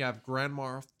 7. You have Grand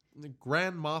Moff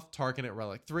Tarkin at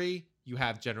Relic 3. You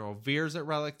have General Veers at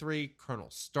Relic 3, Colonel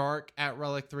Stark at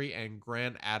Relic 3, and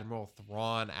Grand Admiral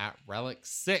Thrawn at Relic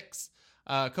 6.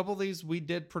 A couple of these we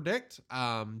did predict.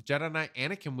 Jedi Knight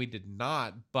Anakin we did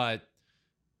not, but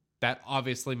that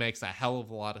obviously makes a hell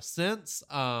of a lot of sense.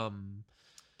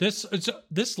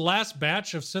 This last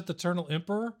batch of Sith Eternal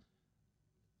Emperor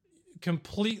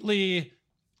completely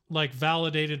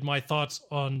validated my thoughts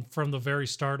from the very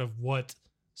start of what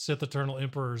Sith Eternal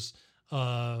Emperor's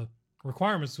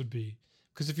requirements would be.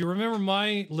 Because if you remember,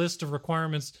 my list of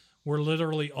requirements were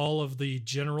literally all of the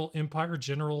Empire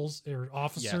generals or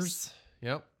officers.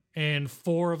 Yes. Yep. And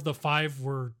 4 of the 5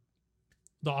 were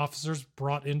the officers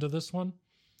brought into this one.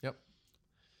 Yep.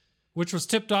 Which was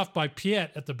tipped off by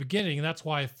Piet at the beginning. And that's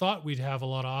why I thought we'd have a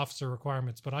lot of officer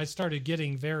requirements. But I started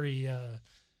getting very...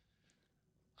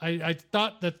 I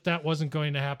thought that wasn't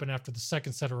going to happen after the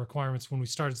second set of requirements when we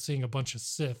started seeing a bunch of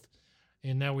Sith.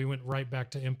 And now we went right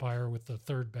back to Empire with the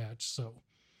third batch. So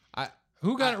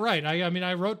who got it right? I mean,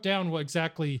 I wrote down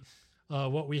exactly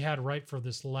what we had right for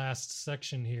this last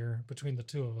section here between the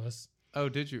two of us. Oh,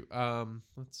 did you?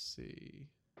 Let's see.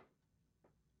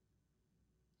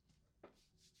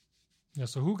 Yeah,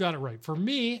 so who got it right? For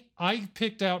me, I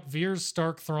picked out Veers,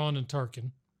 Stark, Thrawn, and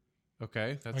Tarkin.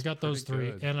 Okay. I got those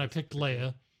 3, and I picked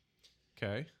Leia.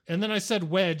 Okay. And then I said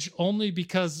Wedge only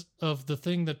because of the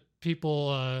thing that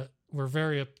people were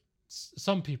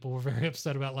some people were very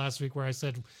upset about last week, where I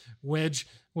said Wedge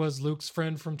was Luke's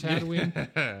friend from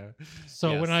Tatooine.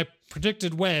 So Yes. when I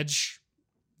predicted Wedge,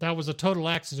 that was a total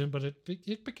accident, but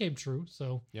it became true.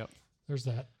 So Yep. there's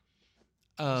that.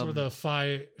 Those were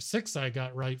the 6 I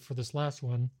got right for this last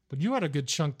one. But you had a good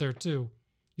chunk there too.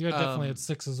 You had definitely had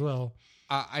 6 as well.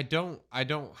 I don't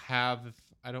have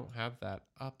that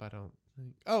up. I don't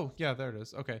think. Oh yeah, there it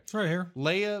is. Okay. It's right here.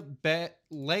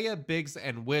 Leia, Biggs,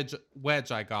 and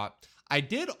Wedge I got. I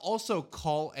did also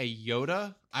call a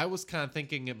Yoda. I was kind of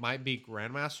thinking it might be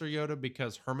Grandmaster Yoda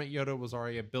because Hermit Yoda was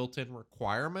already a built-in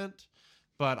requirement,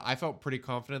 but I felt pretty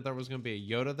confident there was going to be a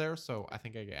Yoda there, so I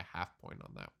think I get a half point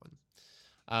on that one.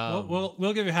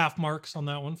 We'll give you half marks on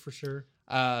that one for sure.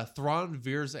 Thrawn,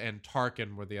 Veers, and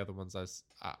Tarkin were the other ones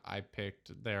I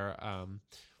picked there.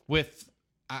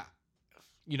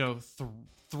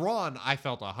 Thrawn I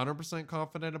felt 100%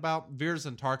 confident about. Veers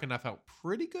and Tarkin I felt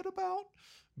pretty good about,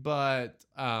 but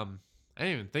I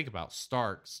didn't even think about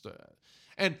Stark.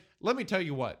 And let me tell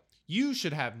you what, you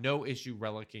should have no issue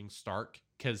relicking Stark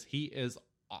because he is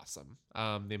awesome.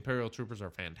 The Imperial Troopers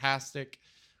are fantastic.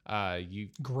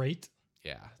 Great.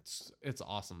 Yeah, it's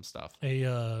awesome stuff.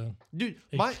 Dude,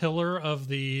 my pillar of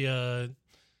the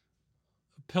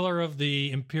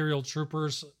Imperial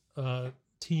Troopers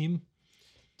team.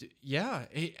 Yeah,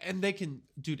 and they can,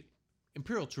 dude.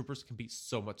 Imperial Troopers can beat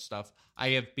so much stuff. I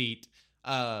have beat.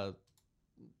 I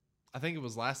think it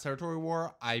was last Territory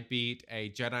War. I beat a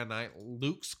Jedi Knight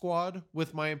Luke squad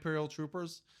with my Imperial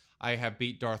Troopers. I have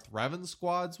beat Darth Revan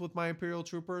squads with my Imperial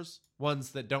Troopers.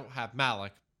 Ones that don't have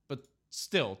Malak.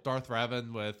 Still, Darth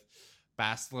Revan with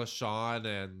Bastila Shan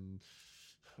and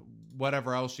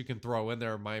whatever else you can throw in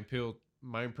there, my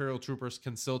Imperial Troopers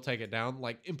can still take it down.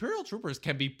 Like, Imperial Troopers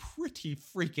can be pretty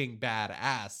freaking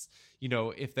badass,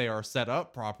 if they are set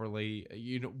up properly.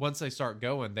 Once they start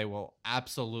going, they will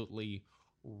absolutely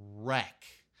wreck.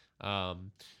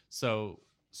 So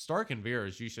Stark and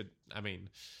Veers, you should,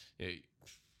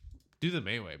 do them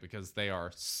anyway because they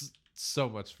are so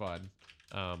much fun.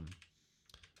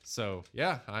 So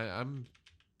yeah,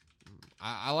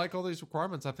 I like all these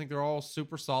requirements. I think they're all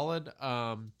super solid.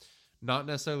 Not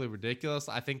necessarily ridiculous.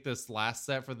 I think this last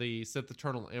set for the Sith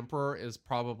Eternal Emperor is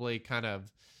probably kind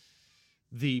of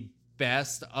the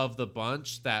best of the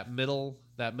bunch. That middle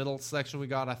section we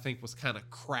got, I think, was kind of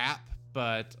crap.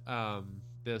 But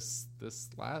this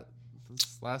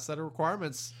last set of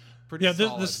requirements, pretty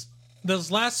solid.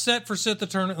 This last set for Sith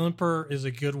Eternal Emperor is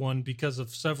a good one because of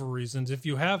several reasons. If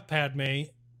you have Padme,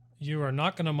 you are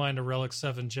not going to mind a Relic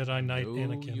 7 Jedi Knight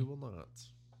Anakin. You will not.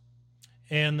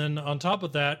 And then on top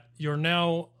of that, you're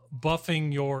now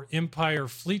buffing your Empire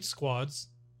fleet squads.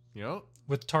 Yep.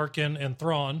 With Tarkin and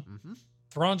Thrawn. Mm-hmm.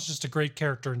 Thrawn's just a great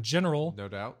character in general. No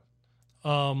doubt.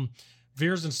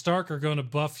 Veers and Stark are going to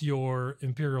buff your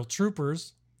Imperial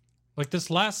Troopers. Like, this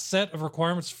last set of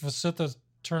requirements for Sith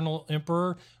Eternal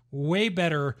Emperor, way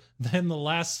better than the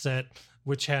last set,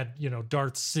 which had,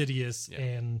 Darth Sidious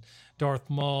and Darth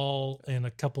Maul and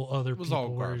a couple other people all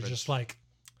where garbage. you're just like,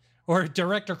 or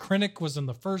Director Krennic was in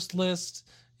the first list,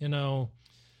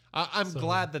 I'm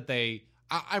glad that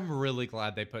I'm really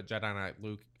glad they put Jedi Knight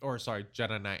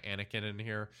Anakin in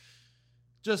here.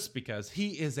 Just because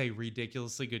he is a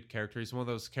ridiculously good character. He's one of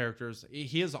those characters.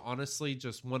 He is honestly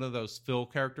just one of those fill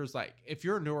characters. Like, if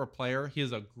you're a newer player, he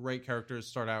is a great character to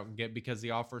start out and get because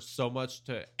he offers so much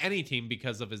to any team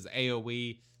because of his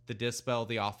AoE, the dispel,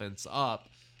 the offense up.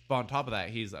 But on top of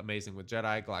that, he's amazing with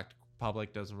Jedi. Galactic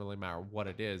Republic doesn't really matter what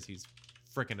it is. He's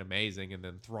freaking amazing. And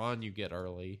then Thrawn you get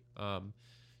early.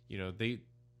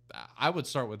 I would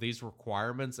start with these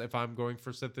requirements if I'm going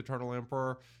for Sith Eternal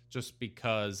Emperor, just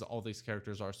because all these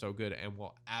characters are so good and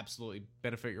will absolutely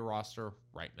benefit your roster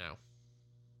right now.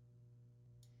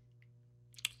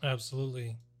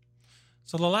 Absolutely.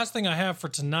 So the last thing I have for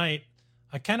tonight,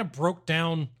 I kind of broke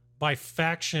down by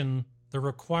faction the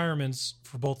requirements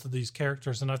for both of these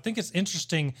characters, and I think it's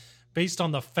interesting based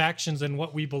on the factions and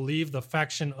what we believe the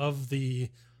faction of the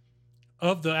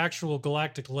actual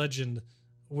galactic legend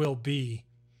will be.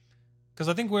 Because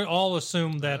I think we all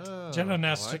assume that Jedi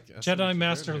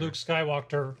Master Luke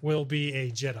Skywalker will be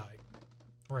a Jedi,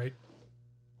 right?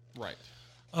 Right.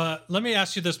 Let me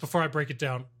ask you this before I break it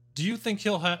down. Do you think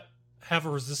he'll have a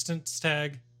resistance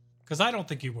tag? Because I don't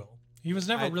think he will. He was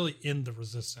never really in the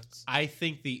resistance. I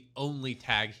think the only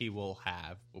tag he will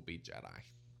have will be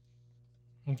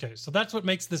Jedi. Okay, so that's what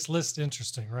makes this list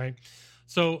interesting, right?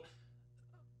 So,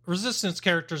 resistance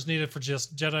characters needed for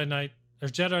just Jedi Knight.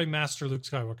 There's Jedi Master Luke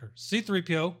Skywalker,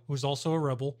 C-3PO, who's also a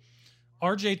rebel,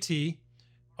 RJ-T,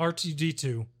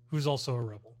 R2-D2, who's also a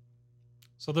rebel.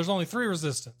 So there's only 3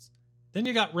 resistance. Then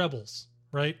you got rebels,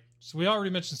 right? So we already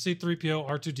mentioned C-3PO,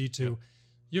 R2-D2. Yep.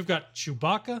 You've got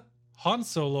Chewbacca, Han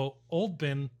Solo, Old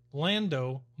Ben,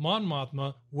 Lando, Mon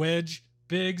Mothma, Wedge,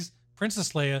 Biggs,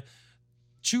 Princess Leia,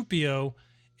 Chewpio,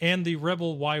 and the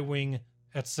Rebel Y-Wing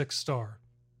at 6-star.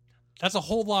 That's a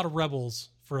whole lot of rebels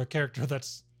for a character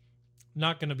that's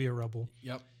not going to be a rebel.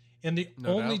 Yep. And the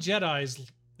only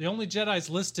Jedis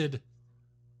listed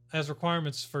as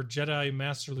requirements for Jedi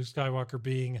Master Luke Skywalker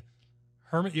being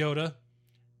Hermit Yoda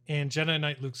and Jedi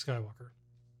Knight Luke Skywalker.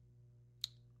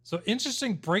 So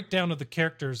interesting breakdown of the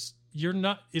characters.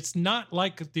 It's not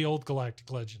like the old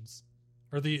Galactic Legends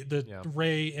or the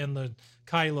Rey and the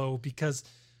Kylo, because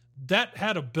that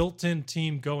had a built-in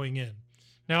team going in.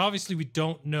 Now, obviously, we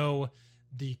don't know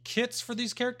the kits for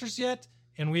these characters yet,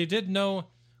 and we do know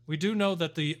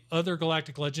that the other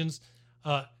Galactic Legends,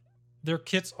 their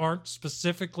kits aren't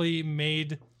specifically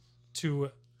made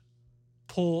to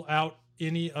pull out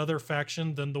any other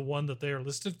faction than the one that they are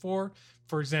listed for.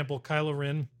 For example, Kylo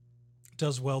Ren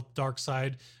does well dark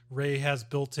side. Rey has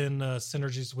built-in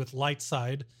synergies with light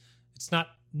side. It's not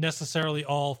necessarily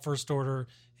all First Order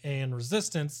and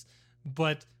Resistance,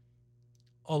 but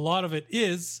a lot of it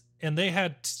is, and they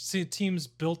had teams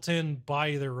built in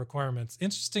by their requirements.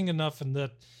 Interesting enough in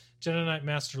that Jedi Knight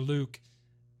Master Luke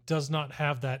does not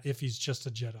have that if he's just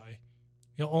a Jedi.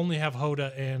 He'll only have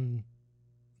Hoda and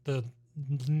the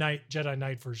Jedi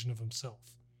Knight version of himself.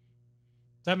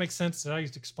 That makes sense? Did I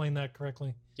explain that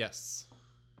correctly? Yes.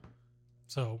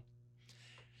 So,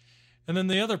 and then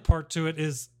the other part to it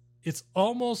is it's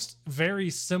almost very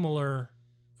similar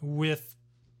with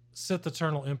Sith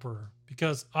Eternal Emperor,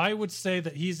 because I would say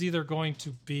that he's either going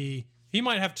to be, he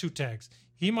might have 2 tags.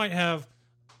 He might have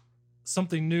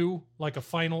something new, like a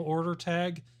Final Order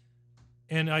tag,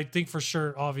 and I think for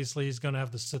sure, obviously, he's going to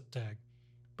have the Sith tag.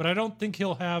 But I don't think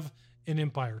he'll have an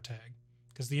Empire tag,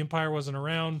 because the Empire wasn't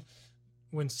around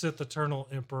when Sith Eternal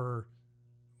Emperor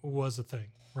was a thing,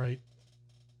 right?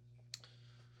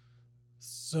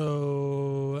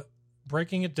 So,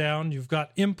 breaking it down, you've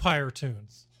got Empire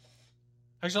tunes.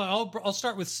 Actually, I'll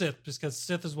start with Sith, because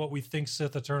Sith is what we think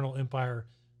Sith Eternal Empire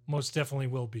most definitely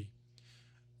will be.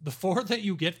 The 4 that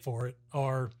you get for it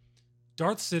are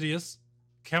Darth Sidious,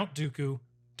 Count Dooku,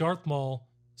 Darth Maul,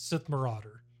 Sith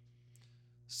Marauder.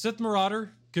 Sith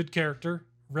Marauder, good character.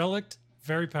 Relict,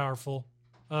 very powerful.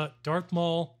 Darth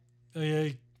Maul,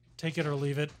 take it or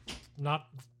leave it. Not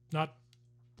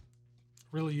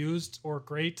really used or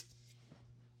great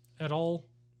at all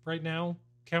right now.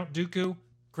 Count Dooku,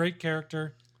 great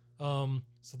character. So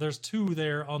there's 2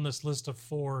 there on this list of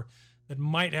 4 that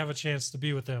might have a chance to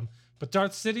be with them. But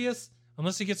Darth Sidious,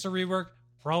 unless he gets a rework,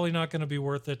 probably not going to be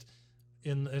worth it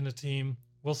in a team.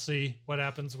 We'll see what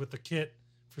happens with the kit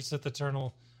for Sith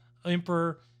Eternal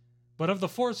Emperor. But of the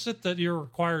 4 Sith that you're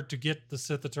required to get the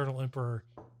Sith Eternal Emperor,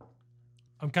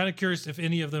 I'm kind of curious if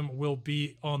any of them will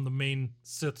be on the main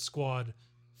Sith squad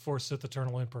for Sith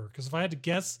Eternal Emperor. Because if I had to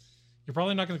guess, you're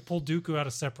probably not going to pull Dooku out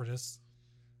of Separatists.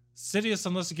 Sidious,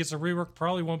 unless he gets a rework,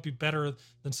 probably won't be better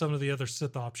than some of the other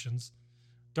Sith options.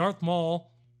 Darth Maul,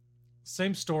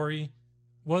 same story.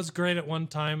 Was great at one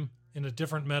time in a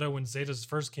different meta when Zetas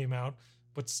first came out,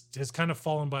 but has kind of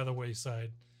fallen by the wayside.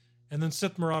 And then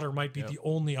Sith Marauder might be the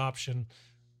only option,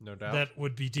 no doubt, that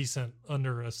would be decent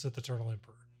under a Sith Eternal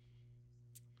Emperor.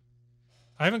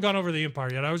 I haven't gone over the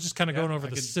Empire yet. I was just kind of going over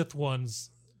the Sith ones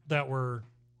that were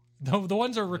the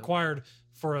ones that are required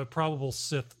for a probable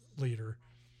Sith leader.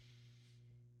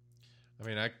 I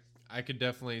mean, I could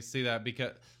definitely see that,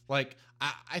 because, like,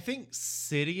 I think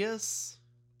Sidious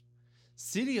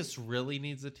really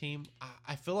needs a team.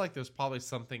 I feel like there's probably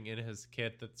something in his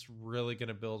kit that's really going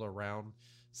to build around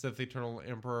Sith Eternal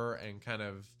Emperor and kind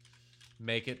of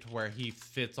make it to where he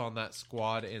fits on that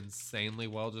squad insanely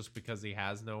well just because he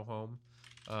has no home.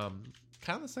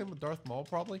 kind of the same with Darth Maul,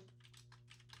 probably.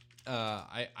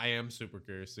 I am super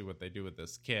curious to see what they do with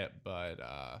this kit, but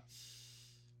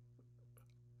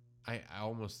I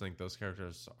almost think those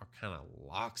characters are kind of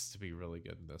locks to be really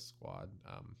good in this squad.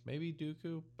 Maybe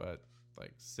Dooku, but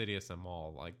like Sidious and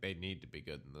Maul, like they need to be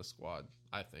good in this squad,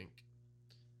 I think.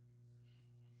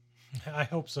 I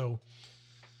hope so.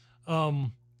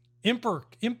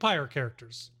 Empire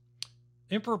characters.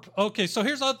 Emperor. Okay, so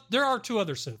there are two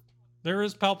other Sith. There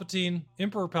is Palpatine,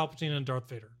 Emperor Palpatine, and Darth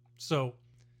Vader. So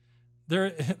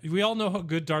we all know how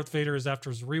good Darth Vader is after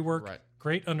his rework. Right.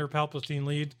 Great under Palpatine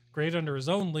lead. Great under his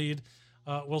own lead.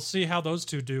 We'll see how those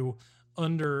two do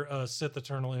under Sith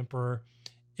Eternal Emperor.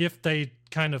 If they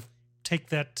kind of take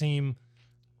that team,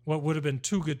 what would have been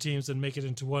two good teams, and make it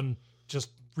into one just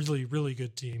really, really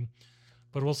good team.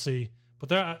 But we'll see.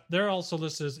 But they're also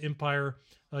listed as Empire.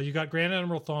 You got Grand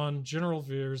Admiral Thrawn, General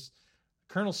Veers,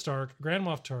 Colonel Stark, Grand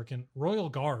Moff Tarkin, Royal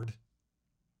Guard.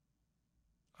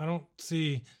 I don't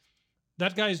see...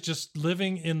 That guy's just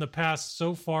living in the past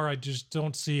so far. I just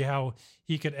don't see how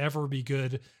he could ever be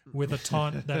good with a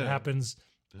taunt that happens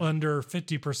under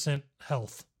 50%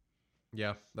 health.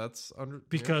 Yeah, that's under...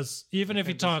 Because even if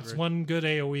he taunts, one good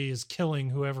AoE is killing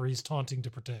whoever he's taunting to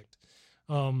protect.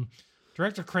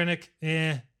 Director Krennic,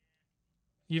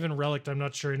 even Relic, I'm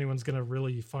not sure anyone's going to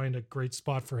really find a great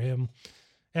spot for him.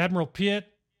 Admiral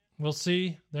Piet, we'll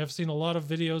see. I've seen a lot of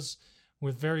videos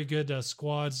with very good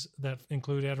squads that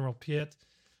include Admiral Piet.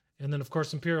 And then, of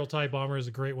course, Imperial TIE Bomber is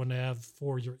a great one to have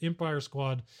for your Empire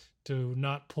squad to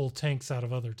not pull tanks out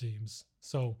of other teams.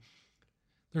 So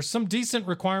there's some decent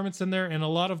requirements in there, and a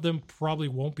lot of them probably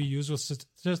won't be used with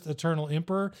just Eternal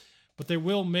Emperor, but they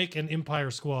will make an Empire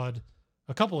squad,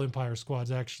 a couple Empire squads,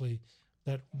 actually,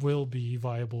 that will be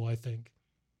viable, I think.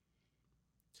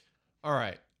 All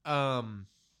right. I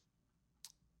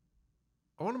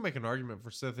want to make an argument for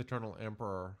Sith Eternal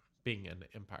Emperor being an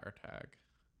Empire tag.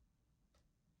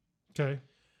 Okay.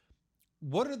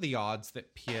 What are the odds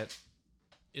that Piet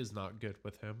is not good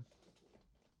with him?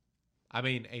 I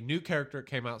mean, a new character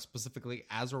came out specifically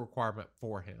as a requirement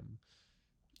for him.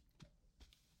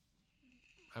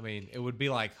 I mean, it would be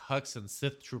like Hux and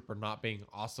Sith Trooper not being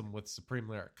awesome with Supreme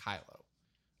Leader Kylo.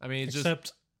 I mean, it's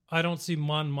Except I don't see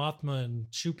Mon Mothma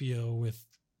and Chupio with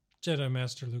Jedi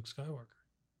Master Luke Skywalker.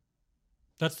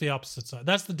 That's the opposite side.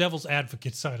 That's the devil's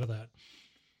advocate side of that.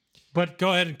 But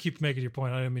go ahead and keep making your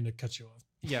point. I didn't mean to cut you off.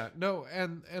 Yeah, no,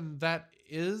 and that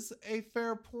is a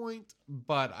fair point,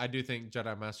 but I do think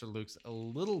Jedi Master Luke's a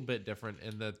little bit different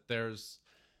in that there's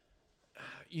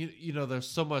there's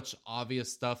so much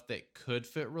obvious stuff that could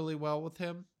fit really well with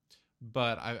him,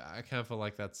 but I kind of feel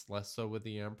like that's less so with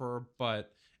the Emperor.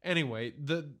 But anyway,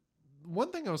 the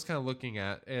one thing I was kind of looking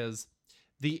at is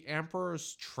the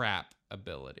Emperor's Trap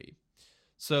ability.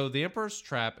 So the Emperor's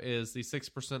Trap is the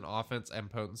 6% offense and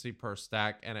potency per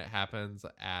stack, and it happens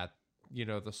at,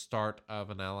 the start of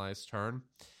an ally's turn.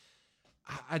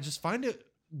 I just find it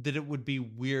would be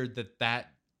weird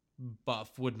that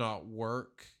buff would not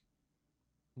work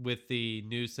with the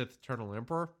new Sith Eternal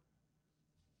Emperor.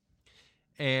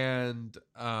 And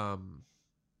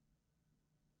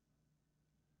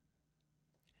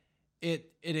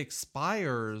it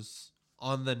expires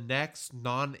on the next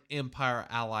non-Empire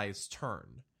ally's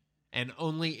turn, and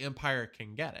only Empire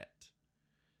can get it.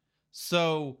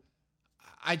 So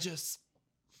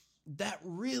that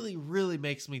really, really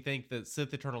makes me think that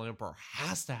Sith Eternal Emperor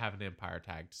has to have an Empire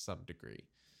tag to some degree.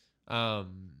 Not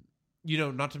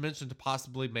to mention to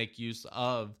possibly make use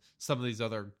of some of these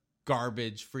other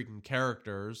garbage freaking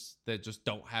characters that just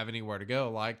don't have anywhere to go,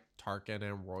 like Tarkin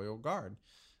and Royal Guard.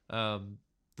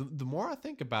 The more I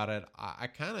think about it, I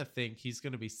kind of think he's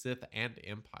going to be Sith and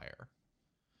Empire.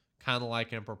 Kind of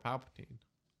like Emperor Palpatine.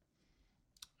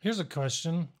 Here's a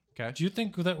question. Okay. Do you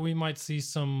think that we might see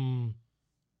some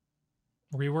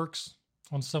reworks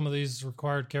on some of these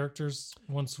required characters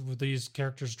once these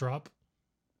characters drop?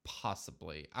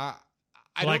 Possibly. I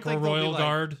like don't think a Royal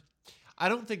Guard? I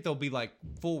don't think they'll be like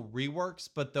full reworks,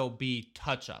 but they'll be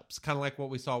touch-ups. Kind of like what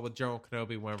we saw with General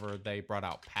Kenobi whenever they brought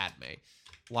out Padme.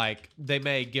 Like, they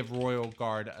may give Royal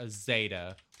Guard a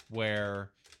Zeta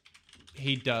where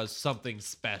he does something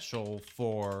special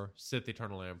for Sith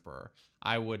Eternal Emperor.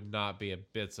 I would not be a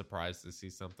bit surprised to see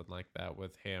something like that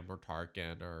with him or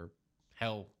Tarkin or,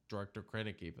 hell, Director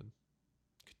Krennic even.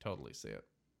 Could totally see it.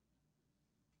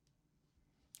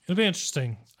 It'll be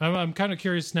interesting. I'm kind of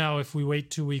curious now if we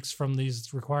wait 2 weeks from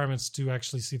these requirements to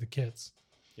actually see the kits.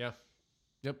 Yeah.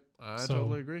 Yep. I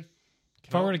totally agree.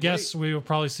 If I were to guess, we will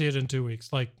probably see it in 2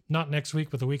 weeks. Like, not next week,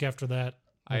 but the week after that.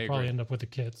 We'll probably end up with the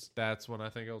kits. That's when I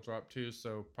think it'll drop too.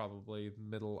 So probably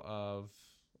middle of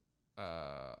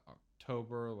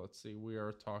October. Let's see. We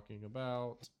are talking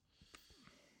about.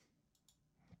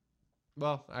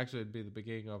 Well, actually, it'd be the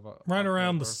beginning of right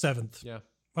around the October. 7th. Yeah.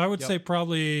 I would Yep. say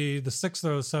probably the 6th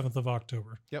or the 7th of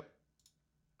October. Yep.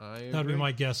 I That'd be agree.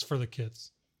 my guess for the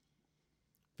kids.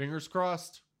 Fingers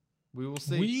crossed. We will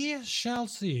see. We shall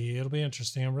see. It'll be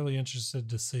interesting. I'm really interested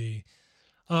to see.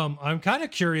 I'm kind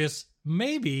of curious.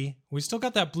 Maybe we still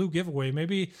got that blue giveaway.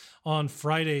 Maybe on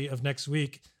Friday of next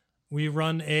week, we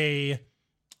run a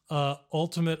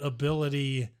ultimate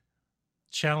ability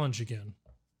challenge again.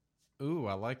 Ooh,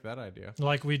 I like that idea.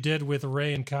 Like we did with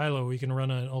Ray and Kylo, we can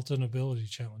run an ultimate ability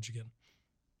challenge again.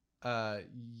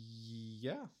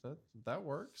 Yeah, that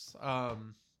works.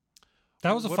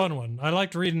 That was a What- fun one. I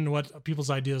liked reading what people's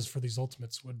ideas for these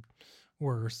ultimates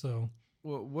were. So,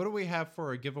 What do we have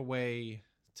for a giveaway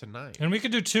tonight? and we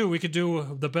could do two. We could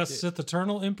do the best Sith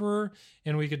Eternal Emperor,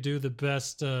 and we could do the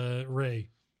best Ray.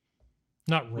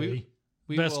 Not Ray.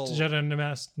 We best will,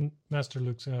 Jedi Master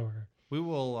Luke Skywalker. We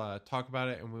will talk about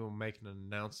it, and we will make an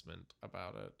announcement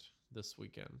about it this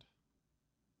weekend.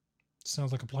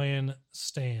 Sounds like a plan,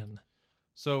 Stan.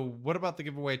 So, what about the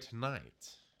giveaway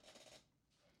tonight?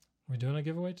 We doing a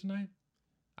giveaway tonight?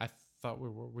 I thought we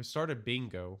were. We started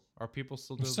bingo. Are people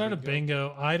still We doing started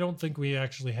bingo. I don't think we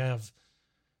actually have.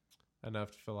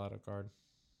 enough to fill out a card?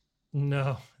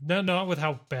 No, not with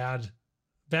how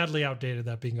badly outdated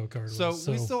that bingo card So was.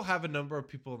 we still have a number of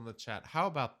people in the chat. How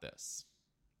about this?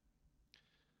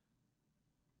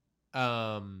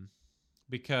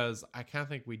 Because I kind of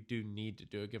think we do need to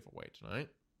do a giveaway tonight.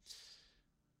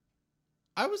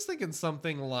 I was thinking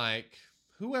something like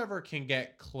whoever can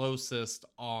get closest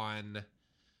on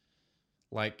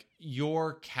like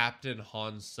your Captain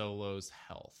Han Solo's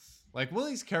health. Like one of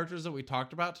these characters that we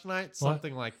talked about tonight,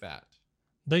 something like that.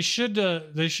 They should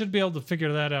be able to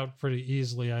figure that out pretty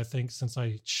easily, I think, since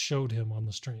I showed him on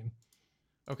the stream.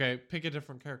 Okay, pick a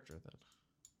different character then.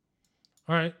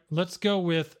 All right, let's go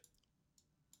with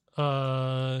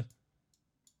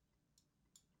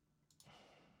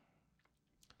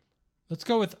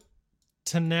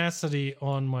tenacity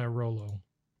on my Rolo.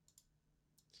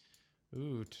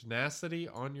 Ooh, tenacity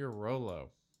on your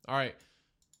Rolo. All right.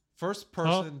 First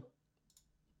person.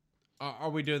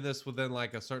 Are we doing this within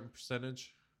like a certain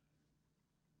percentage?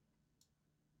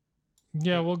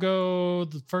 Yeah, we'll go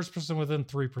the first person within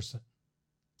 3%.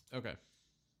 Okay.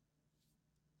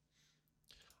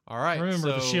 All right. Remember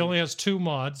that so she only has 2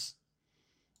 mods,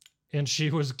 and she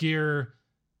was gear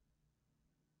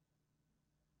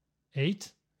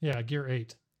 8. Yeah, gear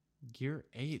 8. gear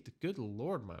 8. Good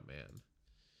Lord, my man.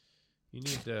 You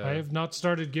need to. I have not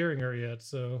started gearing her yet,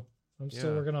 so I'm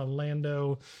still working on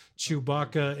Lando,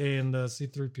 Chewbacca, and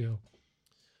C-3PO.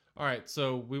 All right,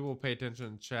 so we will pay attention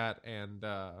in chat, and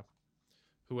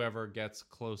whoever gets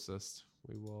closest,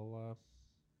 we will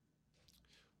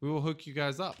hook you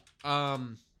guys up.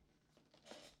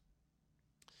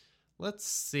 Let's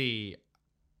see.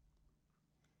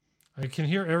 I can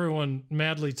hear everyone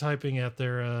madly typing at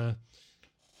their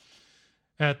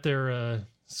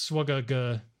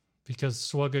Swagaga, because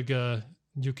Swagaga,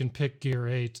 you can pick gear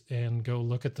 8 and go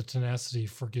look at the tenacity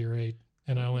for gear 8,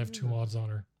 and I only have 2 mods on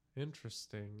her.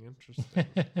 Interesting.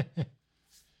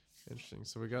 Interesting.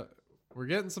 So we're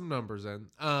getting some numbers in.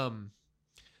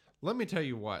 Let me tell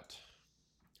you what.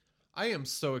 I am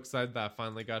so excited that I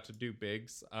finally got to do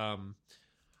Biggs.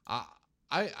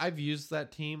 I've used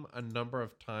that team a number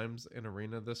of times in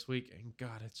Arena this week, and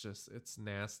God, it's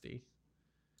nasty.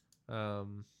 Here,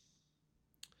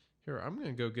 I'm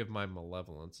gonna go give my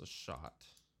Malevolence a shot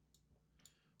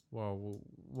while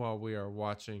we are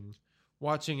watching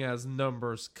as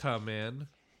numbers come in.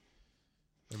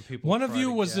 And people One of try you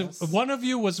to was guess.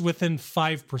 within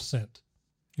 5%.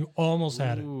 You almost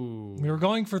had it. Ooh, We were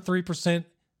going for 3%.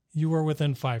 You were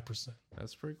within 5%.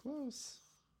 that's pretty close.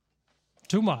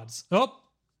 2 mods. Oh,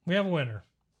 we have a winner.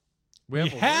 We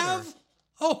have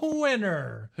a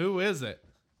winner. Who is it?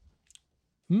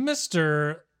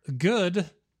 Mr. Good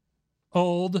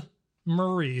Old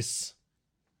Maurice.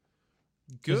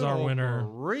 Good Is our old winner.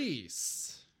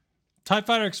 Maurice. TIE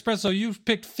Fighter Expresso, you've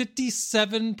picked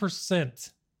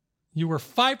 57%. You were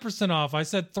 5% off. I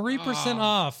said 3%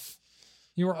 off.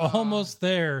 You were almost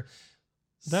there.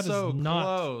 That So is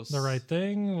not close. the right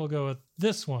thing. We'll go with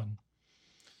this one.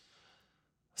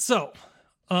 So,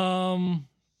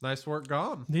 Nice work,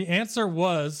 gone. the answer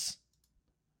was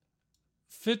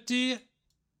 52%.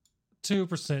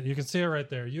 You can see it right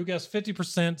there. You guessed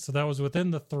 50%, so that was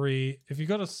within the 3. If you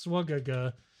go to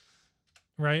Swagaga,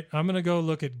 right, I'm going to go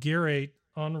look at Gear 8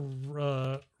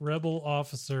 on Rebel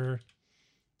Officer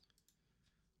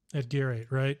at Gear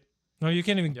 8, right? No, you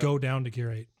can't even go down to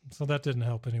Gear 8, so that didn't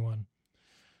help anyone.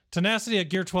 Tenacity at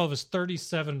Gear 12 is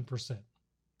 37%.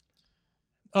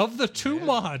 Of the two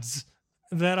mods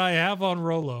that I have on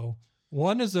Rolo,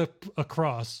 one is a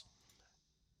cross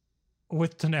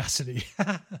with Tenacity.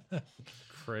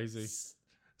 Crazy.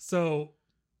 So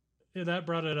that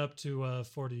brought it up to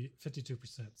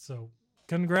 52%. So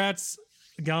congrats,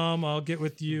 Gom. I'll get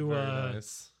with you Very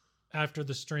nice. after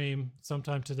the stream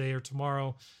sometime today or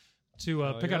tomorrow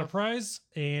to pick out a prize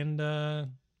and go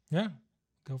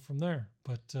from there.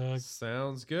 But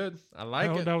sounds good. I like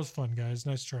it. That was fun, guys.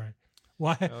 Nice try.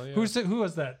 Why? Yeah. Who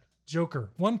was that? Joker.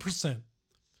 1%.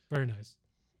 Very nice.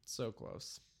 So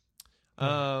close.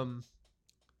 All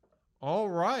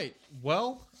right.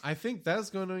 Well, I think that's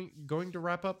going to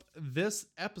wrap up this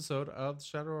episode of the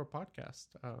Shadow Hour podcast.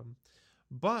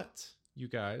 But you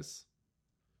guys,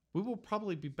 we will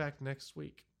probably be back next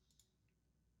week.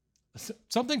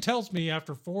 Something tells me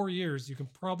after 4 years, you can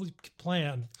probably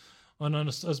plan on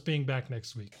us being back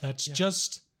next week. That's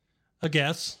just a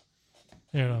guess.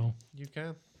 You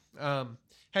can.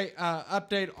 Hey,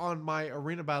 update on my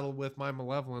arena battle with my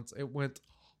Malevolence. It went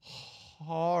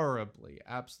horribly,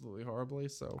 absolutely horribly.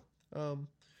 So, I'm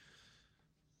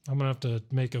gonna have to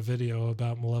make a video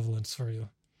about Malevolence for you.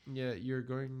 Yeah, you're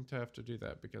going to have to do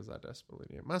that because I desperately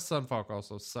need it. My Sunfalk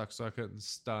also sucks, so I couldn't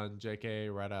stun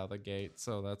JK right out of the gate.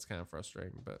 So that's kind of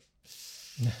frustrating, but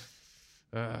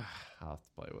I'll have to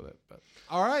play with it. But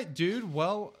all right, dude.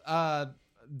 Well,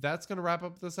 that's going to wrap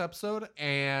up this episode.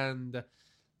 And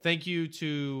thank you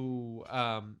to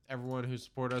everyone who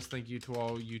supported us. Thank you to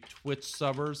all you Twitch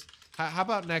subbers. How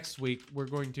about next week? We're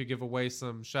going to give away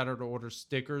some Shadow to Order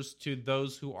stickers to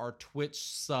those who are Twitch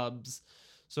subs.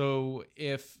 So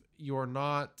if you're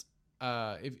not,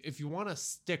 if you want a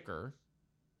sticker,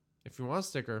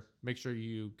 make sure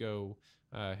you go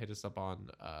hit us up on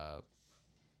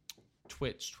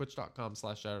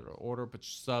twitch.com/Shadow to Order, put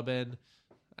your sub in,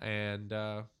 and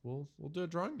we'll do a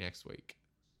drawing next week.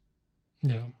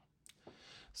 Yeah.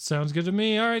 Sounds good to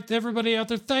me. All right, everybody out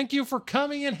there, thank you for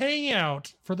coming and hanging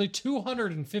out for the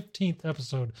 215th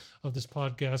episode of this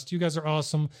podcast. You guys are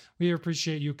awesome. We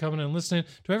appreciate you coming and listening.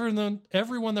 To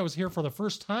everyone that was here for the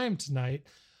first time tonight,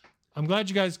 I'm glad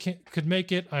you guys could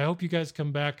make it. I hope you guys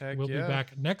come back. We'll be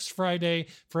back next Friday.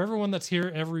 For everyone that's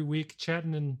here every week,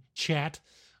 chatting in chat,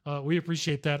 we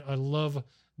appreciate that. I love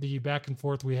the back and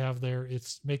forth we have there.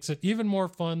 It makes it even more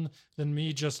fun than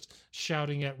me just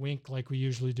shouting at Wink like we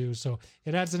usually do. So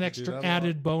it adds an extra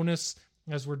added bonus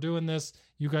as we're doing this.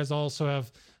 You guys also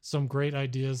have some great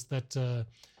ideas that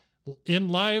in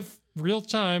live real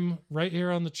time right here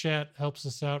on the chat helps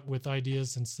us out with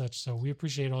ideas and such. So we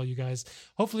appreciate all you guys.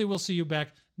 Hopefully we'll see you back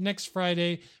next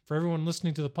Friday. For everyone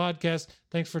listening to the podcast,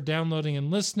 thanks for downloading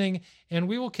and listening. And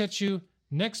we will catch you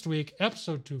next week,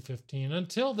 episode 215.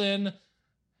 Until then,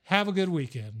 have a good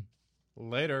weekend.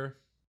 Later.